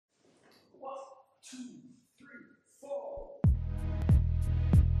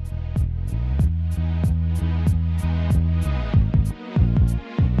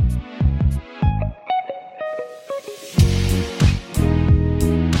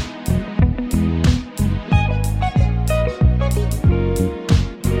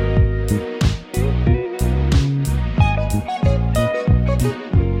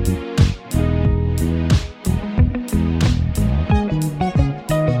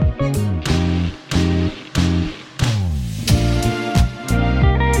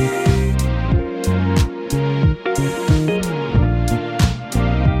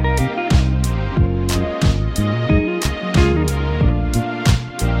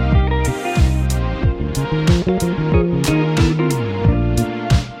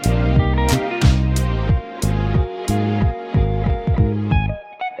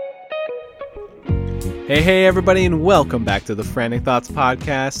Hey, everybody, and welcome back to the Frantic Thoughts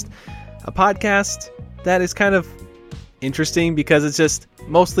Podcast. A podcast that is kind of interesting because it's just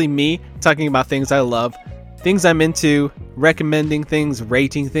mostly me talking about things I love, things I'm into, recommending things,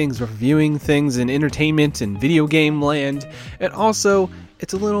 rating things, reviewing things in entertainment and video game land. And also,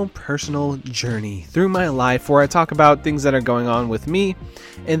 it's a little personal journey through my life where I talk about things that are going on with me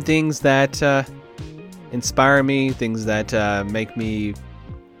and things that inspire me, things that make me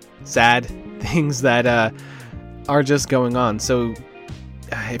sad, things that are just going on. So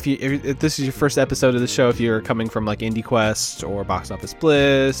if this is your first episode of the show, if you're coming from like IndieQuest or Box Office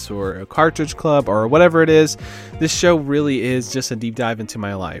Bliss or a Cartridge Club or whatever it is, this show really is just a deep dive into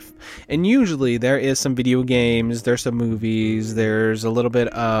my life. And usually there is some video games, there's some movies, there's a little bit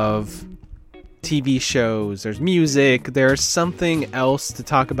of TV shows, there's music, there's something else to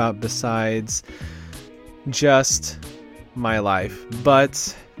talk about besides just my life.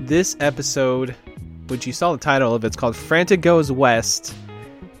 But this episode, which you saw the title of, it's called Frantic Goes West,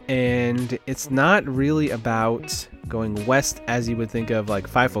 and it's not really about going west as you would think of like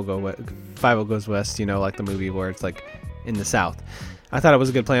Five Goes West, you know, like the movie where it's like in the South. I thought it was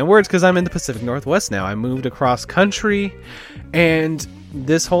a good play on words because I'm in the Pacific Northwest now. I moved across country, and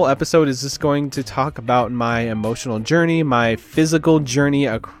this whole episode is just going to talk about my emotional journey, my physical journey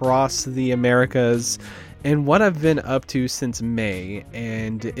across the Americas, and what I've been up to since May.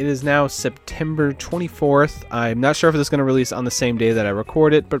 And it is now September 24th. I'm not sure if it's going to release on the same day that I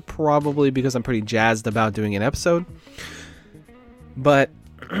record it, but probably because I'm pretty jazzed about doing an episode. But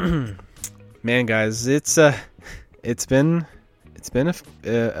man, guys, it's been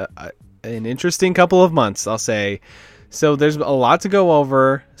an interesting couple of months, I'll say. So there's a lot to go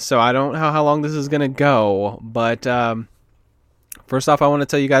over, so I don't know how long this is going to go, but first off, I want to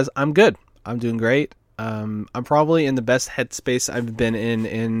tell you guys I'm good. I'm doing great. I'm probably in the best headspace I've been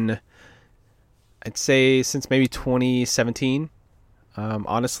in I'd say since maybe 2017.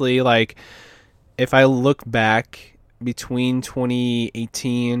 Honestly, like if I look back between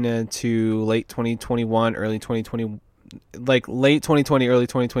 2018 to late 2021, early 2020, like late 2020, early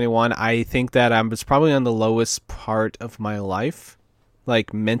 2021, I think that I was probably on the lowest part of my life,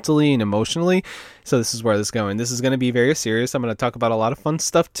 like mentally and emotionally. So this is where this is going. This is going to be very serious. I'm going to talk about a lot of fun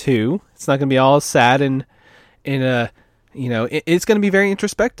stuff too. It's not going to be all sad and it's going to be very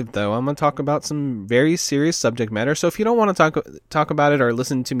introspective though. I'm going to talk about some very serious subject matter. So if you don't want to talk about it or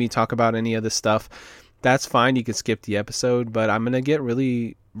listen to me talk about any of this stuff, that's fine. You can skip the episode, but I'm going to get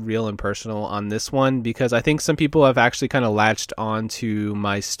really real and personal on this one because I think some people have actually kind of latched on to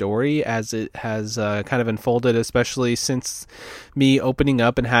my story as it has kind of unfolded, especially since me opening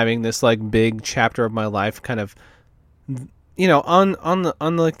up and having this like big chapter of my life kind of, you know,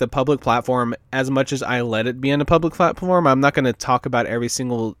 on like the public platform. As much as I let it be on a public platform, I'm not going to talk about every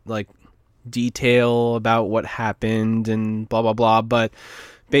single like detail about what happened and blah blah blah, but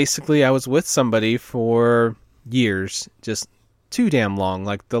basically I was with somebody for years, just too damn long,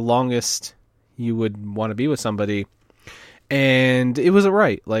 like the longest you would want to be with somebody, and it was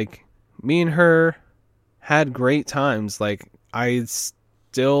alright. Like me and her had great times. Like I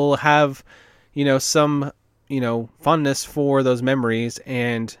still have, you know, some, you know, fondness for those memories,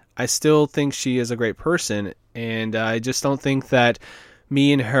 and I still think she is a great person, and I just don't think that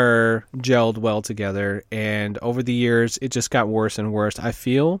me and her gelled well together, and over the years it just got worse and worse. I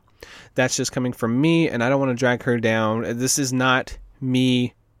feel that's just coming from me, and I don't want to drag her down. This is not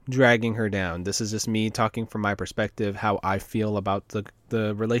me dragging her down. This is just me talking from my perspective, how I feel about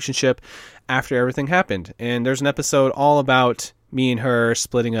the relationship after everything happened. And there's an episode all about me and her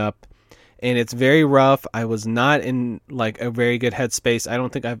splitting up, and it's very rough. I was not in like a very good headspace. I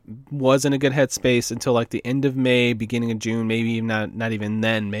don't think I was in a good headspace until like the end of May, beginning of June, maybe not even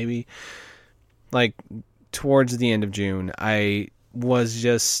then, maybe like towards the end of June. I was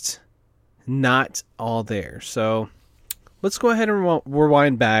just not all there. So let's go ahead and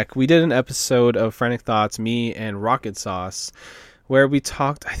rewind back. We did an episode of Frantic Thoughts, me and Rocket Sauce, where we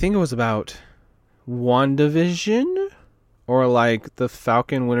talked, I think it was about WandaVision, or like the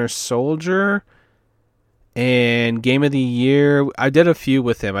Falcon Winter Soldier, and Game of the Year. I did a few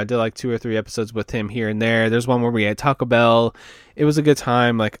with him. I did like 2 or 3 episodes with him here and there. There's one where we had Taco Bell. It was a good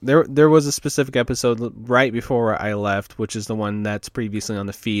time. Like there was a specific episode right before I left, which is the one that's previously on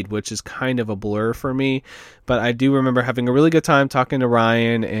the feed, which is kind of a blur for me. But I do remember having a really good time talking to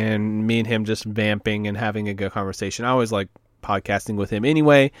Ryan, and me and him just vamping and having a good conversation. I always like podcasting with him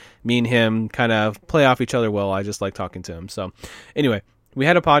anyway. Me and him kind of play off each other well. I just like talking to him. So anyway, we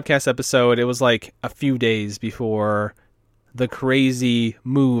had a podcast episode. It was like a few days before the crazy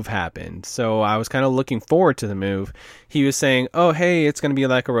move happened. So I was kind of looking forward to the move. He was saying, oh, hey, it's going to be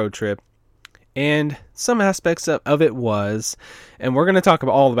like a road trip. And some aspects of it was, and we're going to talk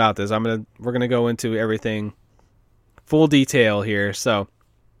all about this. We're going to go into everything full detail here. So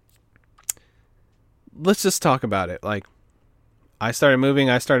let's just talk about it. Like, I started moving.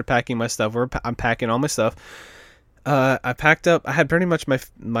 I started packing my stuff. I'm packing all my stuff. I packed up. I had pretty much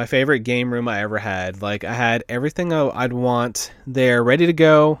my favorite game room I ever had. Like, I had everything I'd want there ready to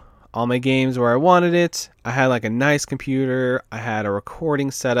go. All my games where I wanted it. I had like a nice computer. I had a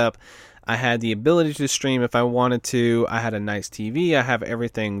recording setup. I had the ability to stream if I wanted to. I had a nice TV. I have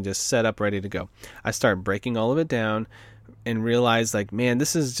everything just set up, ready to go. I started breaking all of it down and realized, like, man,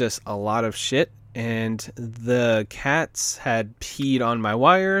 this is just a lot of shit. And the cats had peed on my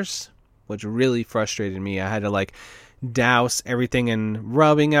wires, which really frustrated me. I had to like douse everything in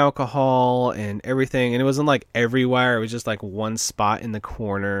rubbing alcohol and everything. And it wasn't like every wire. It was just like one spot in the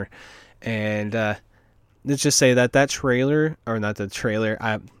corner. And let's just say that trailer, or not the trailer,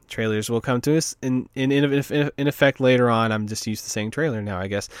 trailers will come to us in effect later on. I'm just used to saying trailer now, I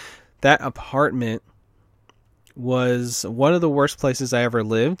guess. That apartment was one of the worst places I ever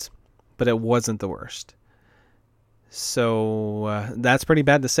lived, but it wasn't the worst. So that's pretty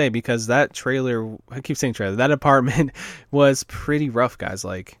bad to say, because that trailer, I keep saying trailer, that apartment was pretty rough, guys.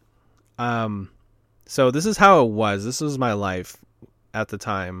 Like, so this is how it was. This was my life at the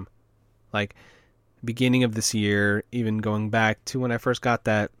time, like beginning of this year, even going back to when I first got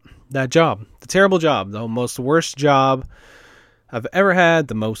that job, the terrible job, the most worst job I've ever had.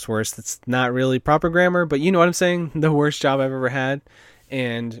 The most worst. It's not really proper grammar, but you know what I'm saying. The worst job I've ever had.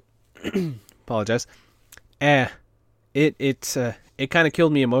 And apologize. It kind of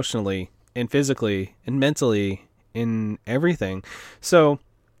killed me emotionally and physically and mentally in everything. So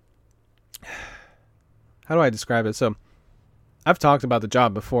how do I describe it? So I've talked about the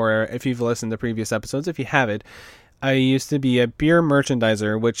job before. If you've listened to previous episodes, if you haven't, I used to be a beer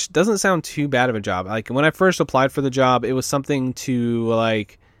merchandiser, which doesn't sound too bad of a job. Like, when I first applied for the job, it was something to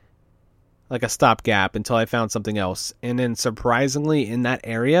like a stopgap until I found something else. And then surprisingly, in that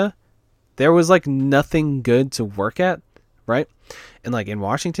area, there was like nothing good to work at, right? And like in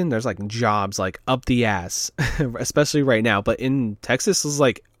Washington, there's like jobs like up the ass, especially right now. But in Texas, it was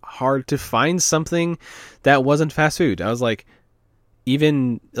like hard to find something that wasn't fast food. I was like,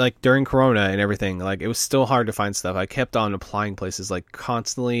 even like during Corona and everything, like it was still hard to find stuff. I kept on applying places like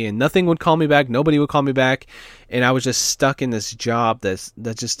constantly, and nothing would call me back. Nobody would call me back. And I was just stuck in this job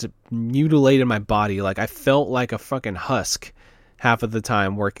that just mutilated my body. Like, I felt like a fucking husk half of the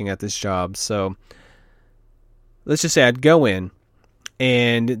time working at this job. So let's just say I'd go in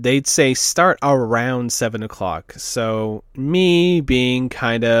and they'd say start around 7:00. So me being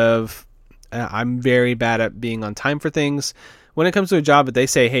kind of, I'm very bad at being on time for things. When it comes to a job, if they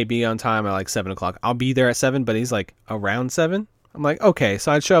say, hey, be on time at like 7:00, I'll be there at 7, but he's like around 7. I'm like, okay.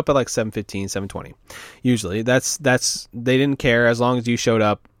 So I'd show up at like 7:15, 7:20. Usually that's, they didn't care as long as you showed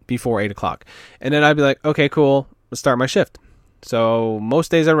up before 8:00. And then I'd be like, okay, cool. Let's start my shift. So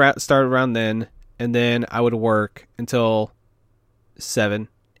most days I started around then, and then I would work until 7,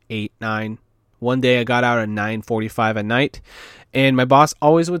 8, 9. One day I got out at 9:45 at night, and my boss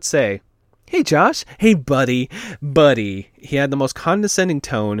always would say, hey, Josh, hey, buddy. He had the most condescending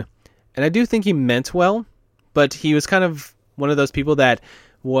tone, and I do think he meant well, but he was kind of one of those people that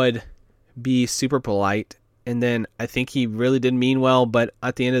would be super polite, and then I think he really did mean well, but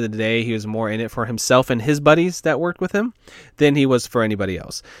at the end of the day, he was more in it for himself and his buddies that worked with him than he was for anybody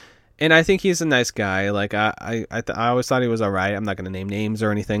else. And I think he's a nice guy. Like, I always thought he was all right. I'm not going to name names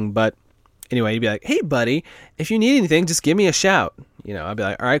or anything, but anyway, he'd be like, hey, buddy, if you need anything, just give me a shout. You know, I'd be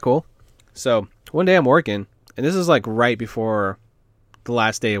like, all right, cool. So one day I'm working, and this is like right before the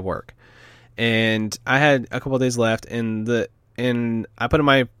last day of work, and I had a couple of days left, and I put in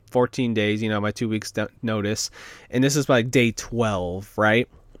my 14 days, you know, my 2 weeks notice, and this is like day 12, right?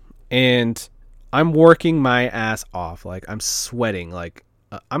 And I'm working my ass off. Like, I'm sweating. Like,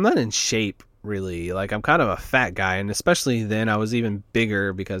 I'm not in shape, really. Like, I'm kind of a fat guy, and especially then I was even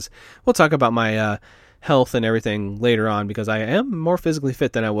bigger, because we'll talk about my health and everything later on, because I am more physically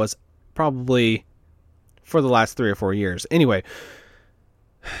fit than I was probably for the last 3 or 4 years. Anyway,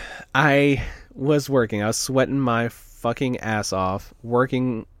 I was working. I was sweating my fucking ass off,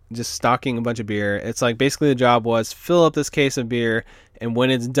 working, just stocking a bunch of beer. It's like, basically the job was fill up this case of beer, and when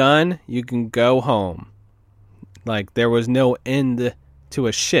it's done, you can go home. Like, there was no end to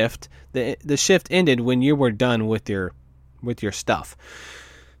a shift. The shift ended when you were done with your stuff.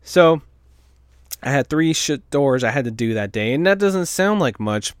 So I had 3 stores I had to do that day, and that doesn't sound like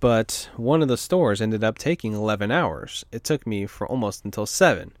much, but one of the stores ended up taking 11 hours. It took me for almost until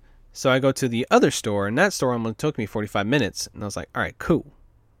 7. So I go to the other store, and that store only took me 45 minutes, and I was like, all right, cool.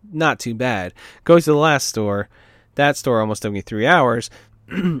 not too bad. Go to the last store. That store almost took me 3 hours.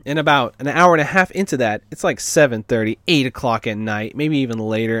 And about an hour and a half into that, it's like 7:30, 8 o'clock at night, maybe even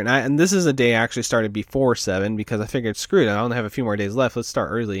later. And this is a day I actually started before 7 because I figured, screw it, I only have a few more days left. Let's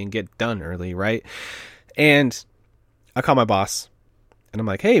start early and get done early, right? And I call my boss, and I'm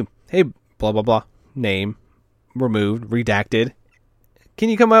like, hey, blah, blah, blah, name, removed, redacted. Can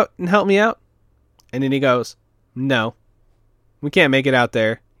you come out and help me out? And then he goes, no, we can't make it out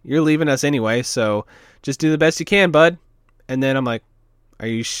there. You're leaving us anyway, so just do the best you can, bud. And then I'm like, are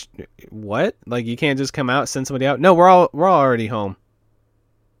you what? Like, you can't just come out, send somebody out? No, we're all already home.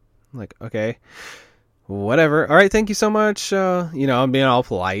 I'm like, okay, whatever. All right, thank you so much. I'm being all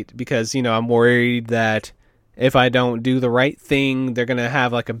polite because, I'm worried that if I don't do the right thing, they're going to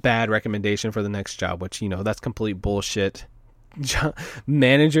have like a bad recommendation for the next job, which, that's complete bullshit.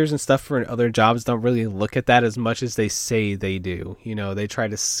 Managers and stuff for other jobs don't really look at that as much as they say they do. They try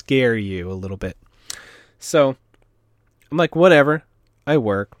to scare you a little bit. So I'm like, whatever. I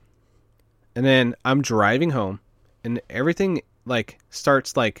work, and then I'm driving home, and everything like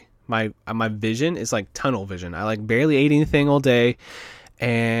starts like my vision is like tunnel vision. I like barely ate anything all day,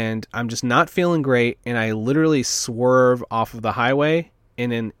 and I'm just not feeling great, and I literally swerve off of the highway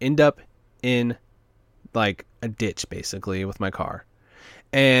and then end up in like a ditch basically with my car.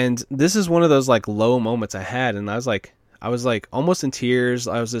 And this is one of those like low moments I had, and I was like almost in tears.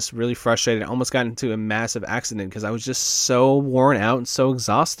 I was just really frustrated. I almost got into a massive accident because I was just so worn out and so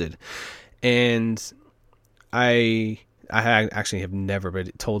exhausted. And I actually have never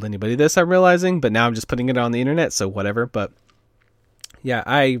told anybody this, I'm realizing, but now I'm just putting it on the internet, so whatever. But yeah,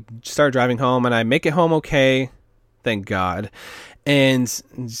 I start driving home, and I make it home okay, thank God. And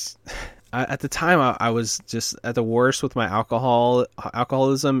at the time, I was just at the worst with my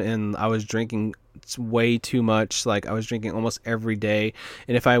alcoholism, and I was drinking way too much. Like, I was drinking almost every day,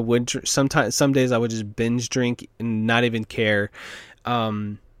 and if I would, some days I would just binge drink and not even care.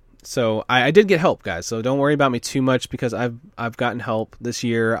 So I did get help, guys. So don't worry about me too much because I've gotten help this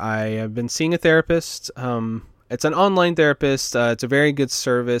year. I have been seeing a therapist. It's an online therapist. It's a very good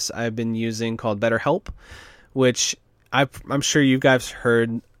service I've been using called BetterHelp, which I'm sure you guys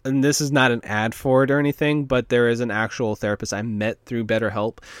heard. And this is not an ad for it or anything, but there is an actual therapist I met through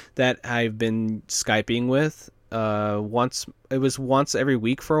BetterHelp that I've been Skyping with. It was once every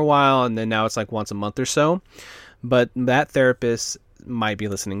week for a while, and then now it's like once a month or so. But that therapist might be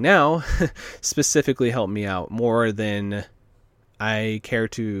listening now, specifically helped me out more than I care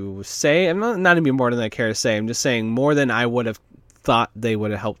to say. I'm not even more than I care to say. I'm just saying more than I would have thought they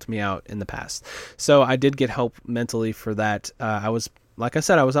would have helped me out in the past. So I did get help mentally for that. Like I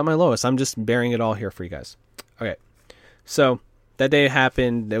said, I was at my lowest. I'm just bearing it all here for you guys. Okay. So that day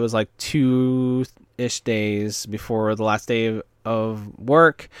happened. It was like 2-ish days before the last day of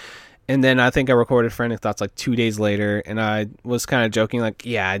work. And then I think I recorded Frantic Thoughts like 2 days later. And I was kind of joking like,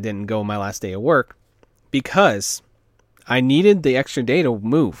 yeah, I didn't go my last day of work because I needed the extra day to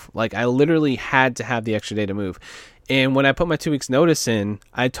move. Like, I literally had to have the extra day to move. And when I put my 2 weeks notice in,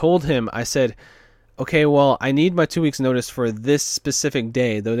 I told him, I said, okay, well, I need my 2 weeks notice for this specific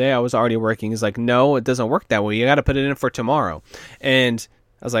day. The day I was already working. He's like, no, it doesn't work that way. You got to put it in for tomorrow. And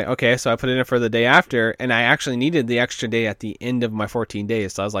I was like, okay, so I put it in for the day after, and I actually needed the extra day at the end of my 14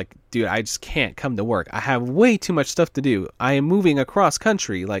 days. So I was like, dude, I just can't come to work. I have way too much stuff to do. I am moving across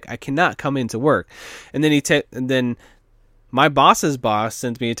country. Like, I cannot come into work. And then my boss's boss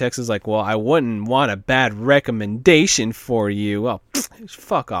sent me a text. Is like, well, I wouldn't want a bad recommendation for you. Well,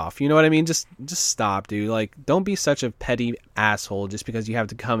 fuck off. You know what I mean? Just stop, dude. Like, don't be such a petty asshole just because you have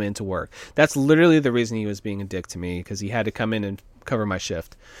to come into work. That's literally the reason he was being a dick to me, because he had to come in and cover my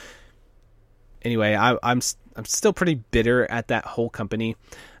shift. Anyway, I'm still pretty bitter at that whole company.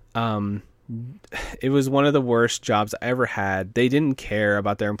 It was one of the worst jobs I ever had. They didn't care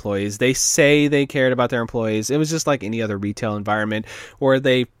about their employees. They say they cared about their employees. It was just like any other retail environment where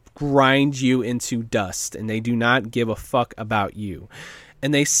they grind you into dust and they do not give a fuck about you.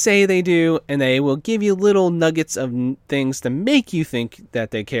 And they say they do, and they will give you little nuggets of things to make you think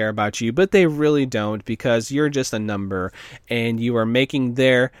that they care about you, but they really don't, because you're just a number and you are making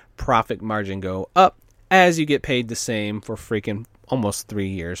their profit margin go up as you get paid the same for freaking almost 3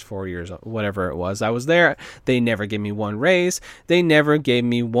 years, 4 years, whatever it was I was there. They never gave me one raise. They never gave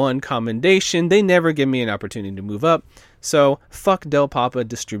me one commendation. They never gave me an opportunity to move up. So fuck Del Papa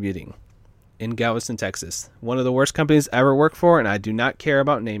Distributing in Galveston, Texas. One of the worst companies I ever worked for, and I do not care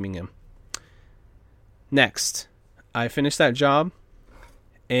about naming him. Next, I finished that job,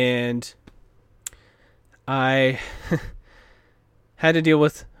 and I had to deal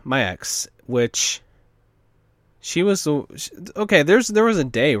with my ex, which she was okay. There was a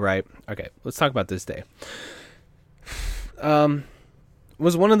day, right? Okay, let's talk about this day.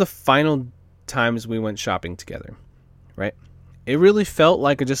 Was one of the final times we went shopping together, right? It really felt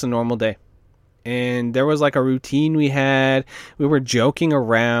like just a normal day. And there was like a routine we had. We were joking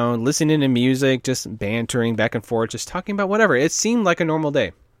around, listening to music, just bantering back and forth, just talking about whatever. It seemed like a normal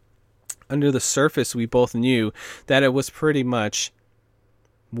day. Under the surface, we both knew that it was pretty much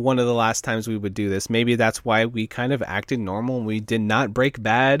one of the last times we would do this. Maybe that's why we kind of acted normal. We did not break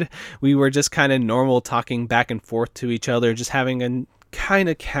bad. We were just kind of normal, talking back and forth to each other, just having a kind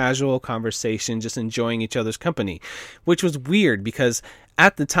of casual conversation, just enjoying each other's company, which was weird because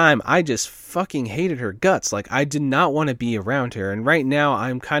at the time I just fucking hated her guts. Like, I did not want to be around her. And right now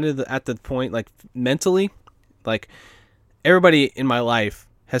I'm kind of at the point, like, mentally, like, everybody in my life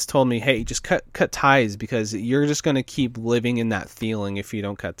has told me, hey, just cut ties, because you're just going to keep living in that feeling if you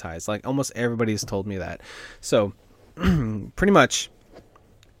don't cut ties. Like, almost everybody has told me that. So pretty much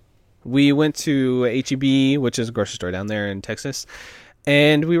we went to HEB, which is a grocery store down there in Texas,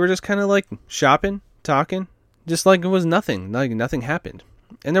 and we were just kind of like shopping, talking, just like it was nothing. Like nothing happened.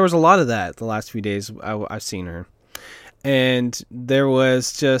 And there was a lot of that the last few days I've seen her. And there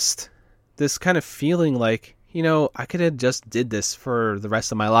was just this kind of feeling like, you know, I could have just did this for the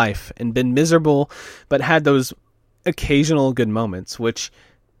rest of my life and been miserable, but had those occasional good moments, which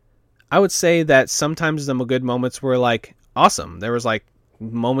I would say that sometimes the good moments were like awesome. There was like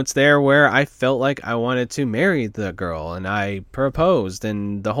moments there where I felt like I wanted to marry the girl and I proposed,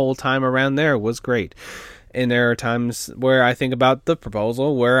 and the whole time around there was great. And there are times where I think about the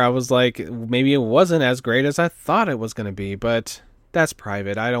proposal where I was like, maybe it wasn't as great as I thought it was going to be, but that's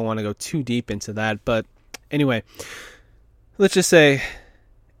private. I don't want to go too deep into that. But anyway, let's just say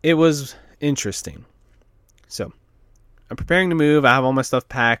it was interesting. So I'm preparing to move. I have all my stuff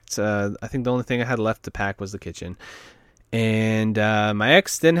packed. I think the only thing I had left to pack was the kitchen. And my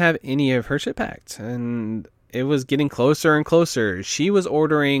ex didn't have any of her shit packed. And it was getting closer and closer. She was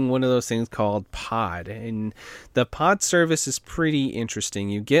ordering one of those things called Pod. And the Pod service is pretty interesting.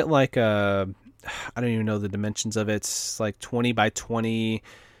 You get like I don't even know the dimensions of it. It's like 20 by 20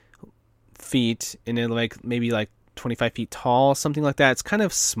 feet. And then like maybe like 25 feet tall, something like that. It's kind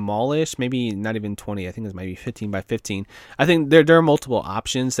of smallish, maybe not even 20. I think it's maybe 15 by 15. I think there are multiple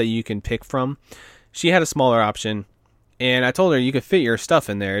options that you can pick from. She had a smaller option. And I told her you could fit your stuff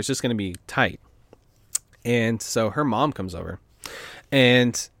in there. It's just going to be tight. And so her mom comes over.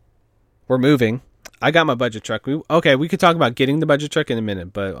 And we're moving. I got my budget truck. We could talk about getting the budget truck in a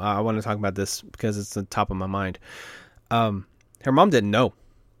minute. But I want to talk about this because it's the top of my mind. Her mom didn't know.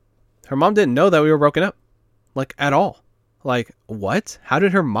 Her mom didn't know that we were broken up. Like, at all. Like, what? How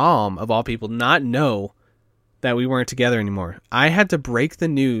did her mom, of all people, not know that we weren't together anymore? I had to break the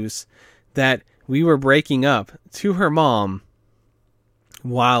news that we were breaking up to her mom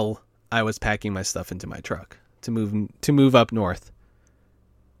while I was packing my stuff into my truck to move up north.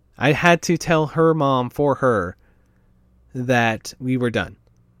 I had to tell her mom for her that we were done.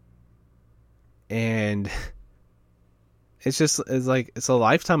 And it's a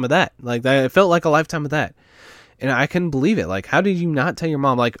lifetime of that. Like, that, it felt like a lifetime of that. And I couldn't believe it. Like, how did you not tell your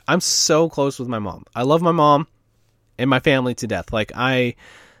mom? Like, I'm so close with my mom. I love my mom and my family to death. Like, I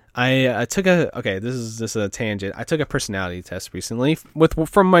took this is a tangent. I took a personality test recently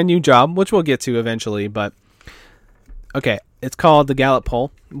from my new job, which we'll get to eventually. But okay, it's called the Gallup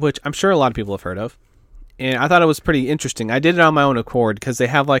poll, which I'm sure a lot of people have heard of. And I thought it was pretty interesting. I did it on my own accord because they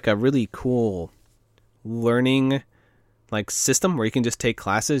have like a really cool learning like system where you can just take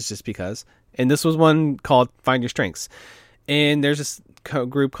classes just because. And this was one called Find Your Strengths. And there's this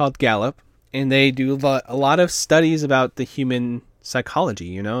group called Gallup, and they do a lot of studies about the human psychology,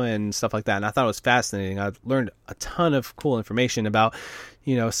 you know, and stuff like that. And I thought it was fascinating. I learned a ton of cool information about,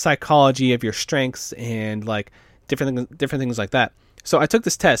 you know, psychology of your strengths and like different things like that. So I took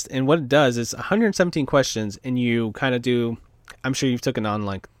this test, and what it does is 117 questions, and you kind of do, I'm sure you've taken on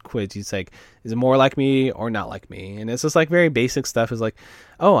like quiz. You say, is it more like me or not like me? And it's just like very basic stuff. Is like,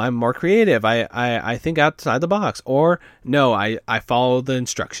 oh, I'm more creative. I think outside the box, or no, I follow the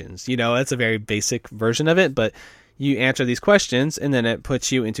instructions. You know, it's a very basic version of it, but you answer these questions, and then it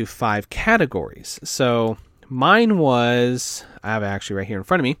puts you into 5 categories. So mine was, I have it actually right here in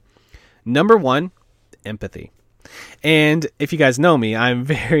front of me. Number 1, empathy. And if you guys know me, I'm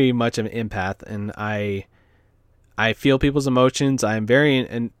very much an empath, and I feel people's emotions. I'm very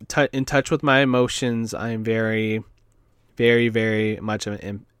in touch with my emotions. I'm very, very, very much of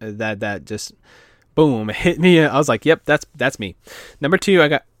an that just boom hit me. I was like, yep, that's me. Number 2, I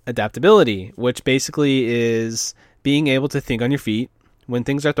got adaptability, which basically is being able to think on your feet when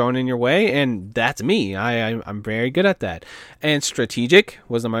things are thrown in your way, and that's me. I'm very good at that. And strategic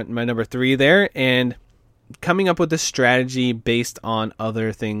was my number 3 there, and coming up with a strategy based on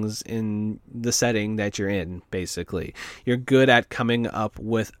other things in the setting that you're in. Basically, you're good at coming up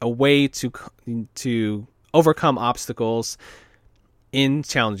with a way to overcome obstacles in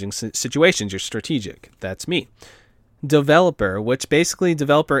challenging situations. You're strategic. That's me. Developer, which basically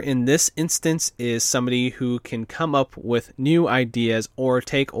developer in this instance is somebody who can come up with new ideas or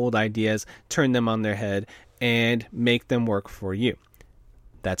take old ideas, turn them on their head, and make them work for you.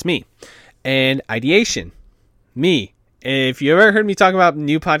 That's me. And ideation, me. If you ever heard me talk about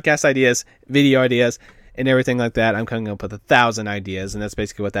new podcast ideas, video ideas, and everything like that, I'm coming up with 1,000 ideas, and that's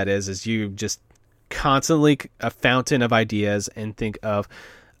basically what that is you just constantly a fountain of ideas and think of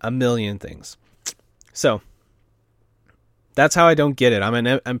a million things. So that's how I don't get it. I'm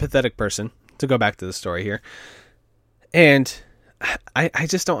an empathetic person, to go back to the story here. And I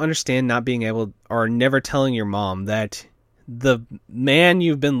just don't understand not being able, or never telling your mom that the man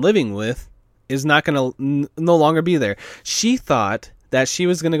you've been living with is not going to no longer be there. She thought that she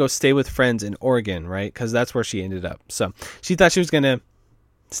was going to go stay with friends in Oregon, right? Because that's where she ended up. So she thought she was going to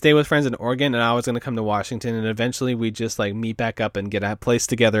stay with friends in Oregon, and I was going to come to Washington, and eventually we'd just like meet back up and get a place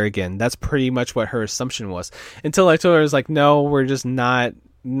together again. That's pretty much what her assumption was, until I told her, I was like, no, we're just not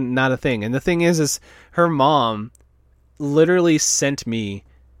a thing. And the thing is her mom literally sent me,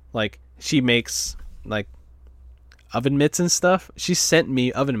 like, she makes like oven mitts and stuff. She sent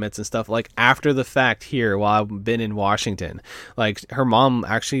me oven mitts and stuff like after the fact here while I've been in Washington. Like, her mom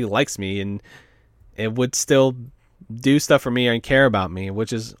actually likes me and it would still do stuff for me and care about me,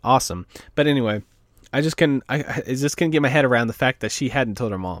 which is awesome. But anyway, I just couldn't get my head around the fact that she hadn't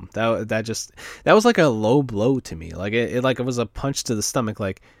told her mom. That was like a low blow to me. Like it was a punch to the stomach.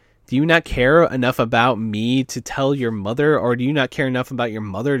 Like, do you not care enough about me to tell your mother, or do you not care enough about your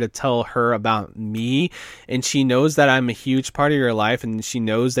mother to tell her about me? And she knows that I'm a huge part of your life, and she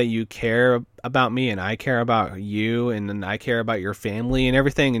knows that you care about me, and I care about you, and then I care about your family and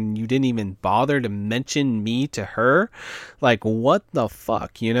everything, and you didn't even bother to mention me to her. Like, what the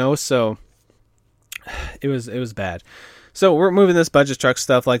fuck, you know? So it was bad. So we're moving this budget truck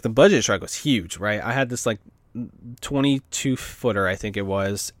stuff. Like, the budget truck was huge, right? I had this like 22 footer, I think it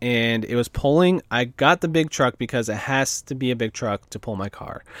was, and it was pulling. I got the big truck because it has to be a big truck to pull my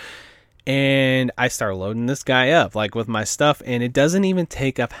car. And I start loading this guy up like with my stuff, and it doesn't even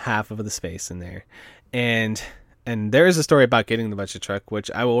take up half of the space in there. And there is a story about getting the budget truck, which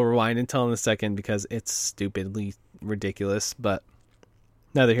I will rewind and tell in a second because it's stupidly ridiculous, but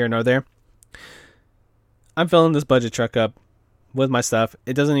neither here nor there. I'm filling this budget truck up with my stuff.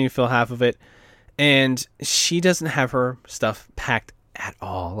 It doesn't even fill half of it. And she doesn't have her stuff packed at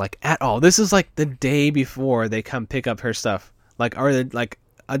all. Like, at all. This is like the day before they come pick up her stuff. Like, or like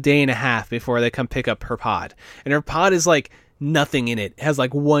a day and a half before they come pick up her pod. And her pod is like nothing in it. It has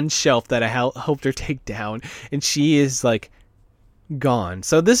like one shelf that I helped her take down. And she is like gone.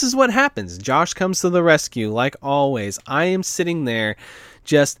 So this is what happens. Josh comes to the rescue like always. I am sitting there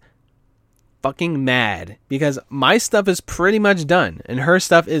just fucking mad because my stuff is pretty much done and her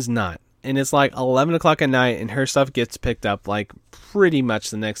stuff is not. And it's like 11 o'clock at night and her stuff gets picked up like pretty much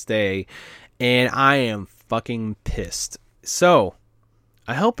the next day. And I am fucking pissed. So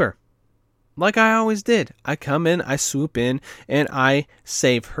I help her like I always did. I come in, I swoop in, and I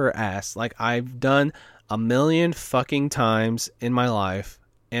save her ass like I've done a million fucking times in my life.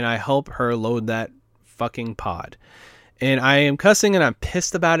 And I help her load that fucking pod. And I am cussing and I'm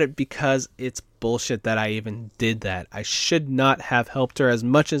pissed about it because it's bullshit that I even did that. I should not have helped her as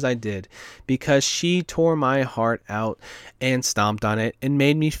much as I did because she tore my heart out and stomped on it and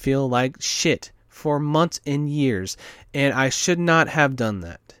made me feel like shit for months and years. And I should not have done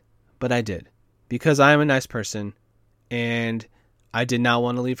that. But I did because I am a nice person and I did not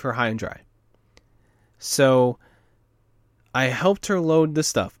want to leave her high and dry. So I helped her load the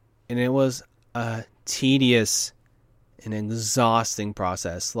stuff, and it was a tedious and exhausting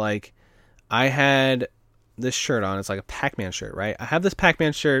process. Like, I had this shirt on. It's like a Pac-Man shirt, right? I have this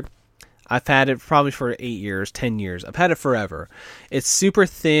Pac-Man shirt. I've had it probably for 8 years, 10 years. I've had it forever. It's super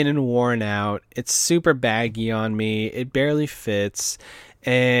thin and worn out. It's super baggy on me. It barely fits.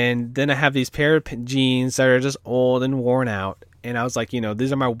 And then I have these pair of jeans that are just old and worn out. And I was like,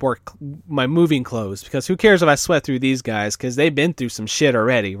 these are my moving clothes, because who cares if I sweat through these guys, because they've been through some shit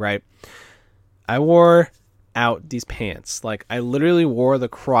already, right? I wore out these pants. Like, I literally wore the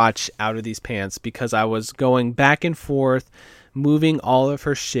crotch out of these pants because I was going back and forth, moving all of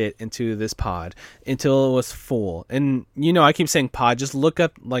her shit into this pod until it was full. And, I keep saying pod. Just look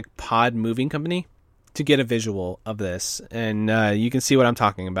up, like, Pod Moving Company. to get a visual of this, and you can see what I'm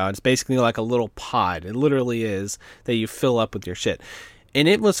talking about. It's basically like a little pod. It literally is, that you fill up with your shit. And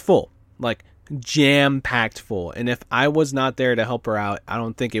it was full, like jam-packed full. And if I was not there to help her out, I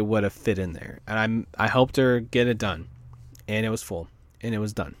don't think it would have fit in there. And I helped her get it done. And it was full. And it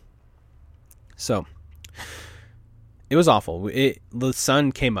was done. So, it was awful. The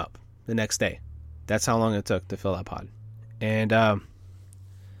sun came up the next day. That's how long it took to fill that pod. And I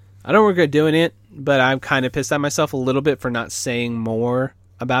don't regret doing it, but I'm kind of pissed at myself a little bit for not saying more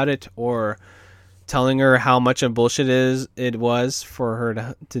about it, or telling her how much of bullshit it was for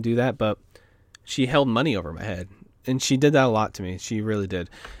her to do that. But she held money over my head, and she did that a lot to me. She really did.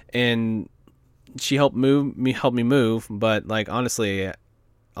 And she helped me move, but like, honestly,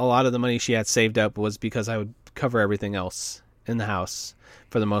 a lot of the money she had saved up was because I would cover everything else in the house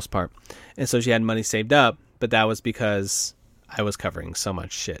for the most part. And so she had money saved up, but that was because I was covering so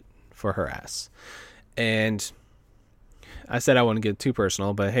much shit for her ass. And I said I wouldn't get too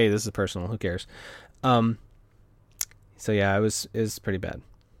personal, but hey, this is personal. Who cares? So yeah, it was pretty bad.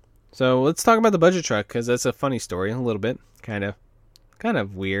 So let's talk about the budget truck, because that's a funny story, a little bit, kind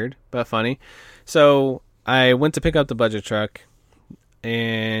of weird, but funny. So I went to pick up the budget truck,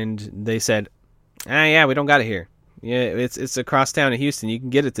 and they said, yeah, we don't got it here. Yeah, it's across town in Houston. You can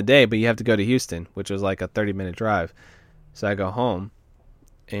get it today, but you have to go to Houston, which was like a 30-minute drive. So I go home,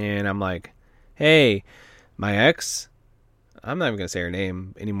 and I'm like, hey, my ex, I'm not even going to say her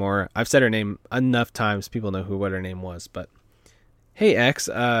name anymore. I've said her name enough times, people know what her name was. But, hey, ex,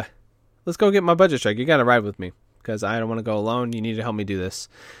 let's go get my budget truck. You got to ride with me, because I don't want to go alone. You need to help me do this.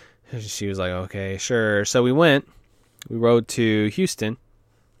 She was like, okay, sure. So we rode to Houston,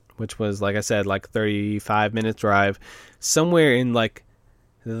 which was, like I said, like 35-minute drive, somewhere in like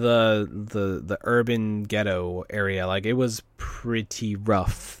the urban ghetto area. Like, it was pretty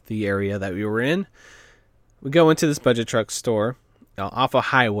rough, the area that we were in. We go into this budget truck store off a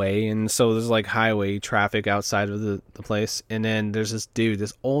highway, and so there's like highway traffic outside of the place. And then there's this dude,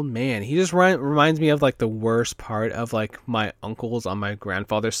 this old man. He just reminds me of like the worst part of like my uncles on my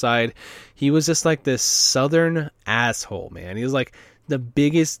grandfather's side. He was just like this southern asshole, man. He was like the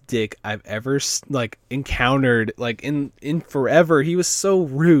biggest dick I've ever like encountered, like in forever. He was so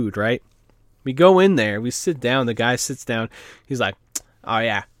rude, right? We go in there, we sit down, the guy sits down, he's like, oh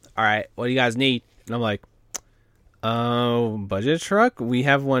yeah, all right, what do you guys need? And I'm like, budget truck, we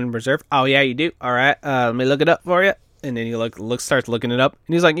have one reserved. Oh yeah, you do? All right, let me look it up for you. And then he starts looking it up,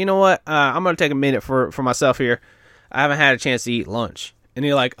 and he's like, you know what, I'm gonna take a minute for myself here. I haven't had a chance to eat lunch. And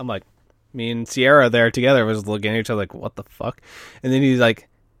I'm like, me and Sierra there together was looking at each other like, what the fuck? And then he like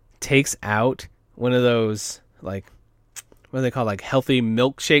takes out one of those, like, what do they call, like healthy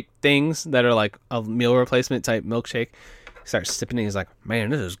milkshake things that are like a meal replacement type milkshake. He starts sipping it. He's like, man,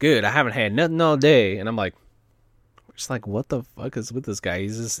 this is good. I haven't had nothing all day. And I'm like, just like, what the fuck is with this guy?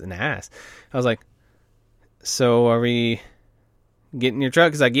 He's just an ass. I was like, so are we getting your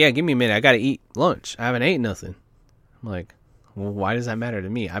truck? He's like, yeah, give me a minute. I got to eat lunch. I haven't ate nothing. I'm like, well, why does that matter to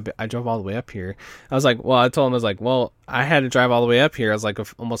me? I drove all the way up here. I was like, well, I told him, I was like, well, I had to drive all the way up here. I was like,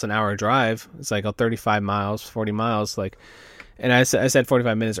 almost an hour drive. It's like 35 miles, 40 miles. Like, and I said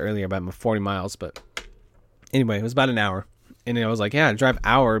 45 minutes earlier about 40 miles. But anyway, it was about an hour. And I was like, yeah, I drive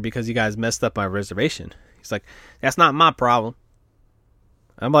hour because you guys messed up my reservation. He's like, that's not my problem.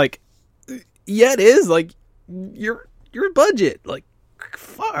 I'm like, yeah, it is. Like, your budget. Like,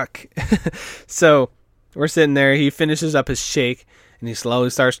 fuck. So we're sitting there. He finishes up his shake, and he slowly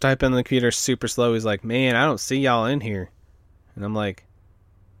starts typing on the computer, super slow. He's like, man, I don't see y'all in here. And I'm like,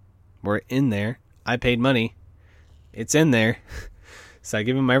 we're in there. I paid money. It's in there. So I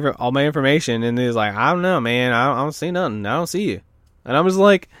give him all my information, and he's like, I don't know, man. I don't see nothing. I don't see you. And I was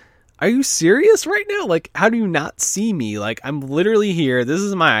like, are you serious right now? Like, how do you not see me? Like, I'm literally here. This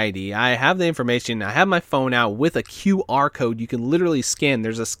is my ID. I have the information. I have my phone out with a QR code you can literally scan.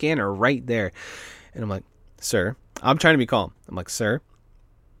 There's a scanner right there. And I'm like, sir, I'm trying to be calm. I'm like, sir,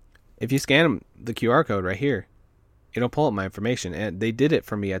 if you scan the QR code right here, it'll pull up my information. And they did it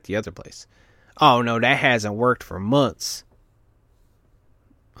for me at the other place. Oh, no, that hasn't worked for months.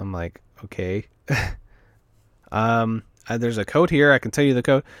 I'm like, okay. There's a code here. I can tell you the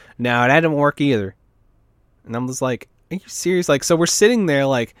code. No, that didn't work either. And I'm just like, are you serious? Like, so we're sitting there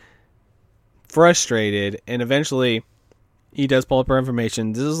like frustrated, and eventually he does pull up our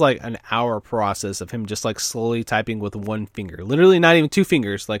information. This is like an hour process of him just like slowly typing with one finger. Literally not even two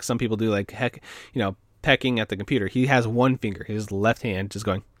fingers like some people do, like pecking at the computer. He has one finger, his left hand, just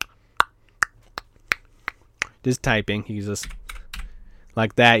going, just typing. He's just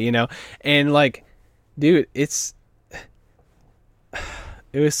like that, and like, dude, it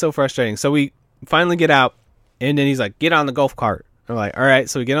was so frustrating. So we finally get out, and then he's like, get on the golf cart. I'm like, all right.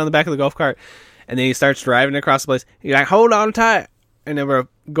 So we get on the back of the golf cart, and then he starts driving across the place. He's like, hold on tight. And then we're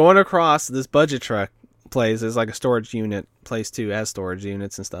going across this budget truck place. It's like a storage unit place too, has storage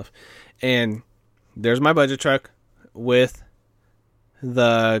units and stuff. And there's my budget truck with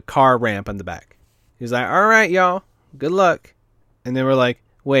the car ramp in the back. He's like, all right, y'all, good luck. And then we're like,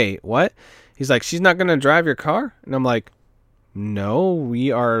 wait, what? He's like, she's not going to drive your car? And I'm like, no,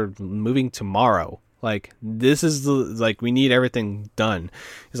 we are moving tomorrow. Like, this is like, we need everything done.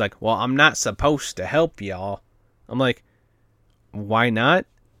 He's like, well, I'm not supposed to help y'all. I'm like, why not?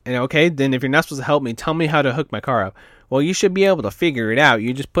 And okay, then if you're not supposed to help me, tell me how to hook my car up. Well, you should be able to figure it out.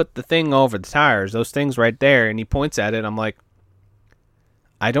 You just put the thing over the tires, those things right there. And he points at it. I'm like,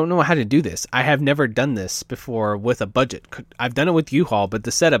 I don't know how to do this. I have never done this before with a budget. I've done it with U-Haul, but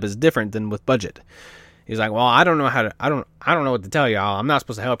the setup is different than with budget. He's like, well, I don't know how to, I don't know what to tell y'all. I'm not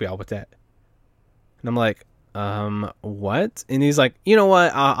supposed to help y'all with that. And I'm like, what? And he's like, you know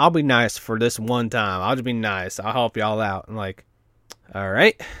what? I'll be nice for this one time. I'll just be nice. I'll help y'all out. I'm like, all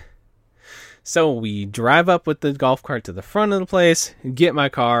right. So we drive up with the golf cart to the front of the place, get my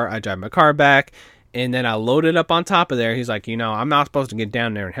car. I drive my car back, and then I load it up on top of there. He's like, I'm not supposed to get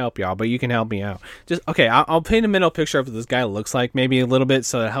down there and help y'all, but you can help me out. Just, okay, I'll paint a mental picture of what this guy looks like, maybe a little bit,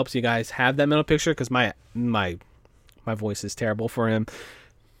 so it helps you guys have that mental picture, because my voice is terrible for him.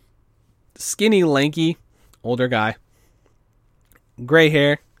 Skinny, lanky, older guy. Gray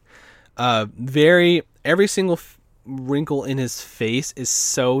hair. Every single wrinkle in his face is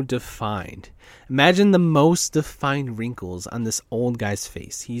so defined. Imagine the most defined wrinkles on this old guy's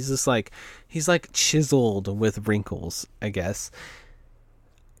face. He's like chiseled with wrinkles, I guess.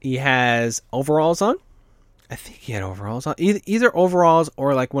 He has overalls on. I think he had overalls on. Either overalls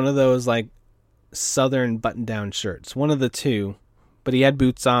or like one of those like southern button-down shirts. One of the two. But he had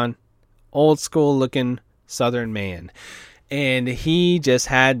boots on. Old school looking southern man. And he just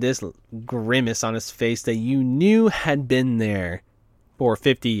had this grimace on his face that you knew had been there for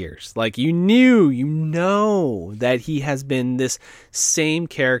 50 years. Like, you know that he has been this same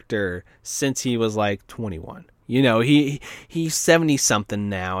character since he was like 21. He's 70 something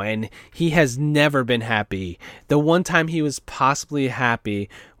now, and he has never been happy. The one time he was possibly happy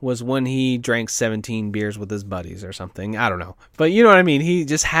was when he drank 17 beers with his buddies or something. I don't know. But you know what I mean? He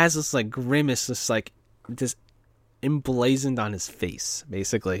just has this like grimace, this emblazoned on his face,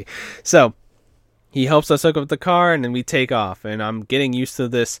 basically. So he helps us hook up the car, and then we take off. And I'm getting used to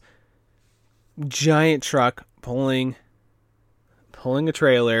this giant truck pulling a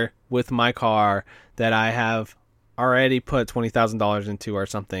trailer with my car that I have already put $20,000 into or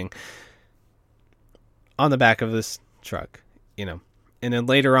something on the back of this truck, And then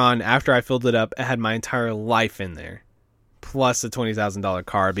later on, after I filled it up, it had my entire life in there, plus a $20,000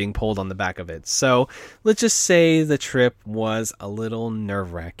 car being pulled on the back of it. So let's just say the trip was a little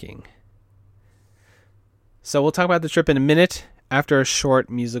nerve-wracking. So we'll talk about the trip in a minute. After a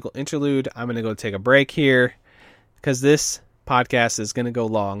short musical interlude, I'm going to go take a break here because this podcast is going to go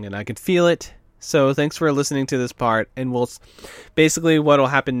long and I can feel it. So thanks for listening to this part. And basically what will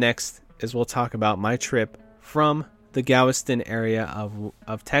happen next is we'll talk about my trip from the Galveston area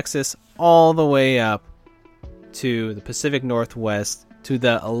of Texas all the way up to the Pacific Northwest to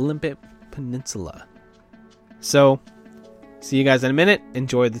the Olympic Peninsula. So see you guys in a minute.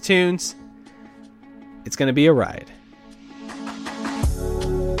 Enjoy the tunes. It's going to be a ride.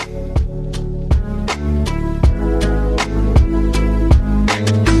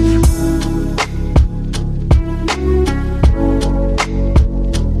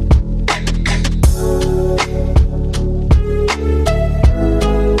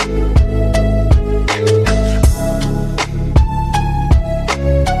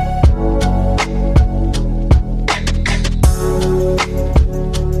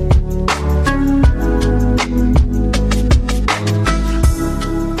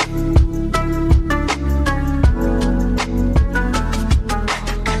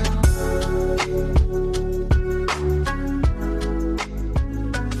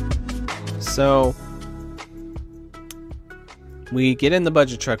 So we get in the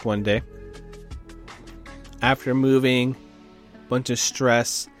budget truck one day after moving, a bunch of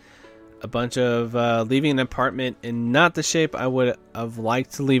stress, a bunch of leaving an apartment in not the shape I would have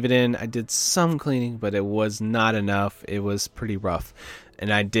liked to leave it in. I did some cleaning, but it was not enough. It was pretty rough.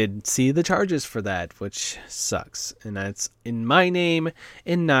 And I did see the charges for that, which sucks. And that's in my name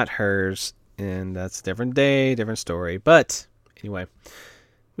and not hers. And that's a different day, different story. But anyway,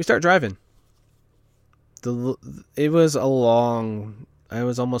 we start driving. It was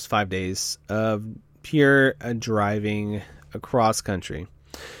almost 5 days of pure driving across country.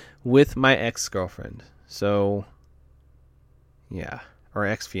 with my ex-girlfriend. So, yeah, or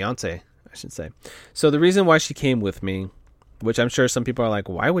ex-fiance, I should say. So the reason why she came with me, which I'm sure some people are like,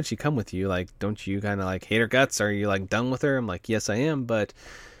 why would she come with you? Like, don't you kind of like hate her guts? Are you like done with her? I'm like, yes, I am. But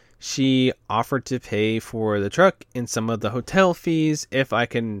she offered to pay for the truck and some of the hotel fees if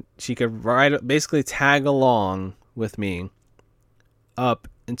she could basically tag along with me up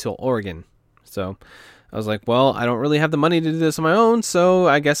until Oregon. So I was like, well, I don't really have the money to do this on my own, so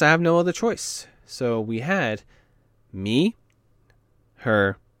I guess I have no other choice. So we had me,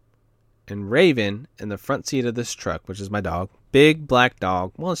 her, and Raven in the front seat of this truck, which is my dog. Big black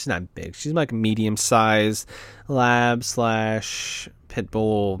dog. Well, she's not big. She's like a medium-sized lab / pit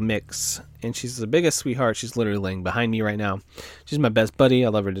bull mix. And she's the biggest sweetheart. She's literally laying behind me right now. She's my best buddy. I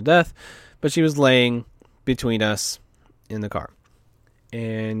love her to death. But she was laying between us in the car.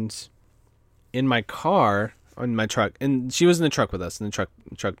 And in my car, in my truck, and she was in the truck with us, in the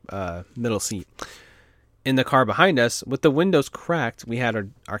truck middle seat. In the car behind us, with the windows cracked, we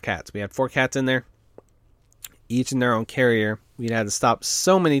had our cats. We had 4 cats in there, each in their own carrier. We'd had to stop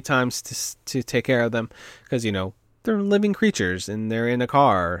so many times to take care of them because, they're living creatures and they're in a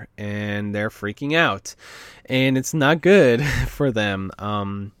car and they're freaking out. And it's not good for them.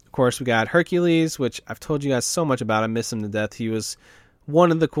 Of course, we got Hercules, which I've told you guys so much about. I miss him to death. He was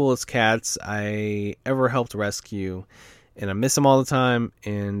one of the coolest cats I ever helped rescue, and I miss him all the time.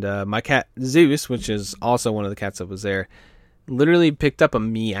 And my cat Zeus, which is also one of the cats that was there, literally picked up a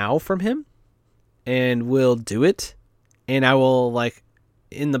meow from him and will do it. And I will, like,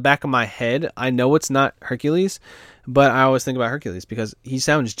 in the back of my head, I know it's not Hercules, but I always think about Hercules because he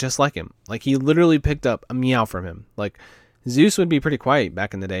sounds just like him. Like, he literally picked up a meow from him. Like, Zeus would be pretty quiet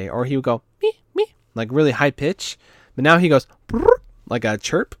back in the day, or he would go me me, like really high pitch, but now he goes like a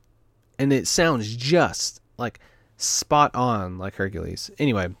chirp, and it sounds just like spot on like Hercules.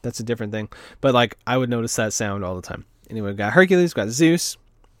 Anyway, that's a different thing, but like I would notice that sound all the time. Anyway, we got Hercules, we got Zeus,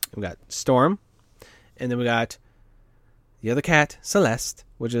 we got Storm, and then we got the other cat, Celeste,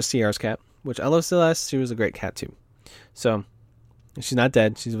 which is Sierra's cat, which I love Celeste. She was a great cat too. So she's not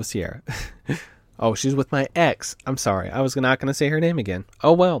dead. She's with Sierra. Oh, she's with my ex. I'm sorry. I was not going to say her name again.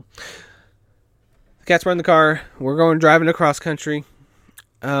 Oh, well. The cats were in the car. We're driving across country.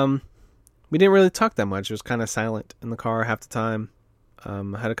 We didn't really talk that much. It was kind of silent in the car half the time. I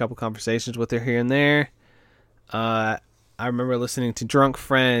had a couple conversations with her here and there. I remember listening to Drunk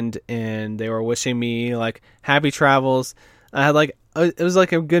Friend, and they were wishing me like happy travels. I had it was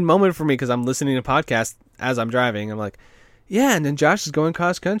like a good moment for me because I'm listening to podcasts as I'm driving. I'm like, yeah, and then Josh is going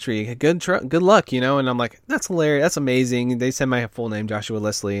cross country. Good luck, And I'm like, that's hilarious. That's amazing. They said my full name, Joshua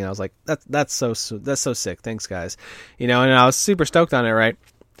Leslie, and I was like, that's so sick. Thanks, guys. And I was super stoked on it, right?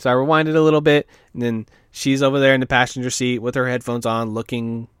 So I rewinded a little bit, and then she's over there in the passenger seat with her headphones on,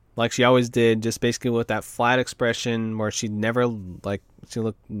 looking like she always did, just basically with that flat expression where she never she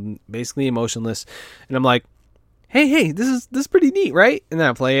looked basically emotionless. And I'm like, hey, this is pretty neat, right? And then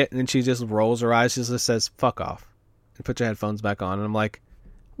I play it, and then she just rolls her eyes, she just says, "Fuck off." Put your headphones back on. And I'm like,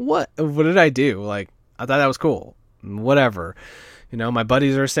 what did I do? Like, I thought that was cool. Whatever. My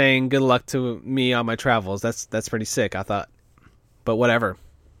buddies are saying good luck to me on my travels. That's pretty sick, I thought. But whatever.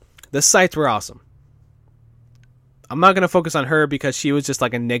 The sights were awesome. I'm not going to focus on her because she was just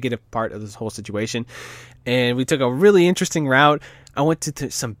like a negative part of this whole situation. And we took a really interesting route. I went to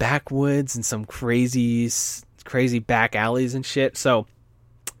some backwoods and some crazy back alleys and shit. So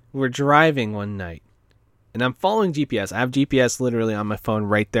we're driving one night. And I'm following GPS. I have GPS literally on my phone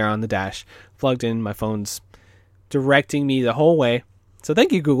right there on the dash. Plugged in. My phone's directing me the whole way. So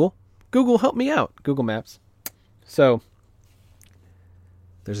thank you, Google. Google, help me out. Google Maps. So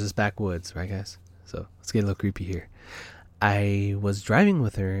there's this backwoods, right, guys? So let's get a little creepy here. I was driving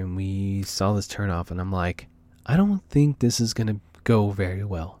with her, and we saw this turnoff. And I'm like, I don't think this is going to go very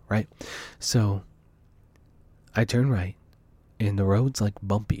well, right? So I turn right. And the road's like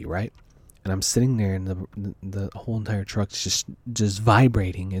bumpy, right? And I'm sitting there, and the whole entire truck's just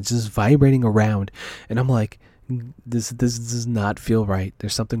vibrating. It's just vibrating around, and I'm like, this does not feel right.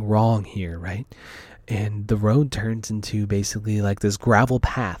 There's something wrong here, right? And the road turns into basically like this gravel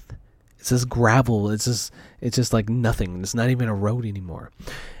path. It's just gravel. It's just like nothing. It's not even a road anymore.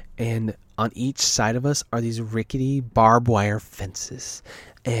 And on each side of us are these rickety barbed wire fences,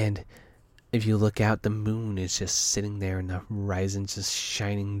 and if you look out, the moon is just sitting there and the horizon's just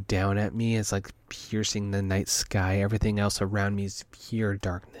shining down at me. It's like piercing the night sky. Everything else around me is pure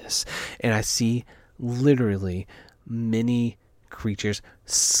darkness. And I see literally many creatures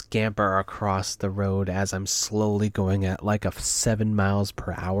scamper across the road as I'm slowly going at like 7 miles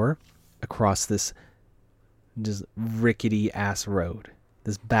per hour across this just rickety ass road.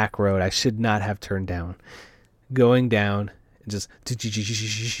 this back road I should not have turned down. Going down, just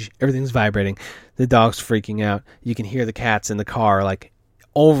everything's vibrating. The dog's freaking out. You can hear the cats in the car, like,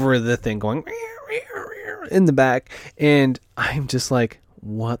 over the thing going in the back. And I'm just like,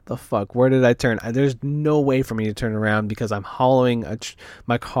 what the fuck? Where did I turn? There's no way for me to turn around because I'm hollowing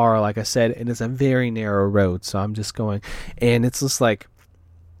my car, like I said, and it's a very narrow road. So I'm just going, and it's just like,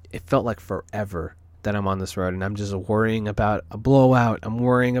 it felt like forever that I'm on this road, and I'm just worrying about a blowout. I'm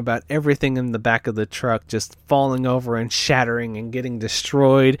worrying about everything in the back of the truck just falling over and shattering and getting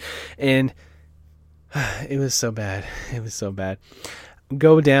destroyed. And it was so bad. It was so bad.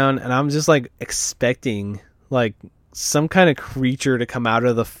 Go down, and I'm just like expecting like some kind of creature to come out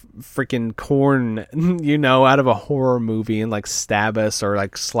of the freaking corn, you know, out of a horror movie and like stab us or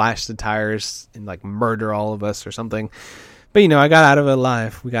like slash the tires and like murder all of us or something. But, you know, I got out of it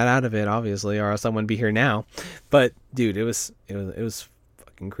alive. We got out of it, obviously, or else I wouldn't be here now. But, dude, it was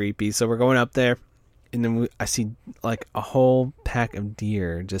fucking creepy. So we're going up there, and then I see like a whole pack of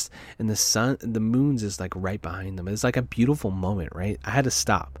deer just, and the moon's just like right behind them. It's like a beautiful moment, right? I had to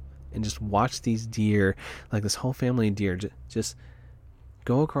stop and just watch these deer, like this whole family of deer, just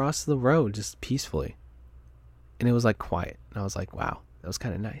go across the road just peacefully. And it was like quiet. And I was like, wow, that was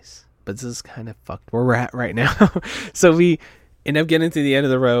kind of nice. But this is kind of fucked where we're at right now. So we end up getting to the end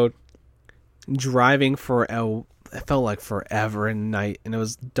of the road, driving it felt like forever and night, and it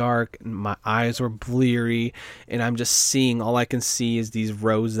was dark, and my eyes were bleary, and I'm just seeing, all I can see is these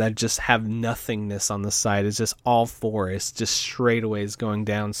roads that just have nothingness on the side. It's just all forest, just straightaways going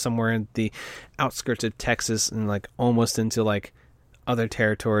down somewhere in the outskirts of Texas and like almost into like other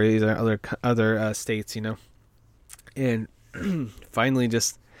territories or other states, you know. And finally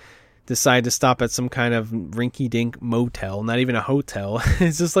just decide to stop at some kind of rinky-dink motel, not even a hotel.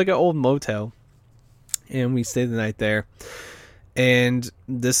 It's just like an old motel. And we stayed the night there. And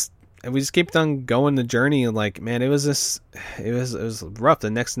we just kept on going the journey. And like, man, it was rough. The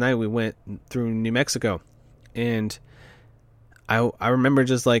next night we went through New Mexico. And I remember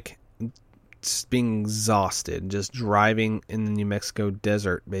just being exhausted, just driving in the New Mexico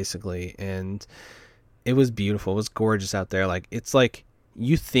desert, basically. And it was beautiful. It was gorgeous out there. Like, it's like,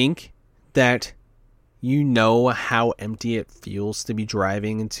 you think that you know how empty it feels to be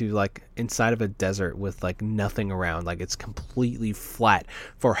driving into like inside of a desert with like nothing around. Like, it's completely flat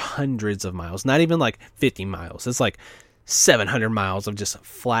for hundreds of miles, not even like 50 miles. It's like 700 miles of just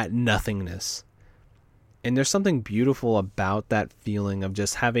flat nothingness. And there's something beautiful about that feeling of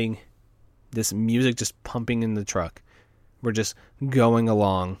just having this music just pumping in the truck. We're just going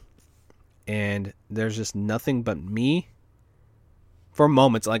along, and there's just nothing but me for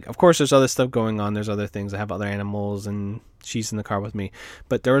moments. Like, of course, there's other stuff going on. There's other things. I have other animals, and she's in the car with me.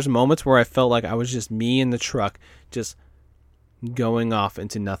 But there was moments where I felt like I was just me in the truck, just going off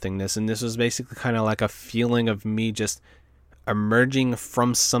into nothingness. And this was basically kind of like a feeling of me just emerging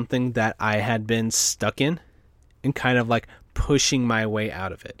from something that I had been stuck in and kind of like pushing my way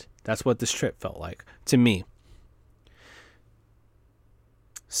out of it. That's what this trip felt like to me.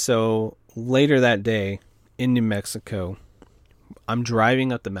 So later that day in New Mexico, I'm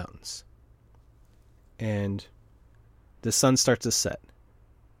driving up the mountains, and the sun starts to set.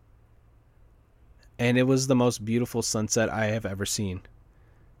 And it was the most beautiful sunset I have ever seen.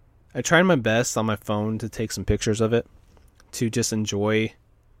 I tried my best on my phone to take some pictures of it, to just enjoy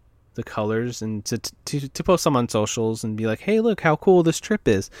the colors, and to post some on socials and be like, hey, look how cool this trip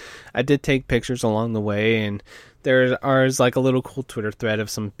is. I did take pictures along the way, and there is like a little cool Twitter thread of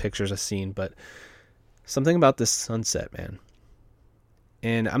some pictures I've seen, but something about this sunset, man.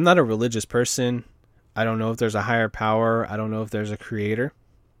 And I'm not a religious person. I don't know if there's a higher power. I don't know if there's a creator.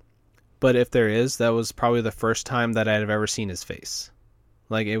 But if there is, that was probably the first time that I'd have ever seen his face.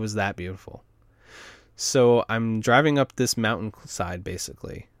 Like, it was that beautiful. So I'm driving up this mountainside,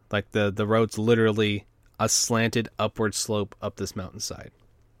 basically. Like, the road's literally a slanted upward slope up this mountainside.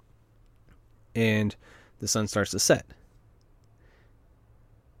 And the sun starts to set.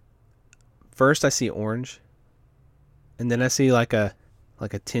 First, I see orange. And then I see like a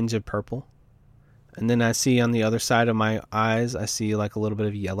tinge of purple. And then I see on the other side of my eyes, I see like a little bit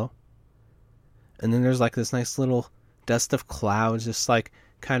of yellow. And then there's like this nice little dust of clouds just like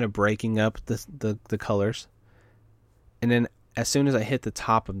kind of breaking up the colors. And then as soon as I hit the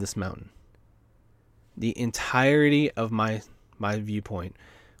top of this mountain, the entirety of my viewpoint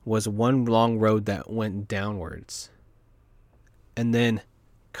was one long road that went downwards. And then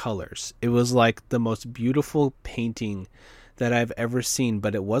colors. It was like the most beautiful painting that I've ever seen,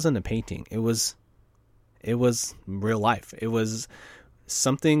 but it wasn't a painting. It was real life. It was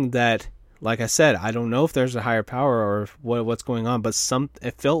something that like I said, I don't know if there's a higher power or what's going on, but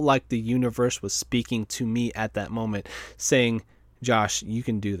it felt like the universe was speaking to me at that moment, saying, Josh, you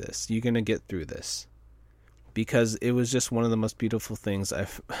can do this. You're going to get through this. Because it was just one of the most beautiful things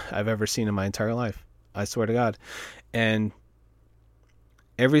I've ever seen in my entire life. I swear to God. And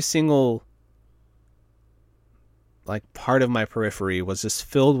every single part of my periphery was just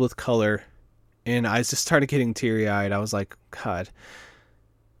filled with color, and I just started getting teary-eyed. I was like, God,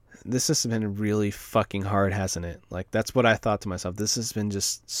 this has been really fucking hard, hasn't it? That's what I thought to myself. This has been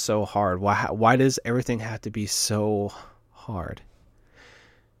just so hard. Why does everything have to be so hard?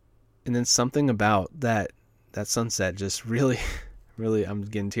 And then something about that sunset just really, really, I'm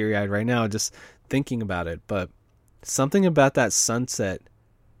getting teary-eyed right now just thinking about it. But something about that sunset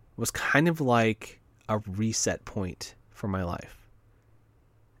was kind of like a reset point for my life.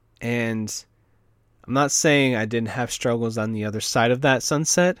 And I'm not saying I didn't have struggles on the other side of that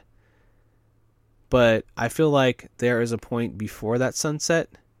sunset, but I feel like there is a point before that sunset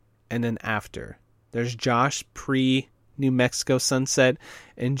and then after. There's Josh pre-New Mexico sunset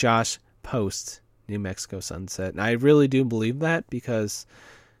and Josh post-New Mexico sunset. And I really do believe that, because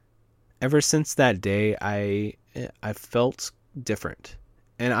ever since that day, I felt different.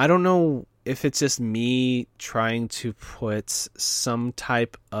 And I don't know if it's just me trying to put some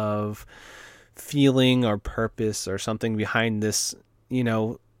type of feeling or purpose or something behind this,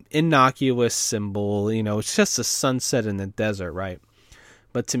 innocuous symbol. It's just a sunset in the desert, right?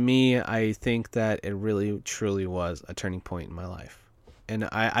 But to me, I think that it really truly was a turning point in my life. And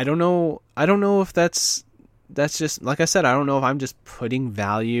I don't know if that's just, like I said, I don't know if I'm just putting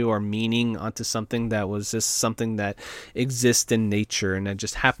value or meaning onto something that was just something that exists in nature and I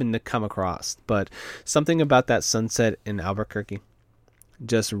just happened to come across. But something about that sunset in Albuquerque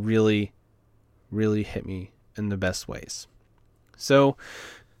just really, really hit me in the best ways. So,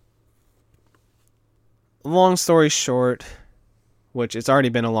 long story short, which it's already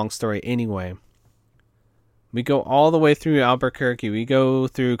been a long story anyway, we go all the way through Albuquerque. We go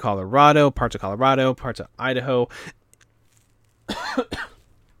through Colorado, parts of Idaho.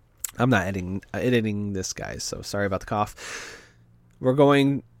 I'm not editing this, guys, so sorry about the cough. We're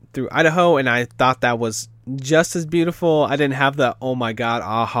going through Idaho, and I thought that was just as beautiful. I didn't have the, oh my God,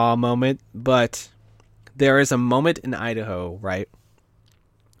 aha moment, but there is a moment in Idaho, right,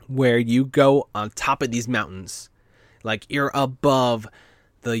 where you go on top of these mountains, like you're above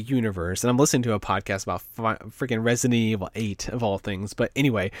the universe. And I'm listening to a podcast about freaking Resident Evil 8 of all things. But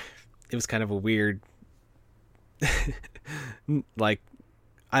anyway, it was kind of a weird, I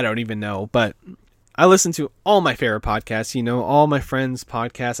don't even know. But I listened to all my favorite podcasts, all my friends'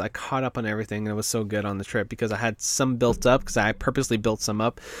 podcasts. I caught up on everything, and it was so good on the trip because I had some built up, because I purposely built some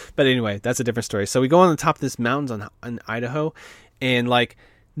up. But anyway, that's a different story. So we go on the top of this mountains in Idaho, and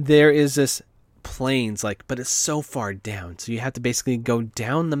there is this plains, but it's so far down, so you have to basically go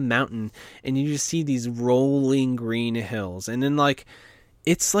down the mountain, and you just see these rolling green hills, and then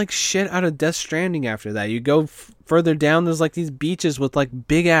it's like shit out of Death Stranding. After that, you go further down, there's these beaches with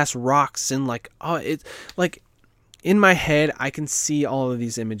big ass rocks, and it's in my head I can see all of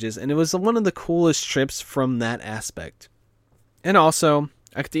these images, and it was one of the coolest trips from that aspect. And also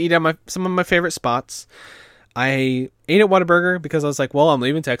I got to eat at some of my favorite spots. I ate at Whataburger because I was like, well, I'm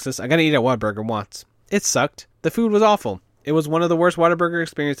leaving Texas. I got to eat at Whataburger once. It sucked. The food was awful. It was one of the worst Whataburger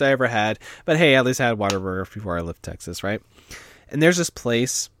experiences I ever had. But hey, at least I had Whataburger before I left Texas, right? And there's this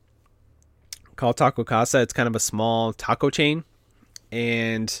place called Taco Casa. It's kind of a small taco chain,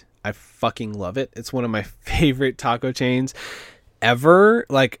 and I fucking love it. It's one of my favorite taco chains ever.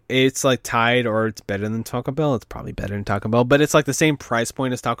 It's tied, or it's better than Taco Bell. It's probably better than Taco Bell, but it's the same price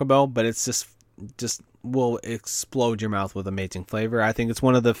point as Taco Bell, but it's just will explode your mouth with amazing flavor. I think it's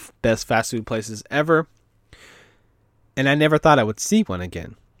one of the best fast food places ever, and I never thought I would see one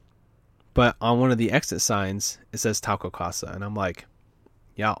again. But on one of the exit signs, it says Taco Casa, and I'm like,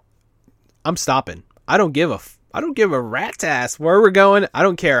 yeah, I'm stopping. I don't give a rat's ass where we're going. I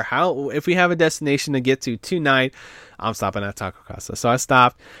don't care if we have a destination to get to tonight, I'm stopping at Taco Casa. So I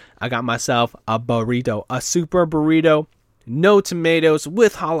stopped. I got myself a burrito, a super burrito, no tomatoes,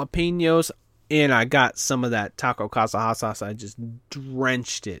 with jalapenos, and I got some of that Taco Casa hot sauce. I just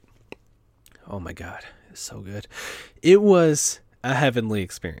drenched it. Oh my God, it's so good. It was a heavenly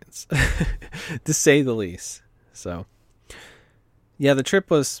experience, to say the least. So, yeah, the trip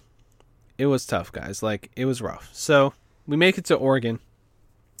was tough, guys. It was rough. So we make it to Oregon,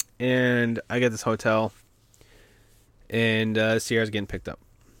 and I get this hotel, and Sierra's getting picked up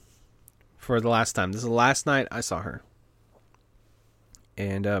for the last time. This is the last night I saw her.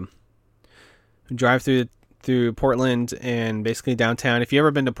 And we drive through through Portland and basically downtown. If you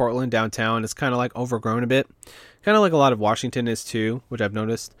ever been to Portland downtown, it's kind of like overgrown a bit, kind of like a lot of Washington is too, which I've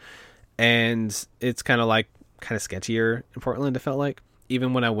noticed. And it's kind of sketchier in Portland. It felt like,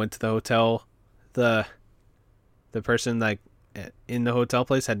 even when I went to the hotel, the person like in the hotel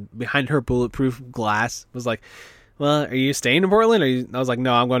place had behind her bulletproof glass was like, "Well, are you staying in Portland?" I was like,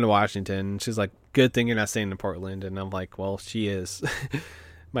 "No, I'm going to Washington." And she's like, "Good thing you're not staying in Portland." And I'm like, "Well, she is."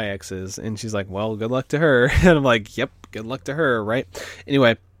 My ex is. And she's like, "Well, good luck to her." And I'm like, "Yep, good luck to her," right?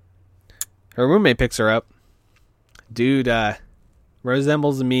 Anyway, her roommate picks her up. Dude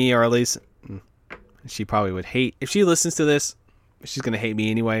resembles me, or at least she probably would hate. If she listens to this, she's going to hate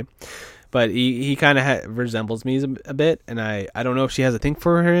me anyway. But he kind of resembles me a bit. And I don't know if she has a thing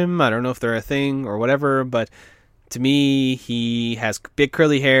for him. I don't know if they're a thing or whatever. But to me, he has big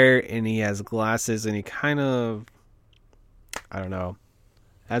curly hair and he has glasses. And he kind of, I don't know,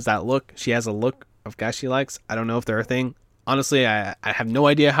 has that look. She has a look of guy she likes. I don't know if they're a thing. Honestly, I have no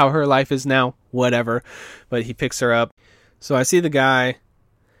idea how her life is now. Whatever. But he picks her up. So I see the guy.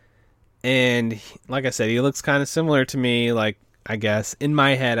 And like I said, he looks kind of similar to me. Like, I guess, in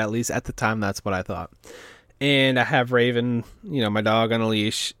my head, at least at the time, that's what I thought. And I have Raven, my dog, on a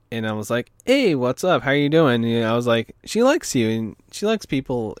leash. And I was like, "Hey, what's up? How are you doing?" I was like, "She likes you and she likes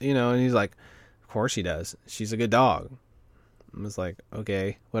people, And he's like, "Of course she does. She's a good dog." I was like,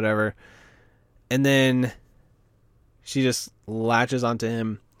 "Okay, whatever." And then she just latches onto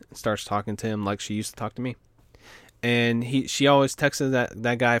him and starts talking to him like she used to talk to me. And she always texted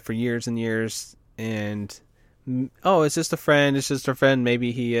that guy for years and years. And, "Oh, it's just a friend. It's just a friend."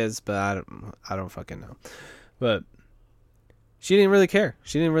 Maybe he is, but I don't fucking know. But she didn't really care.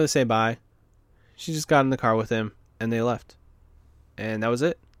 She didn't really say bye. She just got in the car with him and they left. And that was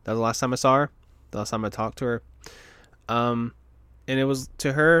it. That was the last time I saw her. The last time I talked to her. And it was,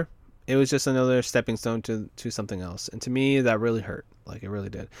 to her, it was just another stepping stone to something else. And to me, that really hurt. Like, it really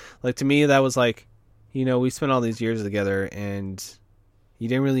did. Like, to me, that was like, we spent all these years together and you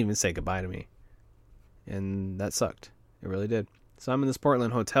didn't really even say goodbye to me. And that sucked. It really did. So I'm in this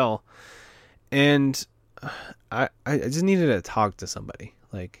Portland hotel and I just needed to talk to somebody.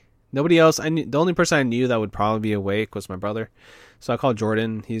 Like, nobody else. The only person I knew that would probably be awake was my brother. So I called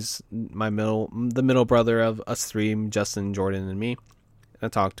Jordan. He's the middle brother of us three, Justin, Jordan, and me. And I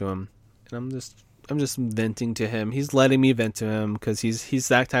talked to him, and I'm just venting to him. He's letting me vent to him because he's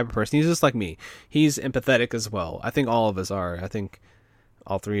that type of person. He's just like me. He's empathetic as well. I think all of us are. I think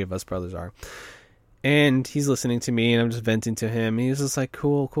all three of us brothers are. And he's listening to me, and I'm just venting to him. He's just like,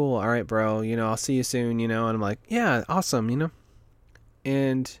 cool. All right, bro. I'll see you soon, And I'm like, yeah, awesome,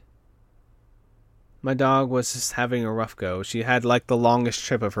 And my dog was just having a rough go. She had like the longest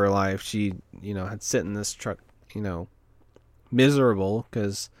trip of her life. She, had sit in this truck, miserable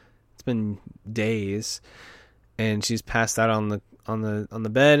because it's been days, and she's passed out on the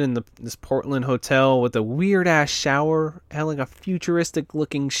bed in this Portland hotel with a weird ass shower. It had like a futuristic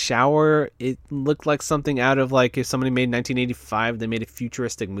looking shower. It looked like something out of like if somebody made 1985, they made a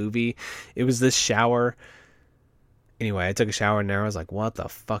futuristic movie. It was this shower. Anyway, I took a shower in there. I was like, "What the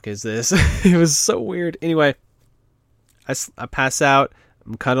fuck is this?" It was so weird. Anyway, I pass out.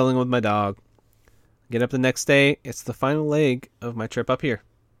 I'm cuddling with my dog. Get up the next day. It's the final leg of my trip up here.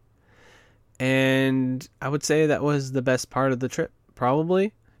 And I would say that was the best part of the trip,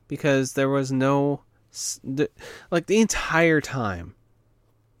 probably, because there was no, like the entire trip,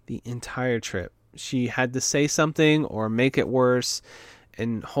 she had to say something or make it worse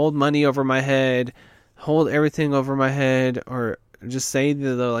and hold money over my head, hold everything over my head, or just say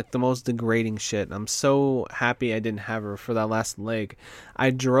the most degrading shit. I'm so happy I didn't have her for that last leg. I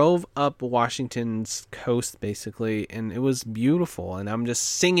drove up Washington's coast basically, and it was beautiful, and I'm just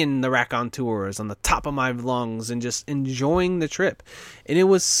singing the Raconteurs on the top of my lungs and just enjoying the trip. And it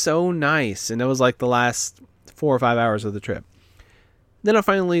was so nice, and it was like the last 4 or 5 hours of the trip. Then I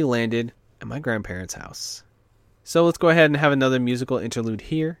finally landed at my grandparents' house. So let's go ahead and have another musical interlude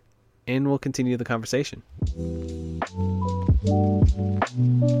here, and we'll continue the conversation.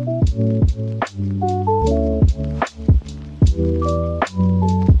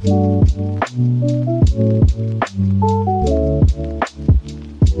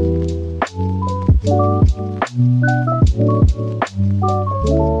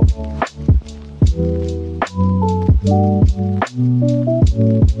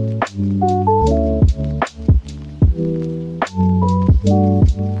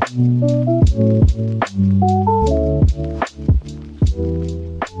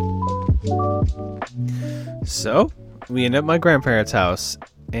 So, we end up at my grandparents' house,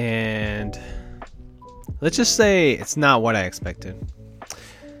 and let's just say it's not what I expected.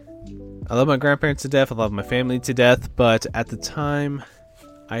 I love my grandparents to death. I love my family to death. But at the time,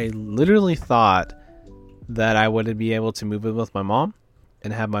 I literally thought that I would be able to move in with my mom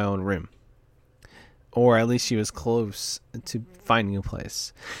and have my own room. Or at least she was close to finding a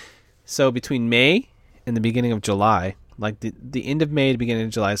place. So between May and the beginning of July, like the end of May to beginning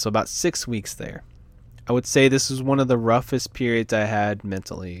of July, so about 6 weeks there, I would say this was one of the roughest periods I had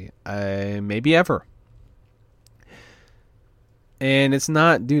mentally, maybe ever. And it's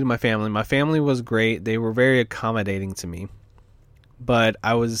not due to my family. My family was great. They were very accommodating to me. But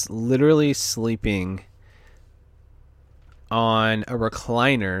I was literally sleeping on a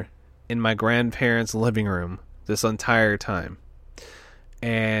recliner in my grandparents' living room this entire time.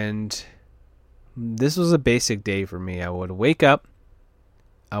 And this was a basic day for me. I would wake up,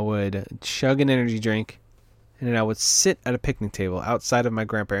 I would chug an energy drink, and then I would sit at a picnic table outside of my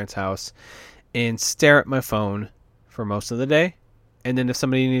grandparents' house and stare at my phone for most of the day. And then if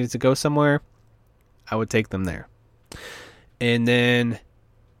somebody needed to go somewhere, I would take them there. And then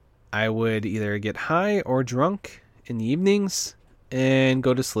I would either get high or drunk in the evenings and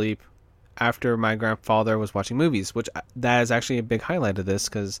go to sleep after my grandfather was watching movies, which that is actually a big highlight of this,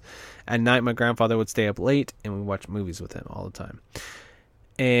 because at night my grandfather would stay up late and we watched movies with him all the time.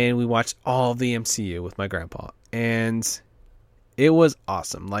 And we watched all of the MCU with my grandpa. And it was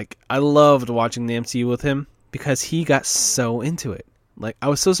awesome. Like, I loved watching the MCU with him because he got so into it. Like, I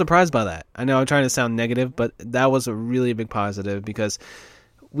was so surprised by that. I know I'm trying to sound negative, but that was a really big positive, because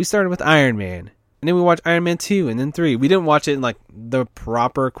we started with Iron Man, and then we watched Iron Man 2 and then 3. We didn't watch it in like the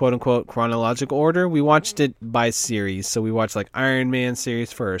proper quote-unquote chronological order. We watched it by series. So we watched like Iron Man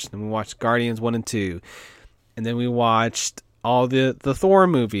series first, and we watched Guardians 1 and 2. And then we watched all the Thor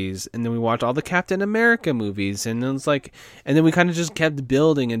movies, and then we watched all the Captain America movies, and then we kind of just kept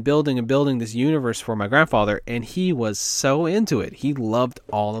building and building and building this universe for my grandfather, and he was so into it. He loved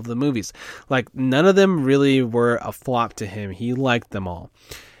all of the movies. Like, none of them really were a flop to him. He liked them all.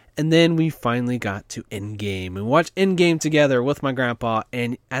 And then we finally got to Endgame. We watched Endgame together with my grandpa,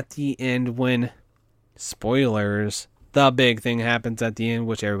 and at the end, when, spoilers, the big thing happens at the end,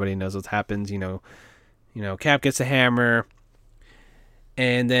 which everybody knows what happens, you know, Cap gets a hammer.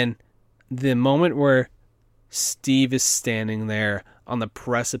 And then the moment where Steve is standing there on the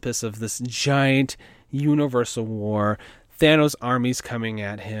precipice of this giant universal war, Thanos' army's coming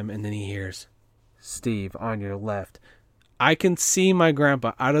at him, and then he hears, "Steve, on your left." I can see my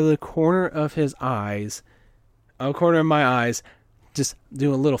grandpa out of the corner of my eyes, just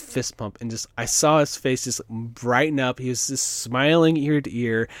do a little fist pump, and just, I saw his face just brighten up. He was just smiling ear to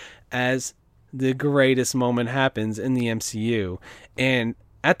ear as the greatest moment happens in the MCU. And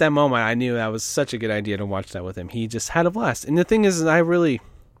at that moment, I knew that was such a good idea to watch that with him. He just had a blast. And the thing is, I really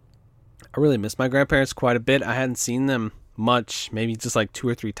miss my grandparents quite a bit. I hadn't seen them much, maybe just like 2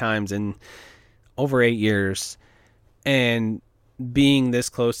 or 3 times in over 8 years. And being this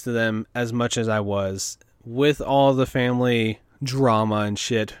close to them as much as I was, with all the family drama and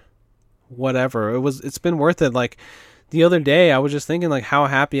shit, whatever, it's been worth it. Like, the other day, I was just thinking like how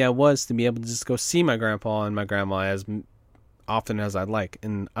happy I was to be able to just go see my grandpa and my grandma as often as I'd like.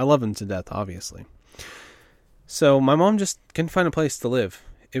 And I love them to death, obviously. So my mom just couldn't find a place to live.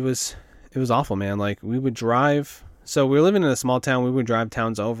 It was awful, man. Like, we would drive. So we were living in a small town. We would drive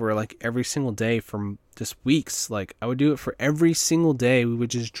towns over like every single day for just weeks. Like, I would do it for every single day. We would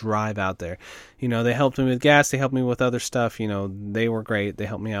just drive out there. You know, they helped me with gas. They helped me with other stuff. You know, they were great. They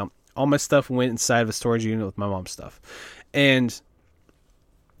helped me out. All my stuff went inside of a storage unit with my mom's stuff. And,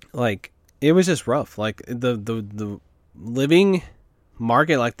 like, it was just rough. Like, the living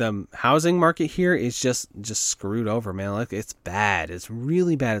market, like the housing market here is just screwed over, man. Like, it's bad. It's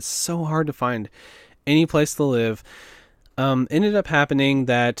really bad. It's so hard to find any place to live. Ended up happening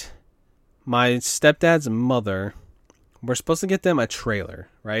that my stepdad's mother, we're supposed to get them a trailer,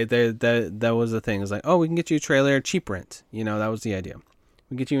 right? That was the thing. It was like, oh, we can get you a trailer, cheap rent. You know, that was the idea.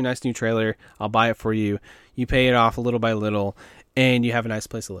 We get you a nice new trailer. I'll buy it for you. You pay it off little by little, and you have a nice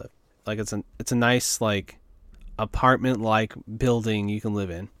place to live. Like, it's a nice, like, apartment-like building you can live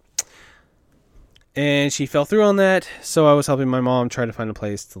in. And she fell through on that, so I was helping my mom try to find a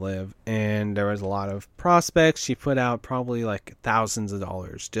place to live. And there was a lot of prospects. She put out probably like thousands of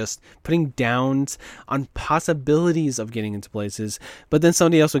dollars, just putting downs on possibilities of getting into places. But then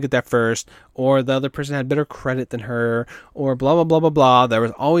somebody else would get that first, or the other person had better credit than her, or blah, blah, blah, blah, blah. There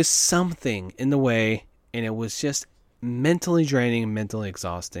was always something in the way, and it was just mentally draining, mentally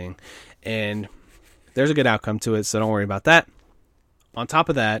exhausting. And there's a good outcome to it, so don't worry about that. On top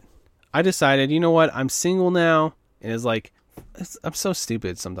of that, I decided, you know what, I'm single now, and it's like, I'm so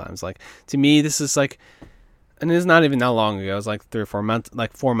stupid sometimes. Like, to me, this is like, and it's not even that long ago. It was like 3 or 4 months,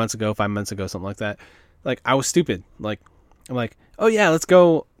 like 4 months ago, 5 months ago, something like that. Like, I was stupid. Like, I'm like, oh yeah, let's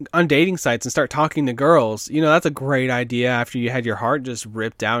go on dating sites and start talking to girls. You know, that's a great idea after you had your heart just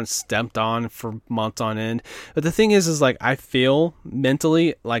ripped out and stemped on for months on end. But the thing is like, I feel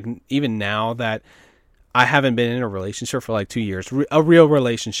mentally, like, even now that I haven't been in a relationship for like 2 years, a real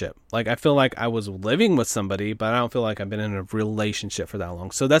relationship. Like, I feel like I was living with somebody, but I don't feel like I've been in a relationship for that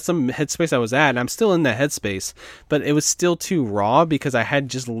long. So that's some headspace I was at. And I'm still in that headspace, but it was still too raw because I had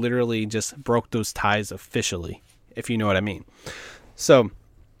just literally just broke those ties officially, if you know what I mean. So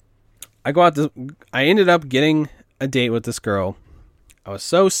I ended up getting a date with this girl. I was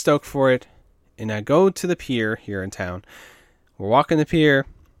so stoked for it. And I go to the pier here in town. We're walking the pier.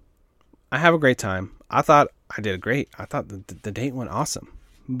 I have a great time. I thought I did great. I thought the date went awesome.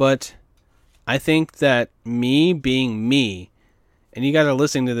 But I think that me being me, and you guys are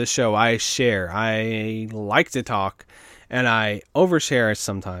listening to this show, I like to talk, and I overshare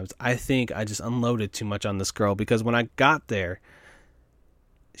sometimes. I think I just unloaded too much on this girl, because when I got there,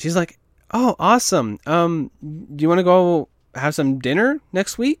 she's like, oh, awesome. Do you want to go have some dinner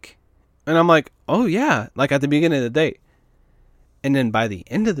next week? And I'm like, oh yeah, like at the beginning of the date. And then by the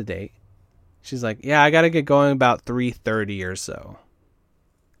end of the date, she's like, yeah, I got to get going about 3:30 or so.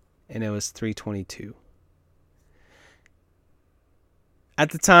 And it was 3:22.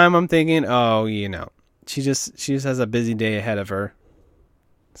 At the time, I'm thinking, oh, you know, she just has a busy day ahead of her.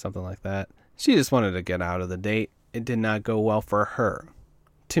 Something like that. She just wanted to get out of the date. It did not go well for her.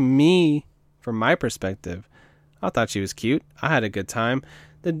 To me, from my perspective, I thought she was cute. I had a good time.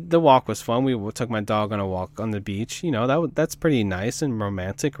 The walk was fun. We took my dog on a walk on the beach. You know, that's pretty nice and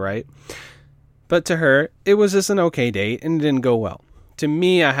romantic, right? But to her, it was just an okay date, and it didn't go well. To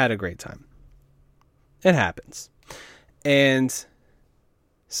me, I had a great time. It happens. And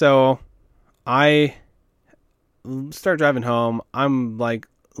so I start driving home. I'm like,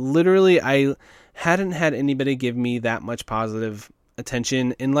 literally, I hadn't had anybody give me that much positive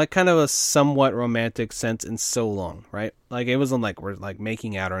attention in like kind of a somewhat romantic sense in so long, right? Like, it wasn't like we're like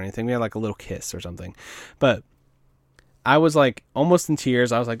making out or anything. We had like a little kiss or something. But I was like almost in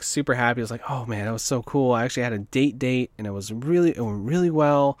tears. I was like super happy. I was like, oh man, that was so cool. I actually had a date and it went really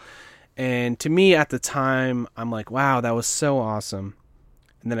well. And to me at the time, I'm like, wow, that was so awesome.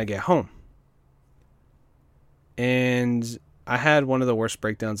 And then I get home. And I had one of the worst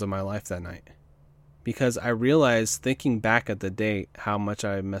breakdowns of my life that night. Because I realized, thinking back at the date, how much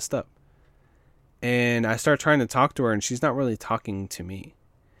I messed up. And I start trying to talk to her, and she's not really talking to me.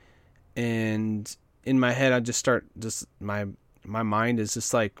 And in my head, I just my mind is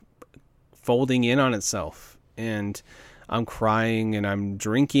just like folding in on itself, and I'm crying and I'm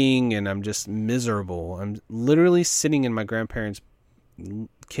drinking and I'm just miserable. I'm literally sitting in my grandparents'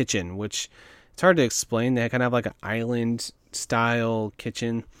 kitchen, which it's hard to explain. They kind of have like an island style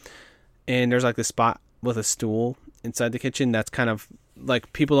kitchen, and there's like this spot with a stool inside the kitchen that's kind of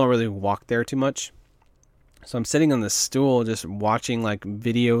like, people don't really walk there too much. So I'm sitting on this stool just watching like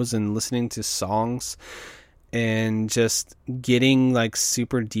videos and listening to songs and just getting like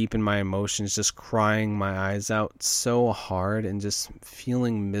super deep in my emotions, just crying my eyes out so hard and just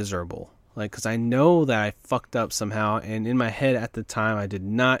feeling miserable. Like, because I know that I fucked up somehow, and in my head at the time, I did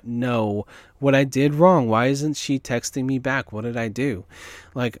not know what I did wrong. Why isn't she texting me back? What did I do?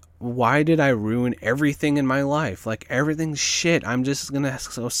 Like, why did I ruin everything in my life? Like, everything's shit. I'm just gonna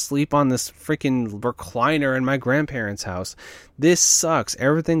go sleep on this freaking recliner in my grandparents' house. This sucks.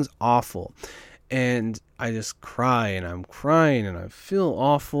 Everything's awful. And I just cry, and I'm crying, and I feel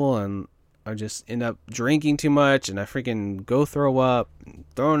awful, and I just end up drinking too much, and I freaking go throw up, and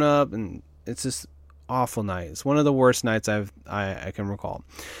thrown up, and it's just awful night. It's one of the worst nights I can recall.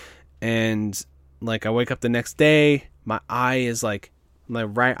 And like, I wake up the next day, my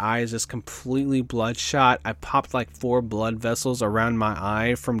right eye is just completely bloodshot. I popped like 4 blood vessels around my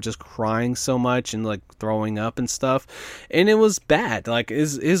eye from just crying so much and like throwing up and stuff. And it was bad. Like,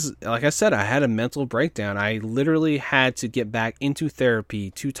 like I said, I had a mental breakdown. I literally had to get back into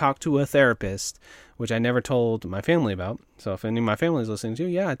therapy to talk to a therapist, which I never told my family about. So if any of my family is listening to,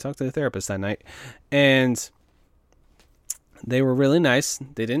 yeah, I talked to the therapist that night. And they were really nice.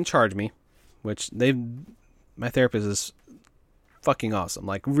 They didn't charge me, my therapist is fucking awesome.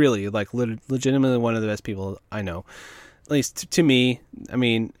 Like, really, like, legitimately one of the best people I know, at least to me. I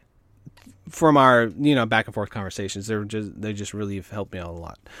mean, from our, back and forth conversations, they just really have helped me out a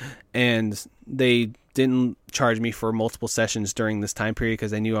lot. And they didn't charge me for multiple sessions during this time period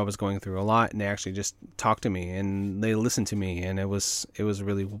because they knew I was going through a lot, and they actually just talked to me and they listened to me, and it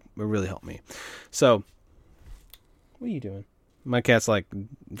really helped me. So, what are you doing? My cat's like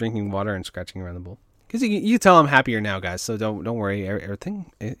drinking water and scratching around the bowl. Because you tell I'm happier now, guys. So don't worry.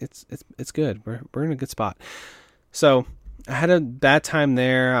 Everything it's good. We're in a good spot. So I had a bad time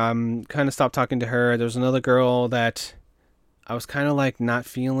there. Kind of stopped talking to her. There was another girl that I was kind of like not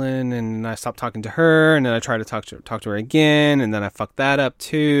feeling, and I stopped talking to her, and then I tried to talk to her again, and then I fucked that up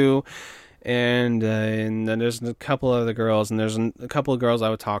too. And then there's a couple other girls, and there's a couple of girls I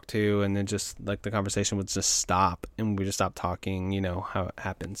would talk to, and then just like the conversation would just stop, and we just stopped talking. You know how it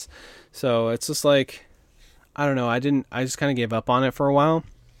happens. So it's just like, I don't know. I just kind of gave up on it for a while,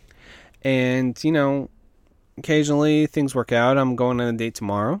 and occasionally things work out. I'm going on a date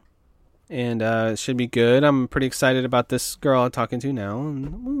tomorrow, and it should be good. I'm pretty excited about this girl I'm talking to now.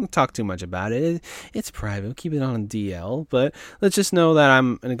 And we won't talk too much about it. It's private. We'll keep it on DL. But let's just know that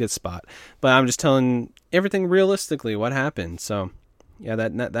I'm in a good spot. But I'm just telling everything realistically what happened. So, yeah,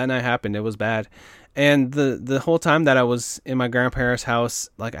 that night happened. It was bad. And the whole time that I was in my grandparents' house,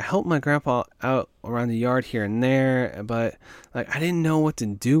 like, I helped my grandpa out around the yard here and there, but like I didn't know what to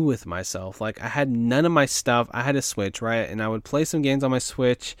do with myself. Like, I had none of my stuff. I had a Switch, right? And I would play some games on my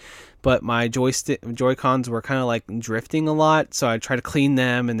Switch, but my Joy-Cons were kind of like drifting a lot, so I'd try to clean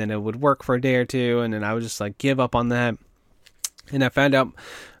them, and then it would work for a day or two, and then I would just like give up on that. And I found out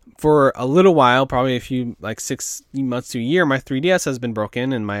for a little while, probably a few, like 6 months to a year, my 3DS has been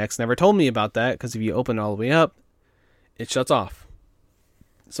broken, and my ex never told me about that, because if you open it all the way up, it shuts off.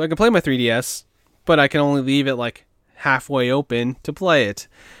 So I can play my 3DS, but I can only leave it like halfway open to play it,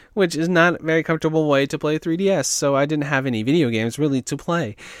 which is not a very comfortable way to play 3DS, so I didn't have any video games really to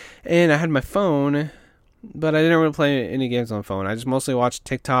play. And I had my phone, but I didn't really play any games on the phone. I just mostly watched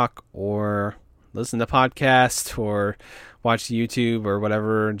TikTok or listen to podcasts or watch YouTube or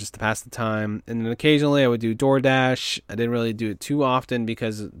whatever just to pass the time. And then occasionally I would do DoorDash. I didn't really do it too often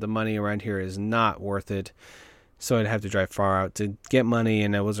because the money around here is not worth it. So I'd have to drive far out to get money,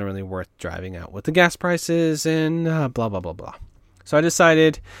 and it wasn't really worth driving out with the gas prices and blah, blah, blah, blah. So I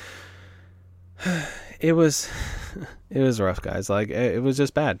decided it was rough, guys. Like, it was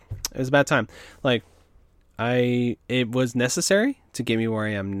just bad. It was a bad time. Like, it was necessary to get me where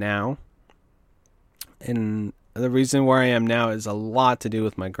I am now. And the reason where I am now is a lot to do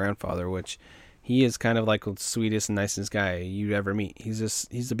with my grandfather, which he is kind of like the sweetest and nicest guy you'd ever meet.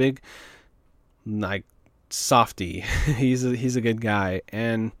 He's a big, like, softy. he's a good guy.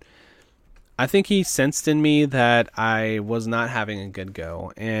 And I think he sensed in me that I was not having a good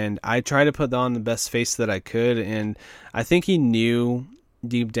go. And I tried to put on the best face that I could. And I think he knew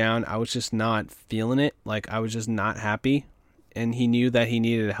deep down I was just not feeling it. Like, I was just not happy. And he knew that he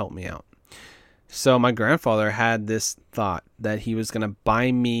needed to help me out. So my grandfather had this thought that he was going to buy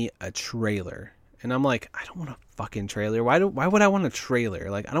me a trailer. And I'm like, I don't want a fucking trailer. Why would I want a trailer?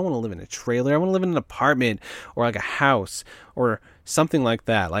 Like, I don't want to live in a trailer. I want to live in an apartment or like a house or something like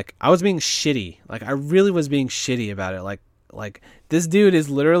that. Like, I was being shitty. Like, I really was being shitty about it. Like this dude is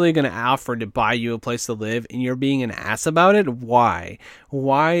literally going to offer to buy you a place to live, and you're being an ass about it. Why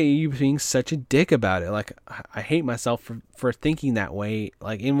are you being such a dick about it? Like, I hate myself for thinking that way.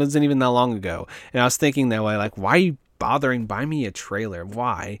 Like, it wasn't even that long ago, and I was thinking that way. Like, why are you bothering buy me a trailer?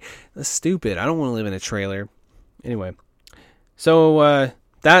 Why? That's stupid. I don't want to live in a trailer. Anyway, so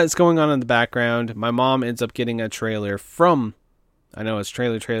that is going on in the background. My mom ends up getting a trailer from, I know it's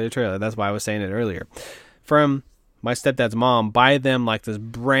trailer. That's why I was saying it earlier. From my stepdad's mom, buy them like this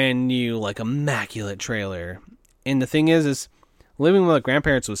brand new, like, immaculate trailer. And the thing is living with my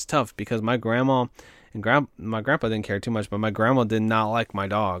grandparents was tough because my grandma and my grandpa didn't care too much, but my grandma did not like my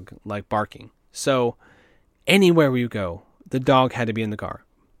dog, like, barking. So anywhere we go, the dog had to be in the car.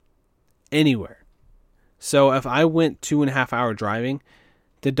 Anywhere. So if I went 2.5 hour driving,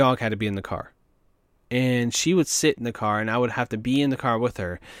 the dog had to be in the car. And she would sit in the car, and I would have to be in the car with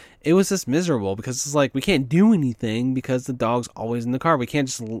her. It was just miserable because it's like, we can't do anything because the dog's always in the car. We can't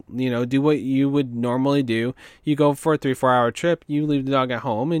just, do what you would normally do. You go for a 3-4 hour trip, you leave the dog at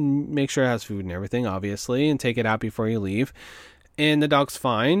home and make sure it has food and everything, obviously, and take it out before you leave. And the dog's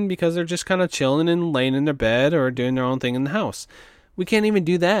fine because they're just kind of chilling and laying in their bed or doing their own thing in the house. We can't even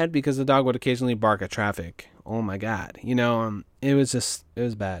do that because the dog would occasionally bark at traffic. Oh my God. It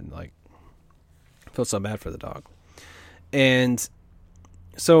was bad. Like, I felt so bad for the dog. And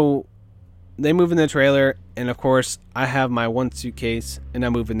so they move in the trailer, and of course I have my one suitcase, and I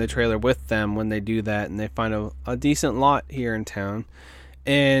move in the trailer with them when they do that, and they find a decent lot here in town.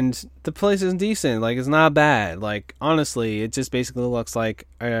 And the place is decent. Like, it's not bad. Like, honestly, it just basically looks like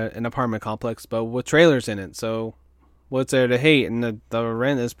an apartment complex, but with trailers in it. So what's there to hate? And the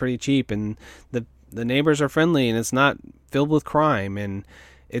rent is pretty cheap, and the neighbors are friendly, and it's not filled with crime, and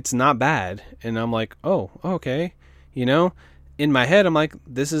it's not bad. And I'm like, oh, okay. In my head, I'm like,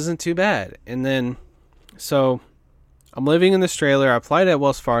 this isn't too bad. And then So I'm living in this trailer. I applied at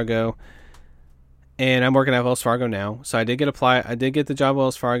Wells Fargo, and I'm working at Wells Fargo now. So I did get the job at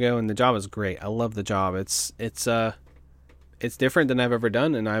Wells Fargo, and the job is great. I love the job. It's different than I've ever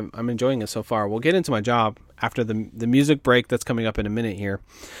done, and I'm enjoying it so far. We'll get into my job after the music break that's coming up in a minute here.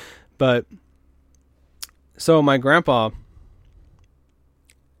 But so my grandpa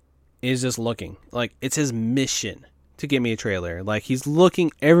is just looking. Like, it's his mission to get me a trailer. Like, he's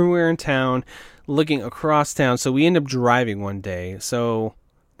looking everywhere in town, looking across town. So we end up driving one day. So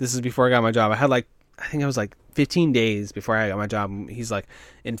this is before I got my job. I think it was like 15 days before I got my job. He's like,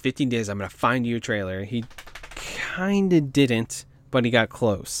 in 15 days, I'm going to find you a trailer. He kind of didn't, but he got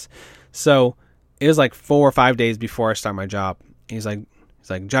close. So it was like 4 or 5 days before I start my job. He's like,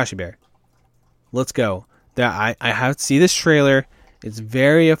 Joshy Bear, let's go. I have to see this trailer. It's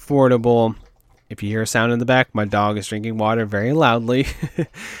very affordable. If you hear a sound in the back, my dog is drinking water very loudly.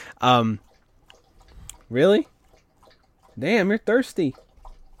 Really? Damn, you're thirsty.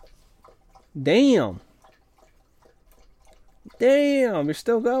 Damn, you're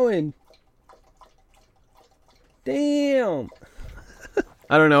still going. Damn.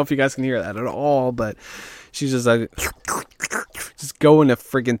 I don't know if you guys can hear that at all, but she's just like, just going to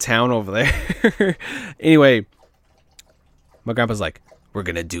freaking town over there. Anyway, my grandpa's like, we're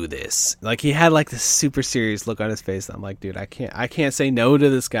gonna do this. Like, he had like this super serious look on his face. I'm like, dude, I can't say no to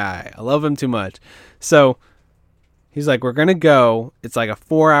this guy. I love him too much. So he's like, we're gonna go. It's like a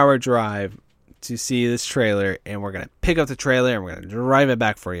 4-hour drive to see this trailer, and we're gonna pick up the trailer and we're gonna drive it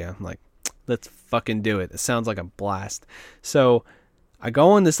back for you. I'm like, let's fucking do it. It sounds like a blast. So I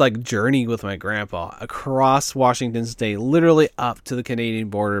go on this like journey with my grandpa across Washington State, literally up to the Canadian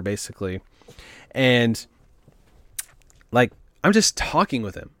border, basically. And like, I'm just talking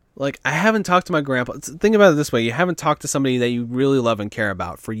with him. Like, I haven't talked to my grandpa. Think about it this way. You haven't talked to somebody that you really love and care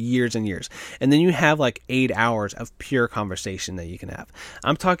about for years and years. And then you have like 8 hours of pure conversation that you can have.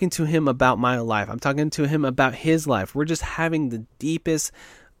 I'm talking to him about my life. I'm talking to him about his life. We're just having the deepest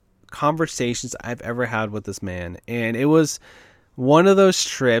conversations I've ever had with this man. And it was one of those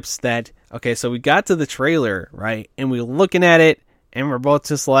trips that, okay, so we got to the trailer, right? And we're looking at it, and we're both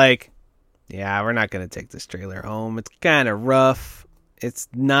just like, yeah, we're not going to take this trailer home. It's kind of rough. It's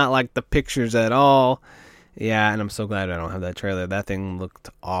not like the pictures at all. Yeah, and I'm so glad I don't have that trailer. That thing looked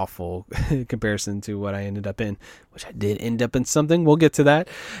awful in comparison to what I ended up in, which I did end up in something. We'll get to that.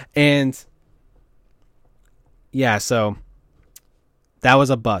 And yeah, so that was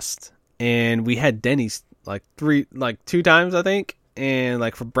a bust. And we had Denny's like 2 times, I think, and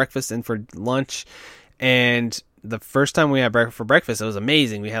like for breakfast and for lunch. And the first time we had breakfast, it was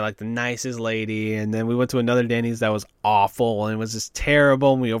amazing. We had like the nicest lady, and then we went to another Denny's that was awful, and it was just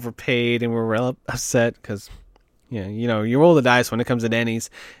terrible, and we overpaid, and we were real upset because, you know, you roll the dice when it comes to Denny's.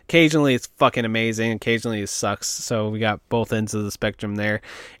 Occasionally it's fucking amazing, occasionally it sucks, so we got both ends of the spectrum there.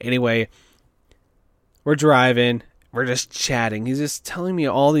 Anyway, we're driving, we're just chatting. He's just telling me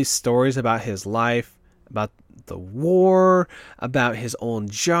all these stories about his life, about the war, about his own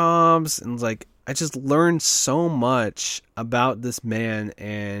jobs, and like, I just learned so much about this man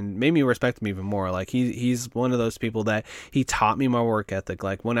and made me respect him even more. Like, he's one of those people that he taught me my work ethic.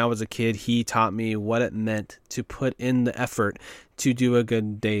 Like, when I was a kid, he taught me what it meant to put in the effort to do a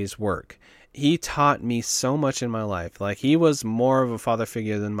good day's work. He taught me so much in my life. Like, he was more of a father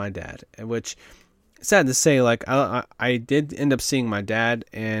figure than my dad, which, sad to say, like, I did end up seeing my dad,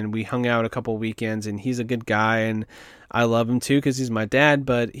 and we hung out a couple weekends, and he's a good guy, and I love him too because he's my dad,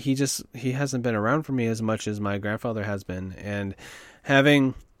 but he hasn't been around for me as much as my grandfather has been. And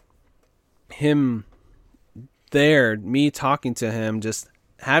having him there, me talking to him, just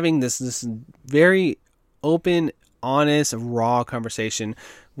having this very open, honest, raw conversation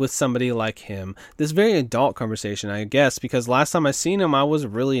with somebody like him, this very adult conversation, I guess, because last time I seen him, I was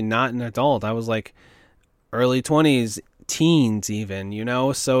really not an adult. I was like early 20s, teens even, you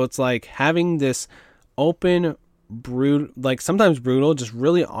know? So it's like having this open, like sometimes brutal, just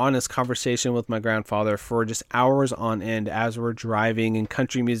really honest conversation with my grandfather for just hours on end as we're driving and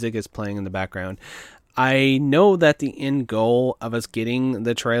country music is playing in the background. I know that the end goal of us getting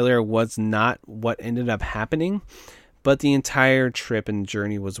the trailer was not what ended up happening, but the entire trip and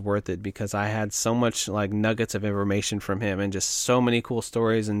journey was worth it because I had so much like nuggets of information from him and just so many cool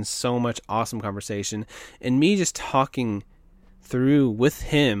stories and so much awesome conversation, and me just talking through with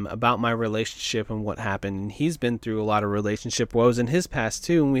him about my relationship and what happened. And he's been through a lot of relationship woes in his past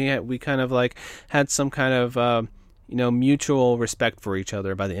too, and we kind of like had some kind of mutual respect for each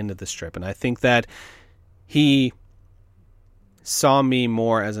other by the end of this trip. And I think that he saw me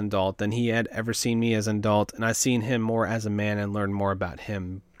more as an adult than he had ever seen me as an adult, and I seen him more as a man and learned more about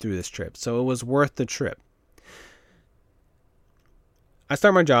him through this trip. So it was worth the trip. I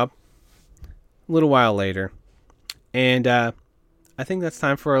start my job a little while later, and I think that's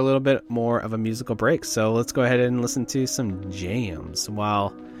time for a little bit more of a musical break. So let's go ahead and listen to some jams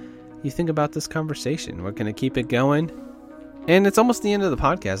while you think about this conversation. We're going to keep it going. And it's almost the end of the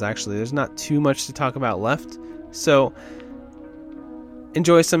podcast, actually. There's not too much to talk about left. So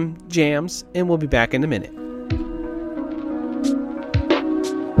enjoy some jams, and we'll be back in a minute.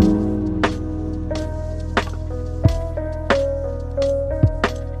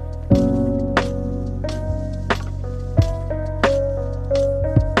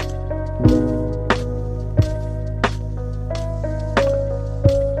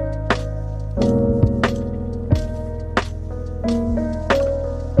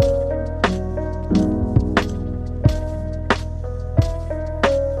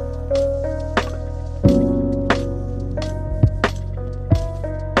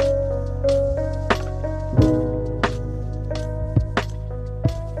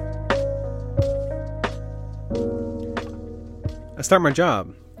 I start my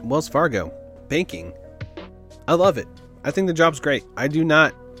job, Wells Fargo, banking. I love it. I think the job's great. I do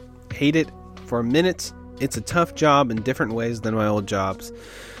not hate it for a minute. It's a tough job in different ways than my old jobs,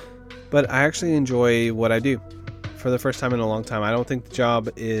 but I actually enjoy what I do for the first time in a long time. I don't think the job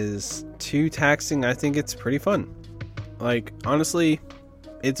is too taxing. I think it's pretty fun. Like, honestly,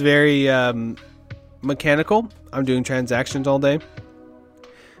 it's very mechanical. I'm doing transactions all day,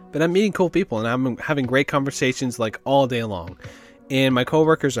 but I'm meeting cool people and I'm having great conversations like all day long. And my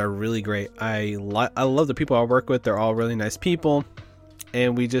coworkers are really great. I love the people I work with. They're all really nice people,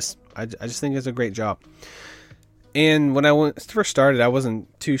 and I just think it's a great job. And when I first started, I wasn't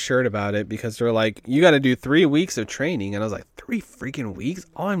too sure about it because they were like, "You got to do 3 weeks of training," and I was like, 3 freaking weeks?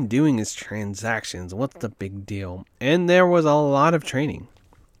 All I'm doing is transactions. What's the big deal? And there was a lot of training,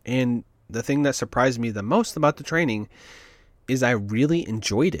 and the thing that surprised me the most about the training is I really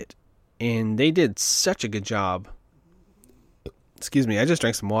enjoyed it, and they did such a good job. Excuse me, I just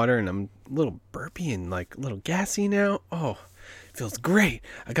drank some water and I'm a little burpy and like a little gassy now. Oh, it feels great.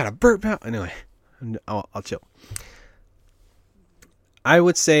 I got a burp out. Anyway, I'll chill. I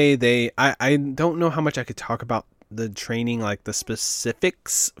would say I don't know how much I could talk about the training, like the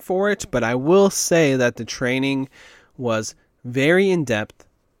specifics for it, but I will say that the training was very in-depth,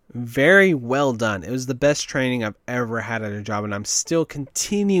 very well done. It was the best training I've ever had at a job, and I'm still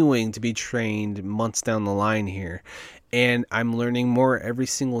continuing to be trained months down the line here. And I'm learning more every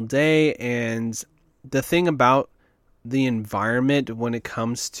single day. And the thing about the environment when it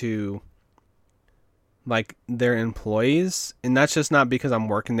comes to like their employees, and that's just not because I'm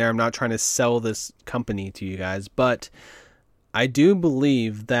working there. I'm not trying to sell this company to you guys, but I do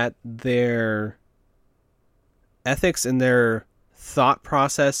believe that their ethics and their thought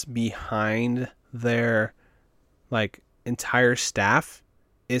process behind their like entire staff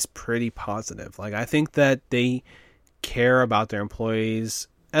is pretty positive. Like, I think that they care about their employees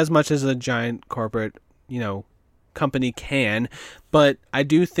as much as a giant corporate, company can, but I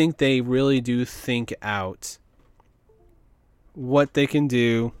do think they really do think out what they can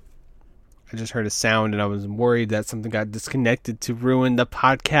do. I just heard a sound and I was worried that something got disconnected to ruin the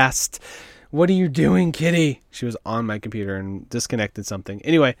podcast. What are you doing, kitty? She was on my computer and disconnected something.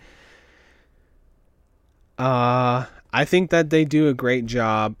 Anyway, I think that they do a great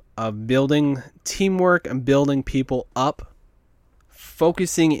job of building teamwork and building people up,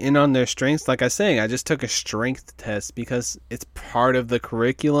 focusing in on their strengths. Like I was saying, I just took a strength test because it's part of the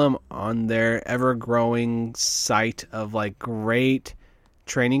curriculum on their ever-growing site of like great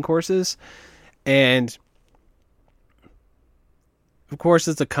training courses. And of course,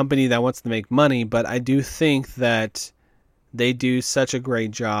 it's a company that wants to make money, but I do think that they do such a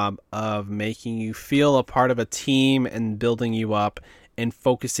great job of making you feel a part of a team and building you up and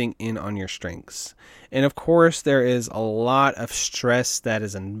focusing in on your strengths. And of course, there is a lot of stress that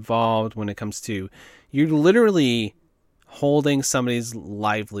is involved when it comes to you're literally holding somebody's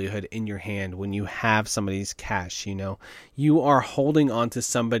livelihood in your hand when you have somebody's cash, You are holding on to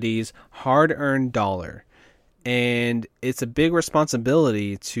somebody's hard-earned dollar. And it's a big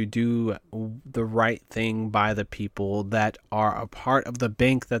responsibility to do the right thing by the people that are a part of the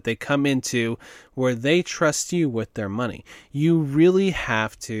bank that they come into, where they trust you with their money. You really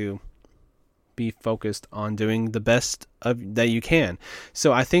have to be focused on doing the best that you can.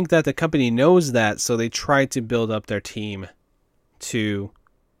 So I think that the company knows that, so they try to build up their team to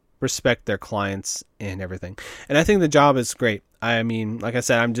respect their clients and everything. And I think the job is great. I mean, like I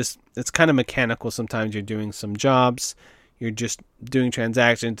said, it's kind of mechanical. Sometimes you're doing some jobs, You're just doing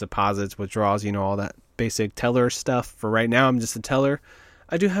transactions, deposits, withdrawals, all that basic teller stuff. For right now, I'm just a teller.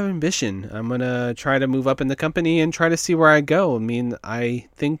 I do have ambition. I'm going to try to move up in the company and try to see where I go. I mean, I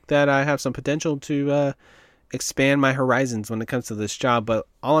think that I have some potential to expand my horizons when it comes to this job, but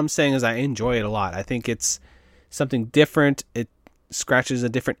all I'm saying is I enjoy it a lot. I think it's something different. It scratches a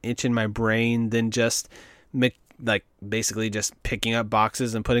different itch in my brain than just basically just picking up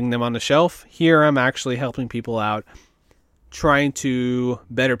boxes and putting them on the shelf. Here I'm actually helping people out, trying to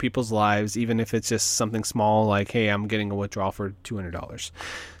better people's lives, even if it's just something small like, hey, I'm getting a withdrawal for $200.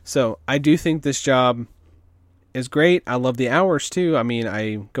 So I do think this job is great. I love the hours too. I mean,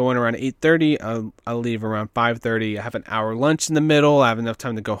 I go in around 8:30. I'll leave around 5:30. I have an hour lunch in the middle. I have enough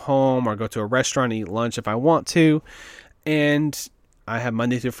time to go home or go to a restaurant and eat lunch if I want to. And I have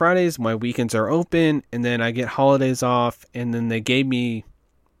Monday through Fridays. My weekends are open, and then I get holidays off. And then they gave me,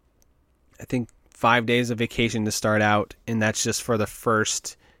 I think, 5 days of vacation to start out, and that's just for the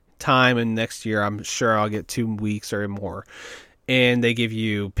first time. And next year, I'm sure I'll get 2 weeks or more. And they give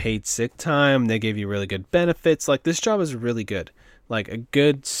you paid sick time. They give you really good benefits. Like, this job is really good. Like, a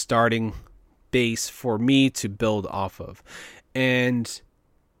good starting base for me to build off of. And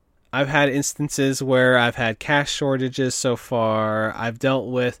I've had instances where I've had cash shortages so far. I've dealt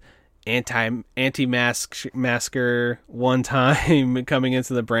with anti-masker one time coming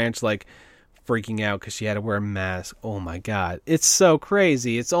into the branch, like, freaking out because she had to wear a mask. Oh my God. It's so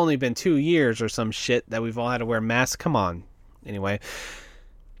crazy. It's only been 2 years or some shit that we've all had to wear masks. Come on. Anyway.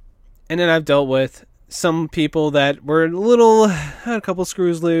 And then I've dealt with some people that had a couple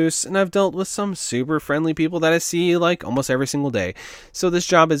screws loose, and I've dealt with some super friendly people that I see like almost every single day. So this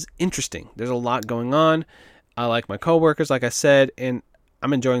job is interesting. There's a lot going on. I like my coworkers, like I said, and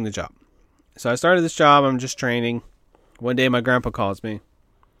I'm enjoying the job. So I started this job. I'm just training. One day my grandpa calls me.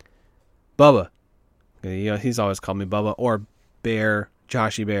 Bubba. He's always called me Bubba or Bear,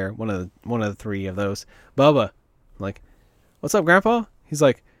 Joshy Bear, one of the three of those. Bubba. I'm like, what's up, Grandpa? He's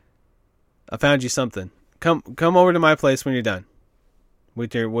like, I found you something. Come over to my place when you're done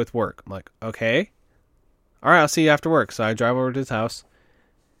with work. I'm like, okay. All right, I'll see you after work. So I drive over to his house,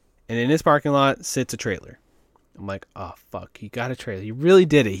 and in his parking lot sits a trailer. I'm like, oh fuck, he got a trailer. He really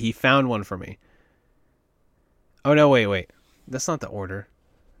did it. He found one for me. Oh no, wait. That's not the order.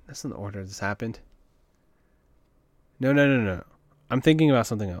 That's not the order this happened. No. I'm thinking about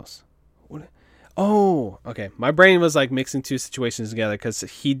something else. What? Oh, okay. My brain was like mixing two situations together because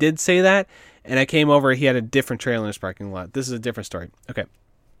he did say that, and I came over. He had a different trailer in his parking lot. This is a different story. Okay.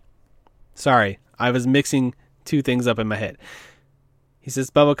 Sorry. I was mixing two things up in my head. He says,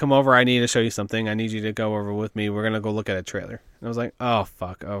 Bubba, come over. I need to show you something. I need you to go over with me. We're going to go look at a trailer. And I was like, oh,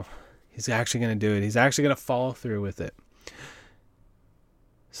 fuck. Oh, he's actually going to do it. He's actually going to follow through with it.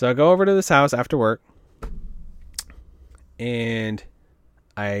 So I go over to this house after work, and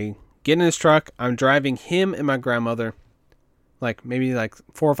I get in his truck. I'm driving him and my grandmother, maybe 4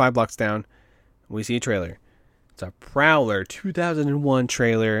 or 5 blocks down. We see a trailer. It's a Prowler 2001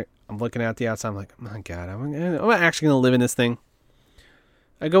 trailer. I'm looking at the outside. I'm like, oh my God, I'm actually going to live in this thing.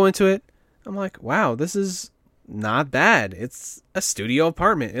 I go into it. I'm like, wow, this is not bad. It's a studio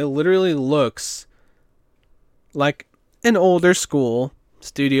apartment. It literally looks like an older school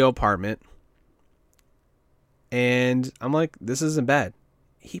studio apartment. And I'm like, this isn't bad.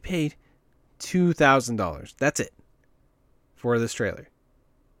 He paid $2,000. That's it for this trailer.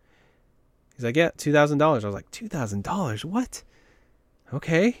 He's like, yeah, $2,000. I was like, $2,000? What?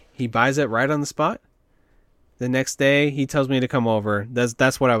 Okay. He buys it right on the spot. The next day, he tells me to come over.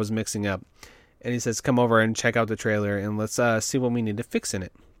 That's what I was mixing up. And he says, come over and check out the trailer, and let's see what we need to fix in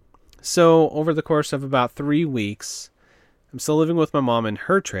it. So over the course of about 3 weeks, I'm still living with my mom in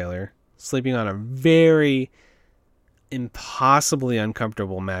her trailer, sleeping on a very impossibly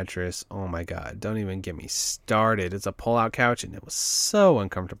uncomfortable mattress. Oh my God, don't even get me started. It's a pull-out couch, and it was so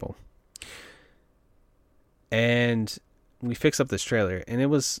uncomfortable. And we fixed up this trailer, and it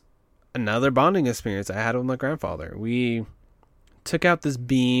was another bonding experience I had with my grandfather. We took out this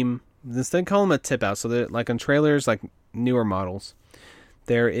beam. This thing, call them a tip out. So that, like on trailers, like newer models,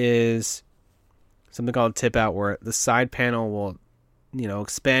 there is something called a tip out where the side panel will,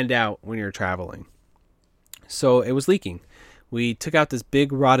 expand out when you're traveling. So it was leaking. We took out this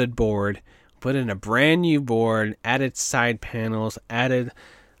big rotted board, put in a brand new board, added side panels, added,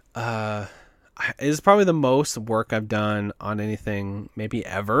 it is probably the most work I've done on anything maybe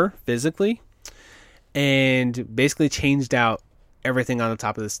ever physically, and basically changed out everything on the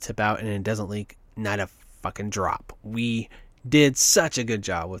top of this tip out, and it doesn't leak, not a fucking drop. We did such a good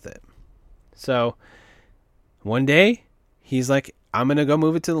job with it. So one day he's like, I'm going to go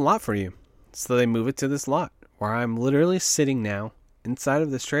move it to the lot for you. So they move it to this lot. where I'm literally sitting now inside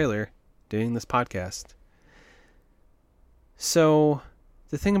of this trailer doing this podcast. So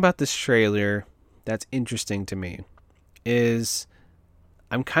the thing about this trailer that's interesting to me is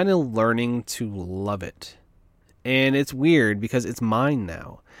I'm kind of learning to love it. And it's weird because it's mine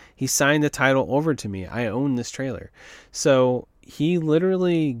now. He signed the title over to me. I own this trailer. So he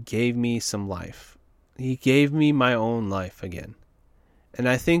literally gave me some life. He gave me my own life again. And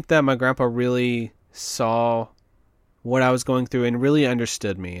I think that my grandpa really saw what I was going through and really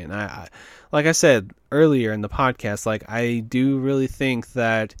understood me. And I like I said earlier in the podcast, like I do really think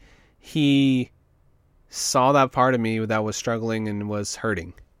that he saw that part of me that was struggling and was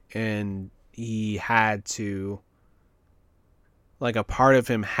hurting. And he had to, like a part of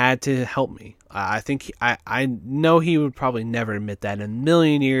him had to help me. I think I know he would probably never admit that in a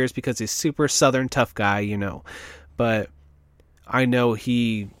million years because he's super Southern tough guy, you know. But I know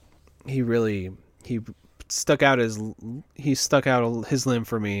he stuck out his limb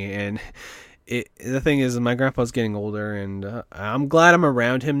for me. And the thing is, my grandpa's getting older, and I'm glad I'm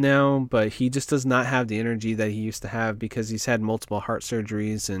around him now, but he just does not have the energy that he used to have because he's had multiple heart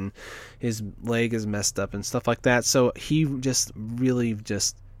surgeries and his leg is messed up and stuff like that. So he just really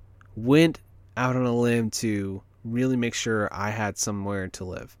just went out on a limb to really make sure I had somewhere to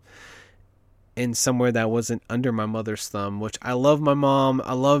live. And somewhere that wasn't under my mother's thumb, which I love my mom.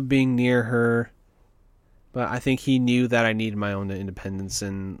 I love being near her. But I think he knew that I needed my own independence,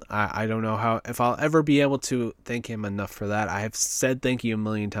 and I don't know if I'll ever be able to thank him enough for that. I have said thank you a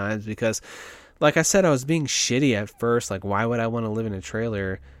million times because, like I said, I was being shitty at first. Like, why would I want to live in a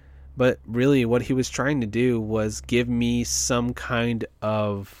trailer? But really, what he was trying to do was give me some kind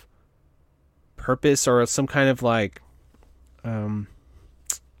of purpose or some kind of like,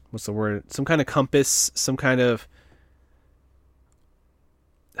 what's the word? Some kind of compass, some kind of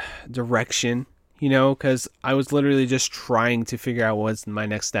direction. You know, because I was literally just trying to figure out what's my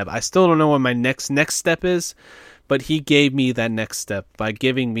next step. I still don't know what my next step is, but he gave me that next step by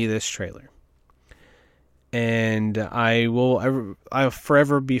giving me this trailer. And I'll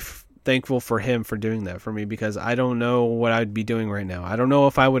forever be thankful for him for doing that for me because I don't know what I'd be doing right now. I don't know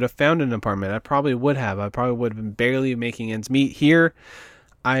if I would have found an apartment. I probably would have. I probably would have been barely making ends meet. Here,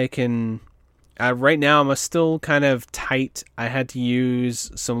 I can... right now, I'm still kind of tight. I had to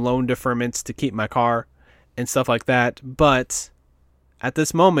use some loan deferments to keep my car and stuff like that. But at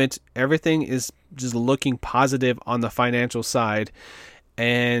this moment, everything is just looking positive on the financial side.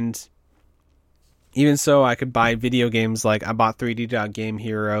 And even so, I could buy video games like I bought 3D Game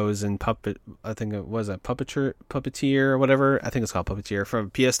Heroes and Puppeteer or whatever. I think it's called Puppeteer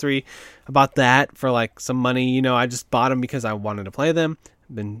from PS3. I bought that for like some money. You know, I just bought them because I wanted to play them.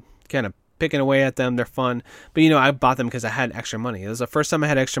 Been kind of picking away at them. They're fun. But, you know, I bought them because I had extra money. It was the first time I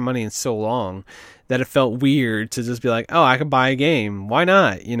had extra money in so long that it felt weird to just be like, oh, I could buy a game. Why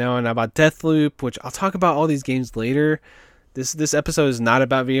not? You know, and I bought Deathloop, which I'll talk about all these games later. This episode is not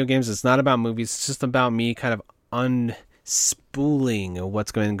about video games. It's not about movies. It's just about me kind of unspooling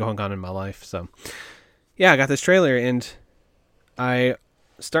what's going on in my life. So, yeah, I got this trailer and I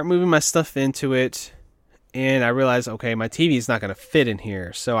start moving my stuff into it. And I realized, okay, my TV is not going to fit in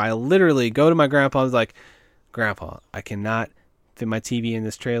here. So I literally go to my grandpa. I was like, Grandpa, I cannot fit my TV in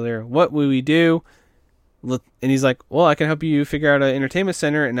this trailer. What will we do? And he's like, well, I can help you figure out an entertainment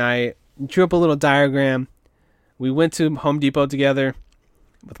center. And I drew up a little diagram. We went to Home Depot together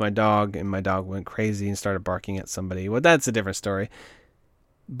with my dog. And my dog went crazy and started barking at somebody. Well, that's a different story.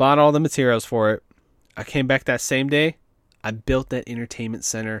 Bought all the materials for it. I came back that same day. I built that entertainment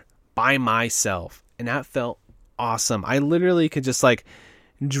center by myself. And that felt awesome. I literally could just like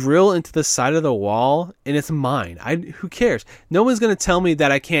drill into the side of the wall and it's mine. Who cares? No one's going to tell me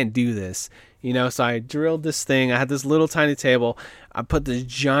that I can't do this. You know, so I drilled this thing. I had this little tiny table. I put this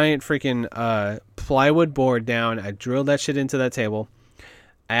giant freaking plywood board down. I drilled that shit into that table.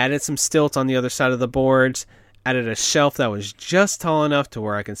 I added some stilts on the other side of the boards. Added a shelf that was just tall enough to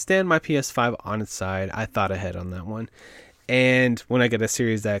where I can stand my PS5 on its side. I thought ahead on that one. And when I get a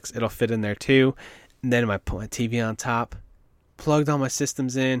Series X, it'll fit in there too. And then I put my TV on top, plugged all my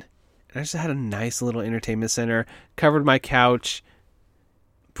systems in, and I just had a nice little entertainment center, covered my couch,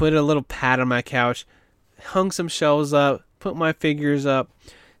 put a little pad on my couch, hung some shelves up, put my figures up,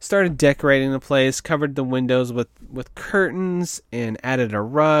 started decorating the place, covered the windows with curtains, and added a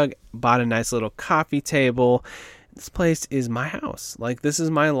rug, bought a nice little coffee table. This place is my house. Like, this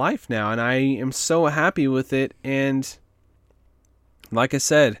is my life now, and I am so happy with it. And like I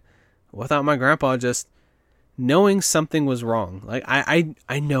said, without my grandpa just knowing something was wrong. Like I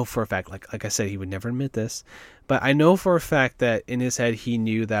know for a fact, like I said, he would never admit this, but I know for a fact that in his head he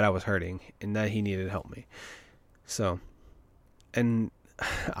knew that I was hurting and that he needed to help me. So, and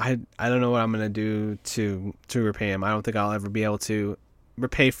I don't know what I'm gonna do to repay him. I don't think I'll ever be able to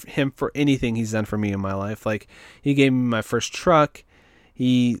repay him for anything he's done for me in my life. Like, he gave me my first truck.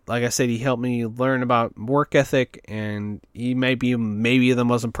 Like I said, he helped me learn about work ethic, and he may be maybe the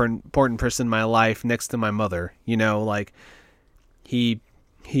most important person in my life next to my mother. Like, he's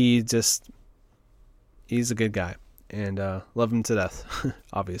a good guy, and love him to death,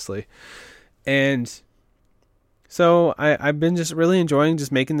 obviously. And so I've been just really enjoying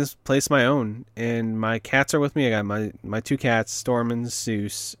just making this place my own, and my cats are with me. I got my two cats, Storm and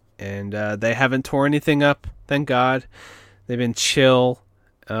Zeus, and they haven't tore anything up, thank God. They've been chill.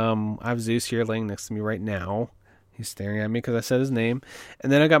 I have Zeus here laying next to me right now. He's staring at me because I said his name.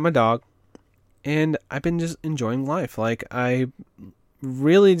 And then I got my dog, and I've been just enjoying life. Like, I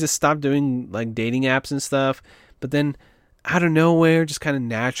really just stopped doing like dating apps and stuff, but then out of nowhere, just kind of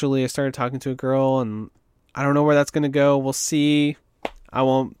naturally, I started talking to a girl, and I don't know where that's gonna go. We'll see. I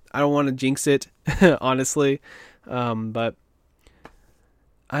don't want to jinx it, honestly, but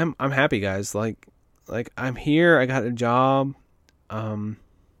I'm happy, guys. Like I'm here. I got a job,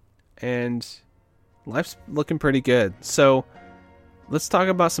 and life's looking pretty good. So let's talk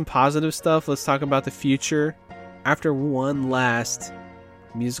about some positive stuff. Let's talk about the future after one last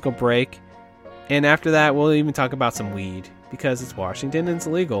musical break. And after that, we'll even talk about some weed, because it's Washington and it's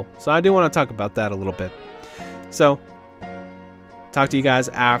illegal. So I do want to talk about that a little bit. So, talk to you guys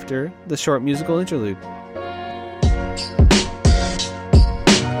after the short musical interlude.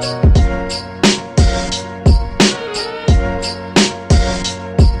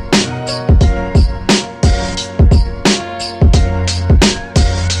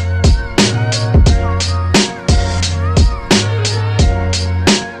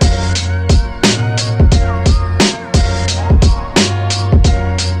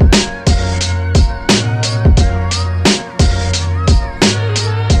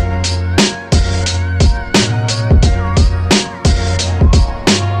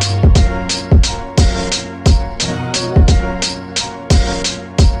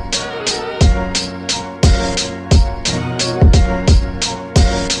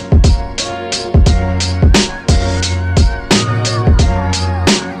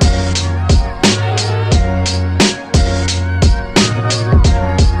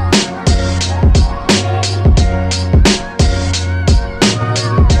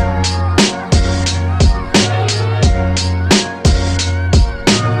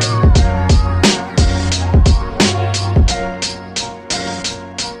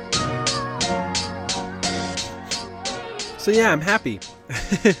 So yeah, I'm happy.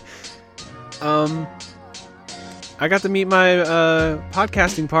 I got to meet my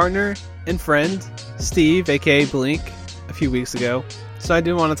podcasting partner and friend, Steve, aka Blink, a few weeks ago. So I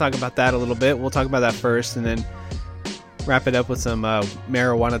do want to talk about that a little bit. We'll talk about that first, and then wrap it up with some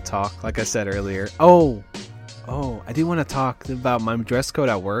marijuana talk, like I said earlier. Oh, I do want to talk about my dress code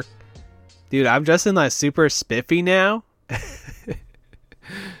at work. Dude, I'm dressing like super spiffy now.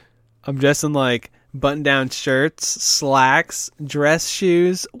 I'm dressing like button-down shirts, slacks, dress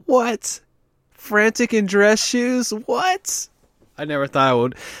shoes. What? Frantic in dress shoes? What? I never thought I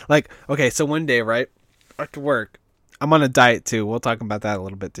would. Like, okay, so one day, right, after work, I'm on a diet too. We'll talk about that a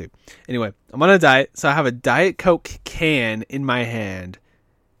little bit too. Anyway, I'm on a diet, so I have a Diet Coke can in my hand,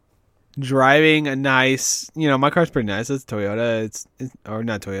 driving a nice, my car's pretty nice. It's Toyota. It's or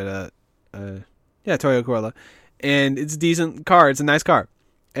not Toyota. Toyota Corolla, and it's a decent car. It's a nice car.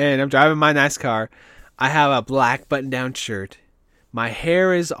 And I'm driving my nice car. I have a black button-down shirt. My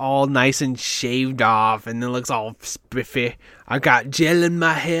hair is all nice and shaved off, and it looks all spiffy. I got gel in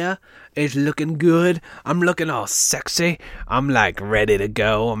my hair. It's looking good. I'm looking all sexy. I'm like ready to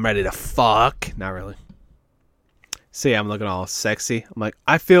go. I'm ready to fuck. Not really. See, I'm looking all sexy. I'm like,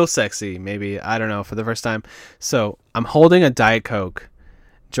 I feel sexy. Maybe, I don't know, for the first time. So I'm holding a Diet Coke,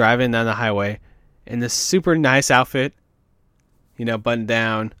 driving down the highway in this super nice outfit. Button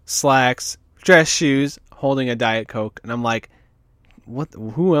down, slacks, dress shoes, holding a Diet Coke. And I'm like,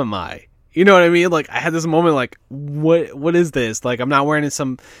 who am I? You know what I mean? Like, I had this moment like, what is this? Like, I'm not wearing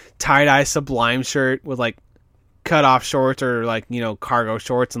some tie-dye Sublime shirt with like cut off shorts or like, cargo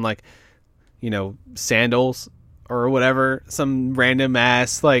shorts and like, sandals or whatever. Some random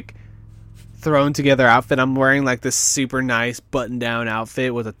ass like thrown together outfit. I'm wearing like this super nice button down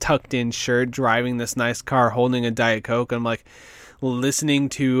outfit with a tucked in shirt, driving this nice car, holding a Diet Coke. I'm like, listening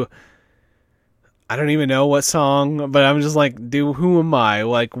to, I don't even know what song, but I'm just like, dude, who am I?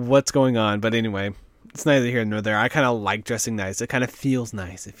 Like, what's going on? But anyway, it's neither here nor there. I kind of like dressing nice. It kind of feels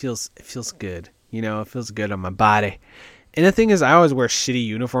nice. It feels good. It feels good on my body. And the thing is, I always wear shitty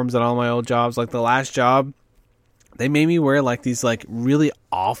uniforms at all my old jobs. Like the last job, They made me wear like these like really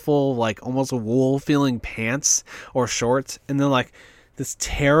awful, like almost wool feeling pants or shorts, and then like this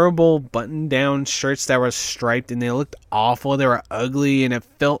terrible button down shirts that were striped, and they looked awful. They were ugly, and it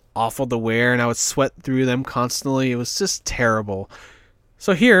felt awful to wear, and I would sweat through them constantly. It was just terrible.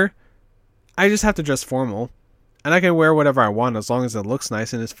 So here, I just have to dress formal, and I can wear whatever I want as long as it looks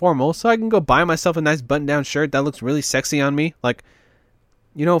nice and it's formal. So I can go buy myself a nice button down shirt that looks really sexy on me. Like,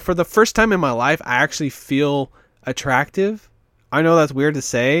 you know, for the first time in my life, I actually feel attractive. I know that's weird to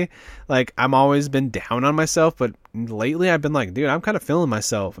say. Like, I'm always been down on myself, but lately I've been like, dude, I'm kind of feeling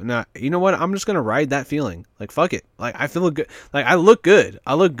myself. And you know what? I'm just going to ride that feeling. Like, fuck it. Like, I feel good. Like, I look good.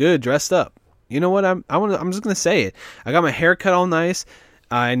 I look good dressed up. You know what? I'm just going to say it. I got my hair cut all nice.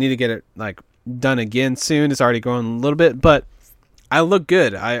 I need to get it like done again soon. It's already growing a little bit, but I look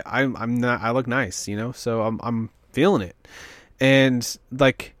good. I look nice, you know? So I'm feeling it. And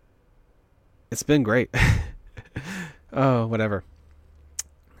like, it's been great. Oh, whatever.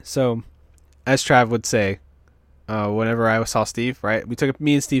 So, as Trav would say, whenever I saw Steve, right?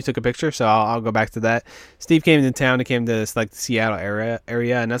 Me and Steve took a picture, so I'll go back to that. Steve came into town. He came to this, like, the Seattle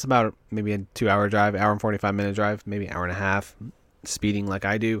area, and that's about maybe a 2-hour drive, hour and 45-minute drive, maybe hour and a half, speeding like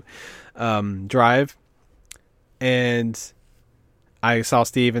I do, drive. And I saw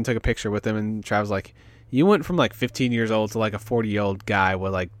Steve and took a picture with him, and Trav was like, you went from like 15 years old to like a 40-year-old guy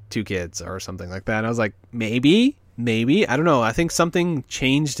with like 2 kids or something like that. And I was like, maybe, I don't know. I think something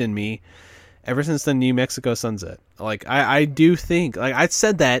changed in me ever since the New Mexico sunset. Like, I do think, like, I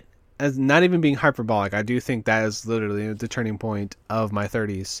said that as not even being hyperbolic. I do think that is literally the turning point of my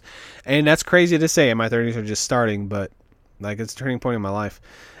 30s. And that's crazy to say, and my 30s are just starting, but like, it's a turning point in my life.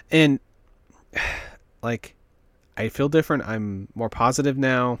 And like, I feel different. I'm more positive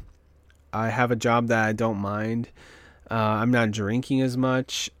now. I have a job that I don't mind. I'm not drinking as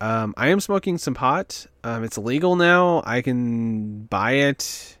much. I am smoking some pot. It's illegal now. I can buy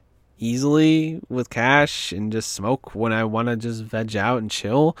it easily with cash and just smoke when I want to just veg out and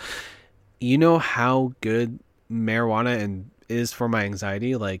chill. You know how good marijuana is for my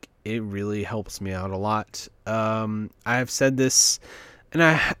anxiety? Like, it really helps me out a lot. I've said this, and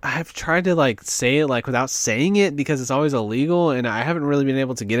I've tried to like say it like without saying it because it's always illegal, and I haven't really been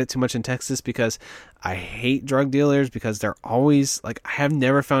able to get it too much in Texas because I hate drug dealers because they're always like, I have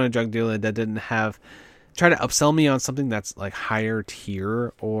never found a drug dealer that didn't try to upsell me on something that's like higher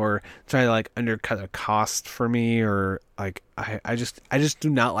tier, or try to like undercut a cost for me, or like I just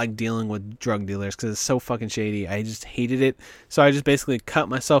do not like dealing with drug dealers because it's so fucking shady. I just hated it. So I just basically cut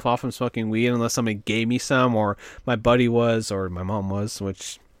myself off from smoking weed unless somebody gave me some, or my buddy was, or my mom was,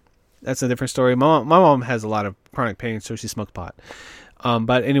 which that's a different story. My mom has a lot of chronic pain, so she smokes pot.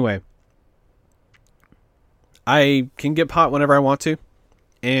 But anyway, I can get pot whenever I want to,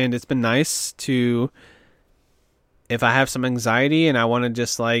 and it's been nice to, if I have some anxiety and I want to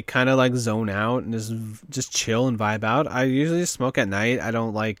just like kind of like zone out and just chill and vibe out, I usually just smoke at night. I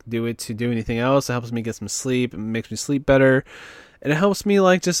don't like do it to do anything else. It helps me get some sleep. It makes me sleep better. And it helps me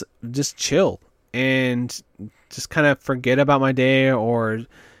like just chill and just kind of forget about my day, or,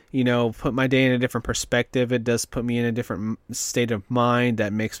 you know, put my day in a different perspective. It does put me in a different state of mind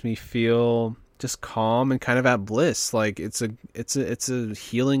that makes me feel just calm and kind of at bliss. Like, it's a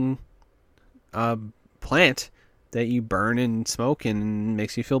healing plant that you burn and smoke and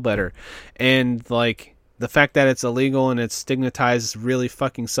makes you feel better. And like, the fact that it's illegal and it's stigmatized really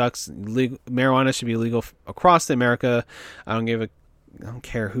fucking sucks. Marijuana should be legal across America. I don't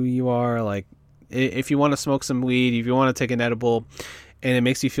care who you are. Like, if you want to smoke some weed, if you want to take an edible and it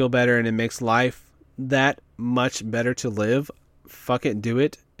makes you feel better and it makes life that much better to live, fuck it, do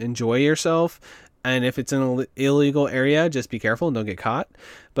it. Enjoy yourself. And if it's in an illegal area, just be careful and don't get caught.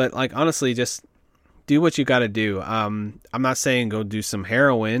 But like, honestly, just do what you got to do. I'm not saying go do some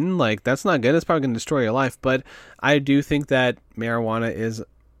heroin. Like, that's not good. It's probably going to destroy your life. But I do think that marijuana is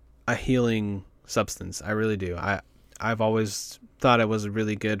a healing substance. I really do. I've always thought it was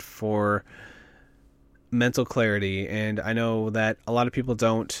really good for mental clarity. And I know that a lot of people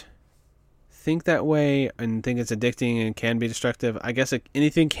don't think that way and think it's addicting and can be destructive. I guess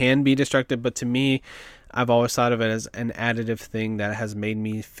anything can be destructive, but to me, I've always thought of it as an additive thing that has made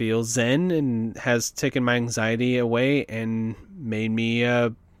me feel zen and has taken my anxiety away and made me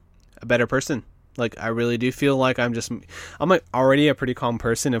a better person. Like, I really do feel like I'm like already a pretty calm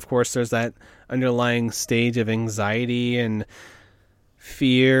person. Of course, there's that underlying stage of anxiety and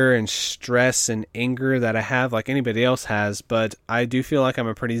fear and stress and anger that I have, like anybody else has, but I do feel like I'm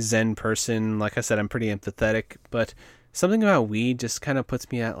a pretty zen person. Like I said, I'm pretty empathetic, but something about weed just kind of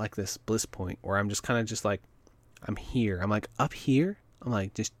puts me at like this bliss point where I'm just kind of just like, I'm here. I'm like up here. I'm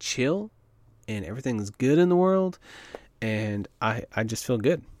like just chill and everything's good in the world, and I just feel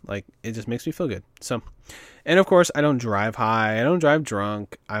good. Like, it just makes me feel good. So, and of course, I don't drive high. I don't drive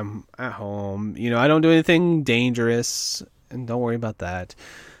drunk. I'm at home. I don't do anything dangerous, and don't worry about that.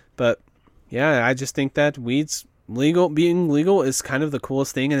 But yeah, I just think that weed's legal. Being legal is kind of the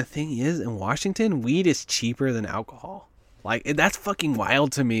coolest thing. And the thing is, in Washington, weed is cheaper than alcohol. Like, that's fucking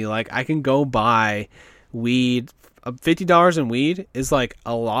wild to me. Like, I can go buy weed. $50 in weed is like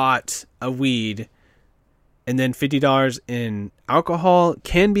a lot of weed. And then $50 in alcohol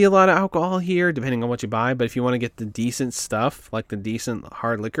can be a lot of alcohol here, depending on what you buy. But if you want to get the decent stuff, like the decent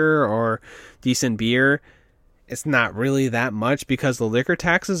hard liquor or decent beer, it's not really that much because the liquor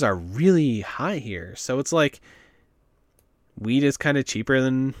taxes are really high here. So it's like weed is kind of cheaper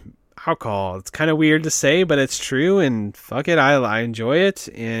than alcohol. It's kind of weird to say, but it's true. And fuck it, I enjoy it,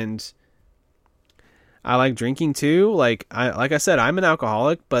 and I like drinking too. Like I said, I'm an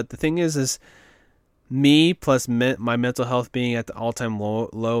alcoholic, but the thing is me plus my mental health being at the all-time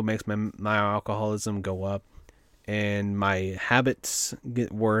low makes my alcoholism go up, and my habits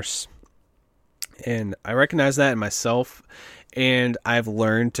get worse. And I recognize that in myself, and I've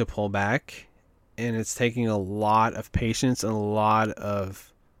learned to pull back, and it's taking a lot of patience and a lot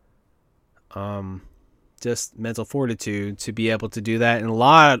of just mental fortitude to be able to do that, and a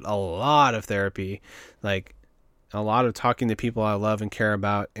lot of therapy, like a lot of talking to people I love and care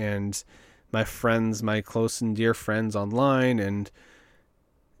about, and my friends, my close and dear friends online, and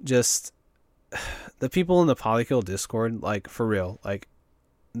just the people in the Polykill Discord, like, for real, like,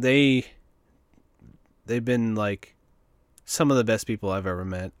 they've been like some of the best people I've ever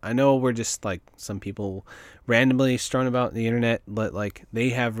met. I know we're just like some people randomly strewn about the internet, but like they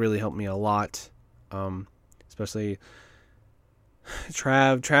have really helped me a lot. Especially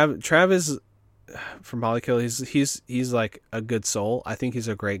Trav is from Polykill. He's like a good soul. I think he's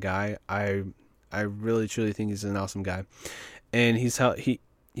a great guy. I really truly think he's an awesome guy, and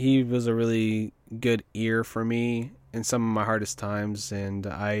he was a really good ear for me in some of my hardest times, and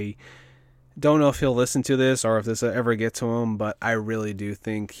I don't know if he'll listen to this or if this will ever get to him, but I really do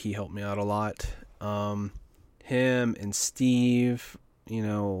think he helped me out a lot. Him and Steve, he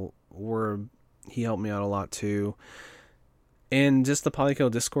helped me out a lot too. And just the Polykill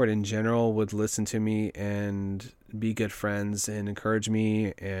Discord in general would listen to me and be good friends and encourage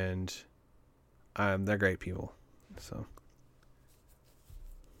me, and they're great people. So,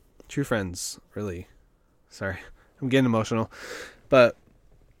 true friends, really. Sorry, I'm getting emotional, but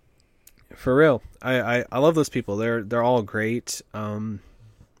for real, I love those people. They're all great. And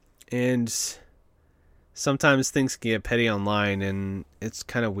sometimes things get petty online, and it's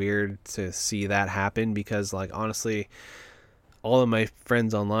kind of weird to see that happen because, like, honestly, all of my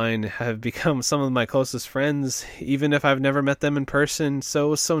friends online have become some of my closest friends, even if I've never met them in person. So it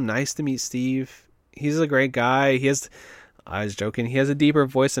was so nice to meet Steve. He's a great guy. I was joking, he has a deeper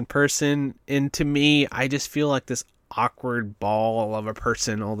voice in person, and to me, I just feel like this awkward ball of a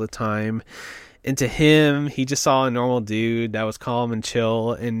person all the time. And to him, he just saw a normal dude that was calm and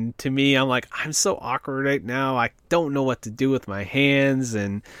chill. And to me, I'm like, I'm so awkward right now. I don't know what to do with my hands,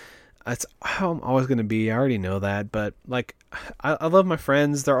 and that's how I'm always going to be. I already know that, but like, I love my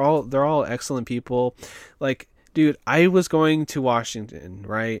friends. They're all excellent people. Like, dude, I was going to Washington,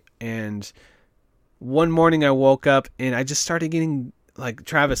 right? And one morning I woke up and I just started getting like,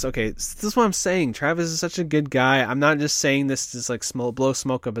 Travis, okay, this is what I'm saying. Travis is such a good guy. I'm not just saying this to like blow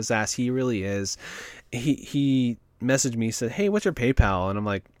smoke up his ass. He really is. He messaged me, said, "Hey, what's your PayPal?" And I'm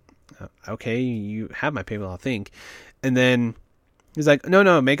like, "Okay, you have my PayPal, I think." And then he's like,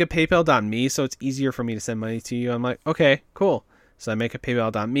 "No, make a PayPal.me so it's easier for me to send money to you." I'm like, "Okay, cool." So I make a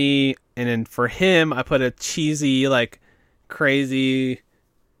PayPal.me, and then for him, I put a cheesy, like, crazy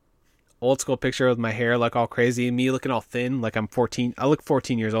old school picture with my hair like all crazy, me looking all thin, like I'm 14. I look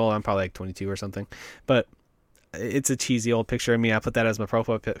 14 years old. I'm probably like 22 or something, but it's a cheesy old picture of me. I put that as my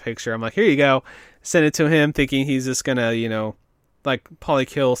profile picture. I'm like, here you go. Send it to him, thinking he's just gonna, like,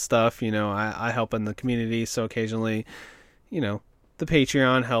 Polykill stuff. I help in the community, so occasionally, the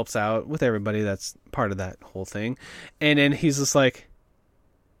Patreon helps out with everybody that's part of that whole thing. And then he's just like,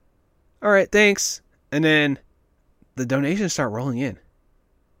 all right, thanks. And then the donations start rolling in.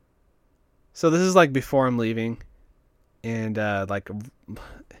 So this is like before I'm leaving, and like,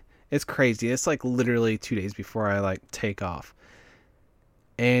 it's crazy. It's like literally 2 days before I like take off,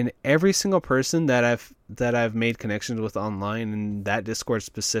 and every single person that I've made connections with online, and that Discord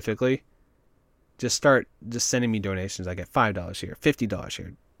specifically, just sending me donations. I get $5 here, $50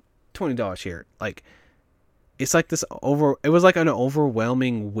 here, $20 here. Like, it's like it was like an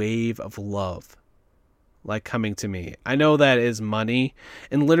overwhelming wave of love. like coming to me. I know that is money,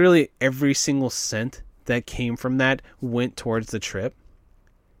 and literally every single cent that came from that went towards the trip.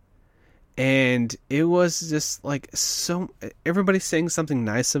 And it was just like so everybody saying something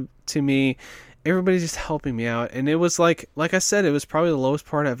nice to me, everybody just helping me out, and it was like I said, it was probably the lowest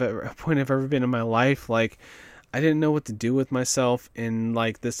point I've ever been in my life. Like I didn't know what to do with myself, and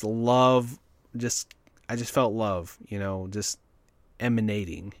like this love I just felt love, just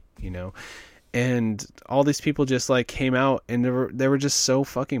emanating, and all these people just like came out, and they were just so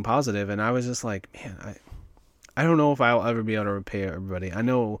fucking positive, and I was just like, man, I don't know if I'll ever be able to repay everybody. I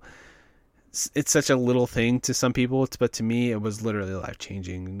know it's such a little thing to some people, but to me it was literally life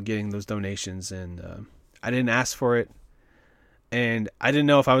changing, getting those donations, and I didn't ask for it, and I didn't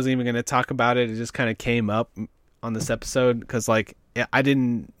know if I was even going to talk about it. It just kind of came up on this episode because like I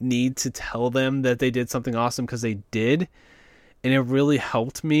didn't need to tell them that they did something awesome, because they did, and it really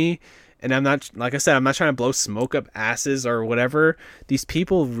helped me. And I'm not, like I said, I'm not trying to blow smoke up asses or whatever. These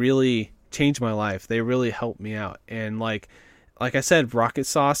people really changed my life. They really helped me out. And like I said, Rocket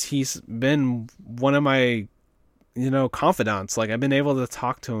Sauce, he's been one of my, confidants. Like I've been able to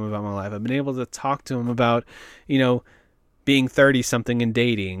talk to him about my life. I've been able to talk to him about, being 30 something and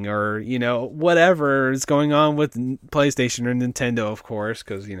dating, or, whatever is going on with PlayStation or Nintendo, of course,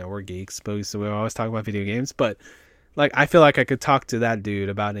 because, we're geeks, so we always talk about video games. But like, I feel like I could talk to that dude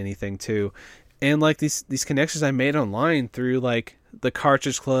about anything too. And like these connections I made online through like the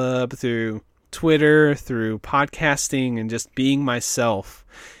Cartridge Club, through Twitter, through podcasting, and just being myself,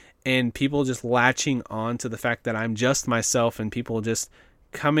 and people just latching on to the fact that I'm just myself, and people just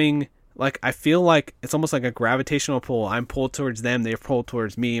coming, like I feel like it's almost like a gravitational pull. I'm pulled towards them, they're pulled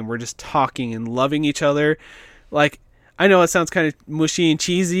towards me, and we're just talking and loving each other. Like, I know it sounds kind of mushy and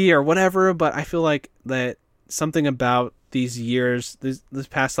cheesy or whatever, but I feel like that something about these years, this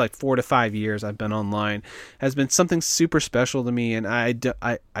past like 4 to 5 years I've been online, has been something super special to me. And I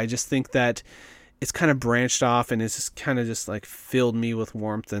just think that it's kind of branched off, and it's just kind of just like filled me with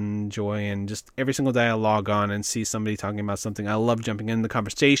warmth and joy. And just every single day I log on and see somebody talking about something, I love jumping into the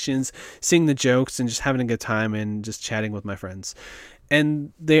conversations, seeing the jokes, and just having a good time and just chatting with my friends.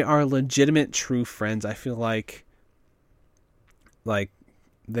 And they are legitimate, true friends. I feel like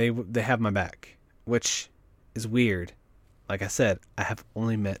they have my back, which is weird. Like I said, I have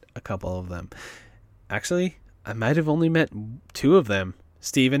only met a couple of them. Actually, I might have only met 2 of them.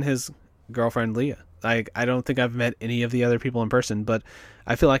 Steve and his girlfriend Leah. I don't think I've met any of the other people in person, but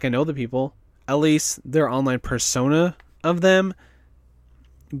I feel like I know the people, at least their online persona of them.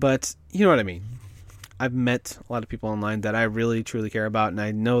 But you know what I mean. I've met a lot of people online that I really truly care about, and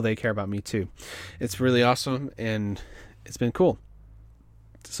I know they care about me too. It's really awesome, and it's been cool.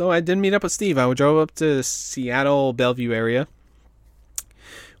 So I did meet up with Steve. I drove up to Seattle, Bellevue area.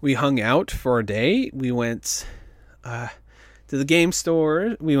 We hung out for a day. We went to the game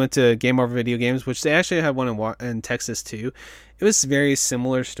store. We went to Game Over Video Games, which they actually have one in Texas too. It was a very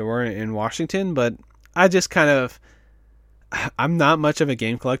similar store in Washington, but I just I'm not much of a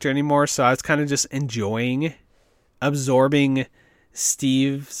game collector anymore, so I was kind of just absorbing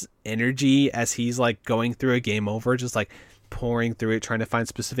Steve's energy as he's like going through a Game Over, just like pouring through it, trying to find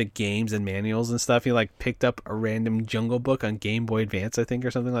specific games and manuals and stuff. He like picked up a random Jungle Book on Game Boy Advance, I think,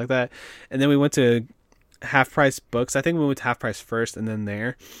 or something like that. And then we went to Half Price Books. I think we went to Half Price first, and then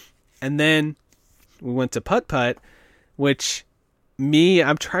there. And then we went to Putt Putt, which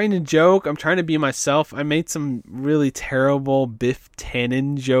I'm trying to joke. I'm trying to be myself. I made some really terrible Biff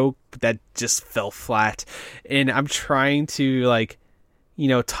Tannen joke that just fell flat. And I'm trying to like,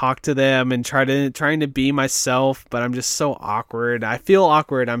 talk to them and trying to be myself, but I'm just so awkward. I feel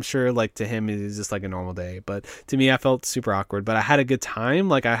awkward. I'm sure like to him it's just like a normal day, but to me I felt super awkward, but I had a good time.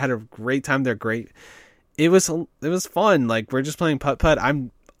 Like I had a great time. They're great. It was fun. Like we're just playing putt-putt.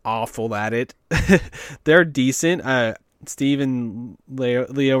 I'm awful at it. They're decent. Steve and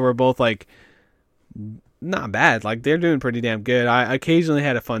Leo were both like not bad. Like they're doing pretty damn good. I occasionally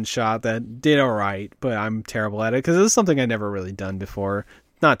had a fun shot that did all right, but I'm terrible at it because it's something I never really done before.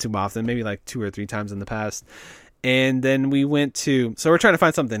 Not too often, maybe like 2 or 3 times in the past. And then we went so we're trying to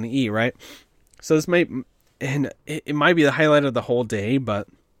find something to eat, right? So it might be the highlight of the whole day, but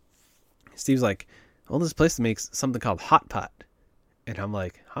Steve's like, well, this place makes something called Hot Pot. And I'm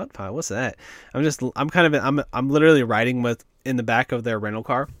like, Hot Pot? What's that? I'm literally riding in the back of their rental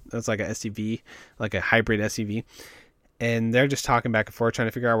car. It's like a SUV, like a hybrid SUV. And they're just talking back and forth, trying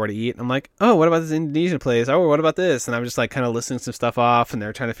to figure out where to eat. And I'm like, oh, what about this Indonesian place? Oh, what about this? And I'm just like kind of listening some stuff off, and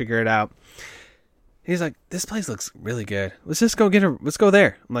they're trying to figure it out. He's like, this place looks really good. Let's just go let's go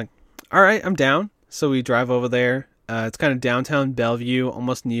there. I'm like, all right, I'm down. So we drive over there. It's kind of downtown Bellevue,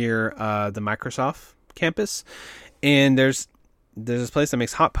 almost near the Microsoft campus, and there's this place that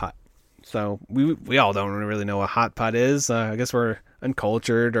makes hot pot. So we all don't really know what hot pot is. I guess we're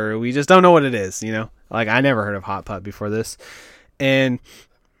uncultured, or we just don't know what it is, you know? Like, I never heard of hot pot before this. And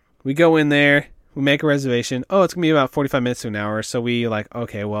we go in there, we make a reservation. Oh, it's going to be about 45 minutes to an hour. So we like,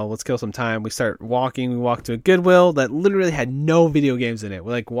 okay, well, let's kill some time. We start walking. We walk to a Goodwill that literally had no video games in it.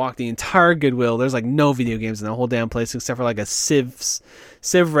 We like walked the entire Goodwill. There's like no video games in the whole damn place except for like a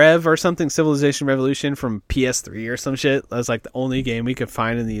Civ Rev or something, Civilization Revolution from PS3 or some shit. That was like the only game we could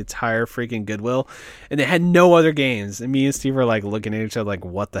find in the entire freaking Goodwill. And they had no other games. And me and Steve were like looking at each other like,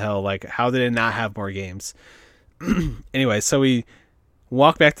 what the hell? Like, how did it not have more games? Anyway, so we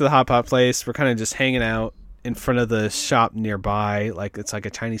walk back to the hot pot place. We're kind of just hanging out in front of the shop nearby, like it's like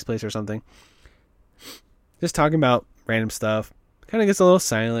a Chinese place or something. Just talking about random stuff. Kind of gets a little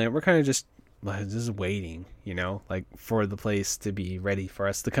silent. We're kind of just waiting, you know, like for the place to be ready for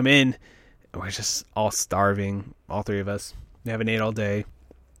us to come in. We're just all starving, all three of us. We haven't ate all day.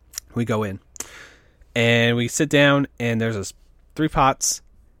 We go in and we sit down, and there's this 3 pots,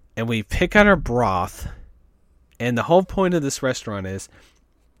 and we pick out our broth. And the whole point of this restaurant is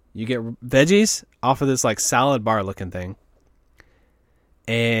you get veggies off of this like salad bar looking thing.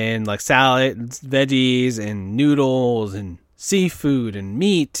 And like salad, veggies, and noodles, and seafood, and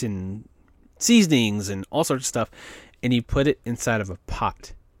meat, and seasonings, and all sorts of stuff. And you put it inside of a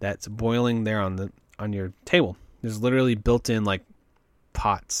pot that's boiling there on your table. There's literally built-in like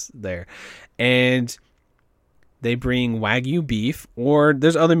pots there. And they bring Wagyu beef, or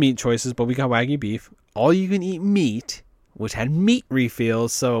there's other meat choices, but we got Wagyu beef. All you can eat meat, which had meat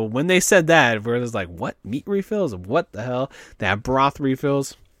refills. So when they said that, we're just like, what? Meat refills? What the hell? They have broth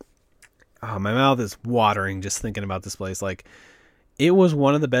refills. Oh, my mouth is watering just thinking about this place. Like, it was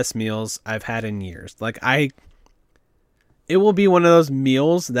one of the best meals I've had in years. Like, it will be one of those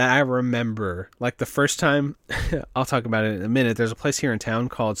meals that I remember. Like, the first time, I'll talk about it in a minute. There's a place here in town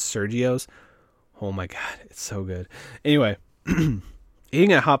called Sergio's. Oh my God, it's so good. Anyway,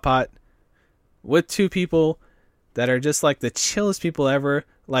 eating at Hot Pot with 2 people that are just like the chillest people ever.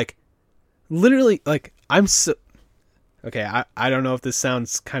 Like, literally, like, I'm so... Okay, I don't know if this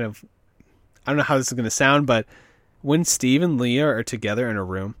sounds kind of... I don't know how this is going to sound, but when Steve and Leah are together in a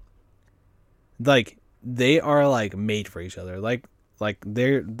room, like, they are, like, made for each other. Like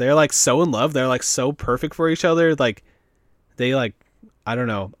they're like, so in love. They're, like, so perfect for each other. Like, they, like... I don't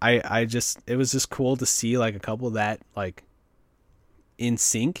know. I just... It was just cool to see, like, a couple that, like, in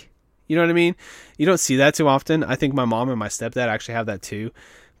sync. You know what I mean? You don't see that too often. I think my mom and my stepdad actually have that too.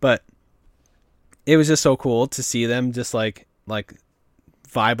 But it was just so cool to see them just like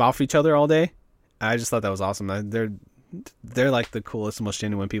vibe off each other all day. I just thought that was awesome. They're like the coolest, most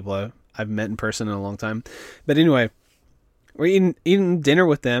genuine people I've met in person in a long time. But anyway, we're eating dinner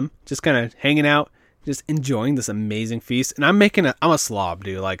with them, just kind of hanging out, just enjoying this amazing feast. And I'm a slob,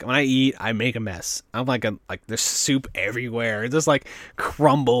 dude. Like, when I eat, I make a mess. I'm like there's soup everywhere. There's like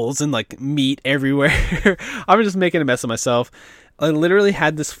crumbles and like meat everywhere. I'm just making a mess of myself. I literally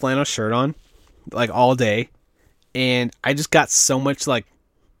had this flannel shirt on like all day, and I just got so much like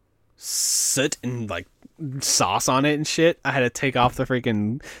soot and like sauce on it and shit. I had to take off the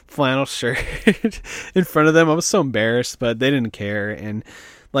freaking flannel shirt in front of them. I was so embarrassed, but they didn't care. And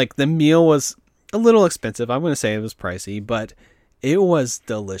like, the meal was a little expensive. I'm going to say it was pricey, but it was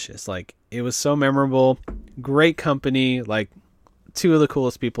delicious. Like, it was so memorable. Great company. Like, 2 of the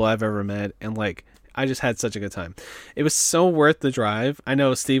coolest people I've ever met. And like, I just had such a good time. It was so worth the drive. I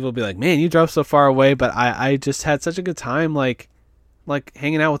know Steve will be like, man, you drove so far away, but I just had such a good time. Like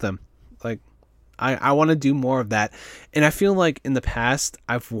hanging out with them. Like, I want to do more of that. And I feel like in the past,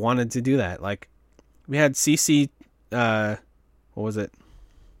 I've wanted to do that. Like, we had CC, what was it?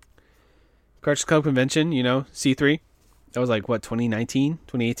 Cartridge Club Convention, you know, C3. That was like, what, 2019,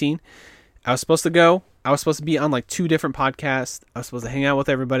 2018? I was supposed to go. I was supposed to be on like 2 different podcasts. I was supposed to hang out with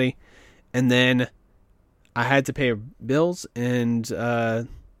everybody. And then I had to pay bills, and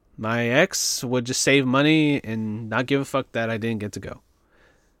my ex would just save money and not give a fuck that I didn't get to go.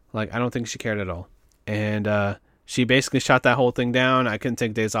 Like, I don't think she cared at all. And she basically shot that whole thing down. I couldn't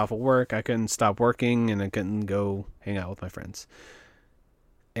take days off of work. I couldn't stop working, and I couldn't go hang out with my friends.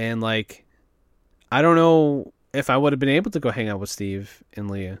 And like, I don't know if I would have been able to go hang out with Steve and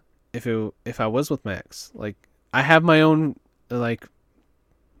Leah if I was with my ex. Like, I have my own like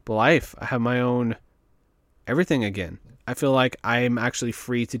life. I have my own everything again. I feel like I'm actually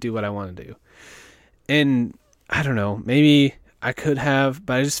free to do what I want to do. And I don't know, maybe I could have,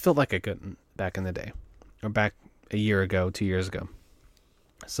 but I just felt like I couldn't back in the day, or back a year ago, 2 years ago.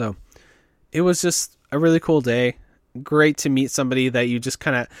 So it was just a really cool day. Great to meet somebody that you just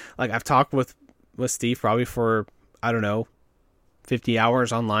kind of like. I've talked with with Steve probably for, I don't know, 50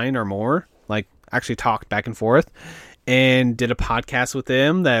 hours online or more. Like, actually talked back and forth and did a podcast with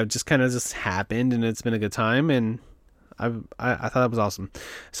him that just kind of just happened, and it's been a good time. And I thought that was awesome.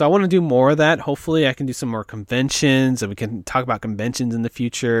 So I want to do more of that. Hopefully I can do some more conventions, and we can talk about conventions in the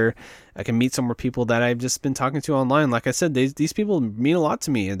future. I can meet some more people that I've just been talking to online. Like I said, these people mean a lot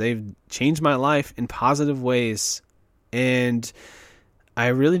to me. They've changed my life in positive ways, and I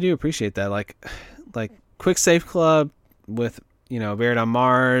really do appreciate that. Like Quick Save Club with, Baird on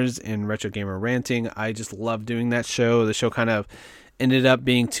Mars and Retro Gamer Ranting. I just love doing that show. The show kind of ended up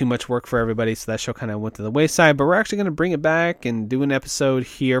being too much work for everybody, so that show kind of went to the wayside, but we're actually going to bring it back and do an episode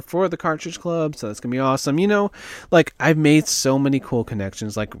here for the Cartridge Club, so that's going to be awesome. I've made so many cool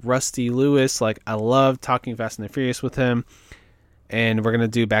connections, like Rusty Lewis. Like, I love talking Fast and the Furious with him, and we're going to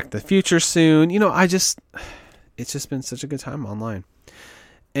do Back to the Future soon. It's just been such a good time online.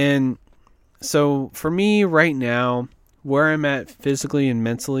 And so for me right now, where I'm at physically and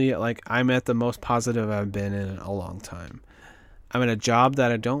mentally, like, I'm at the most positive I've been in a long time. I'm in a job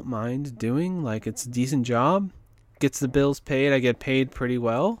that I don't mind doing. Like, it's a decent job, gets the bills paid. I get paid pretty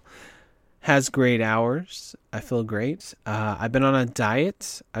well, has great hours. I feel great. I've been on a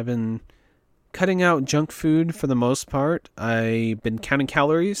diet. I've been cutting out junk food for the most part. I've been counting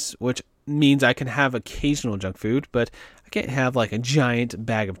calories, which means I can have occasional junk food, but I can't have like a giant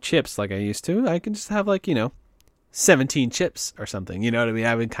bag of chips like I used to. I can just have 17 chips or something, you know what I mean?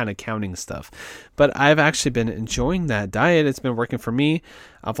 I've been kind of counting stuff, but I've actually been enjoying that diet. It's been working for me.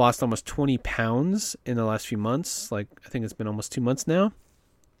 I've lost almost 20 pounds in the last few months. I think it's been almost 2 months now.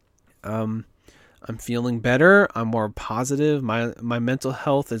 I'm feeling better. I'm more positive. My mental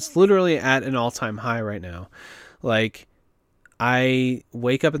health is literally at an all-time high right now. Like, I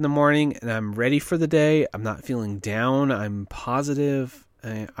wake up in the morning and I'm ready for the day. I'm not feeling down. I'm positive.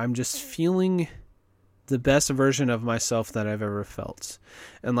 I'm just feeling the best version of myself that I've ever felt.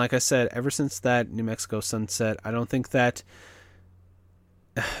 And like I said, ever since that New Mexico sunset, I don't think that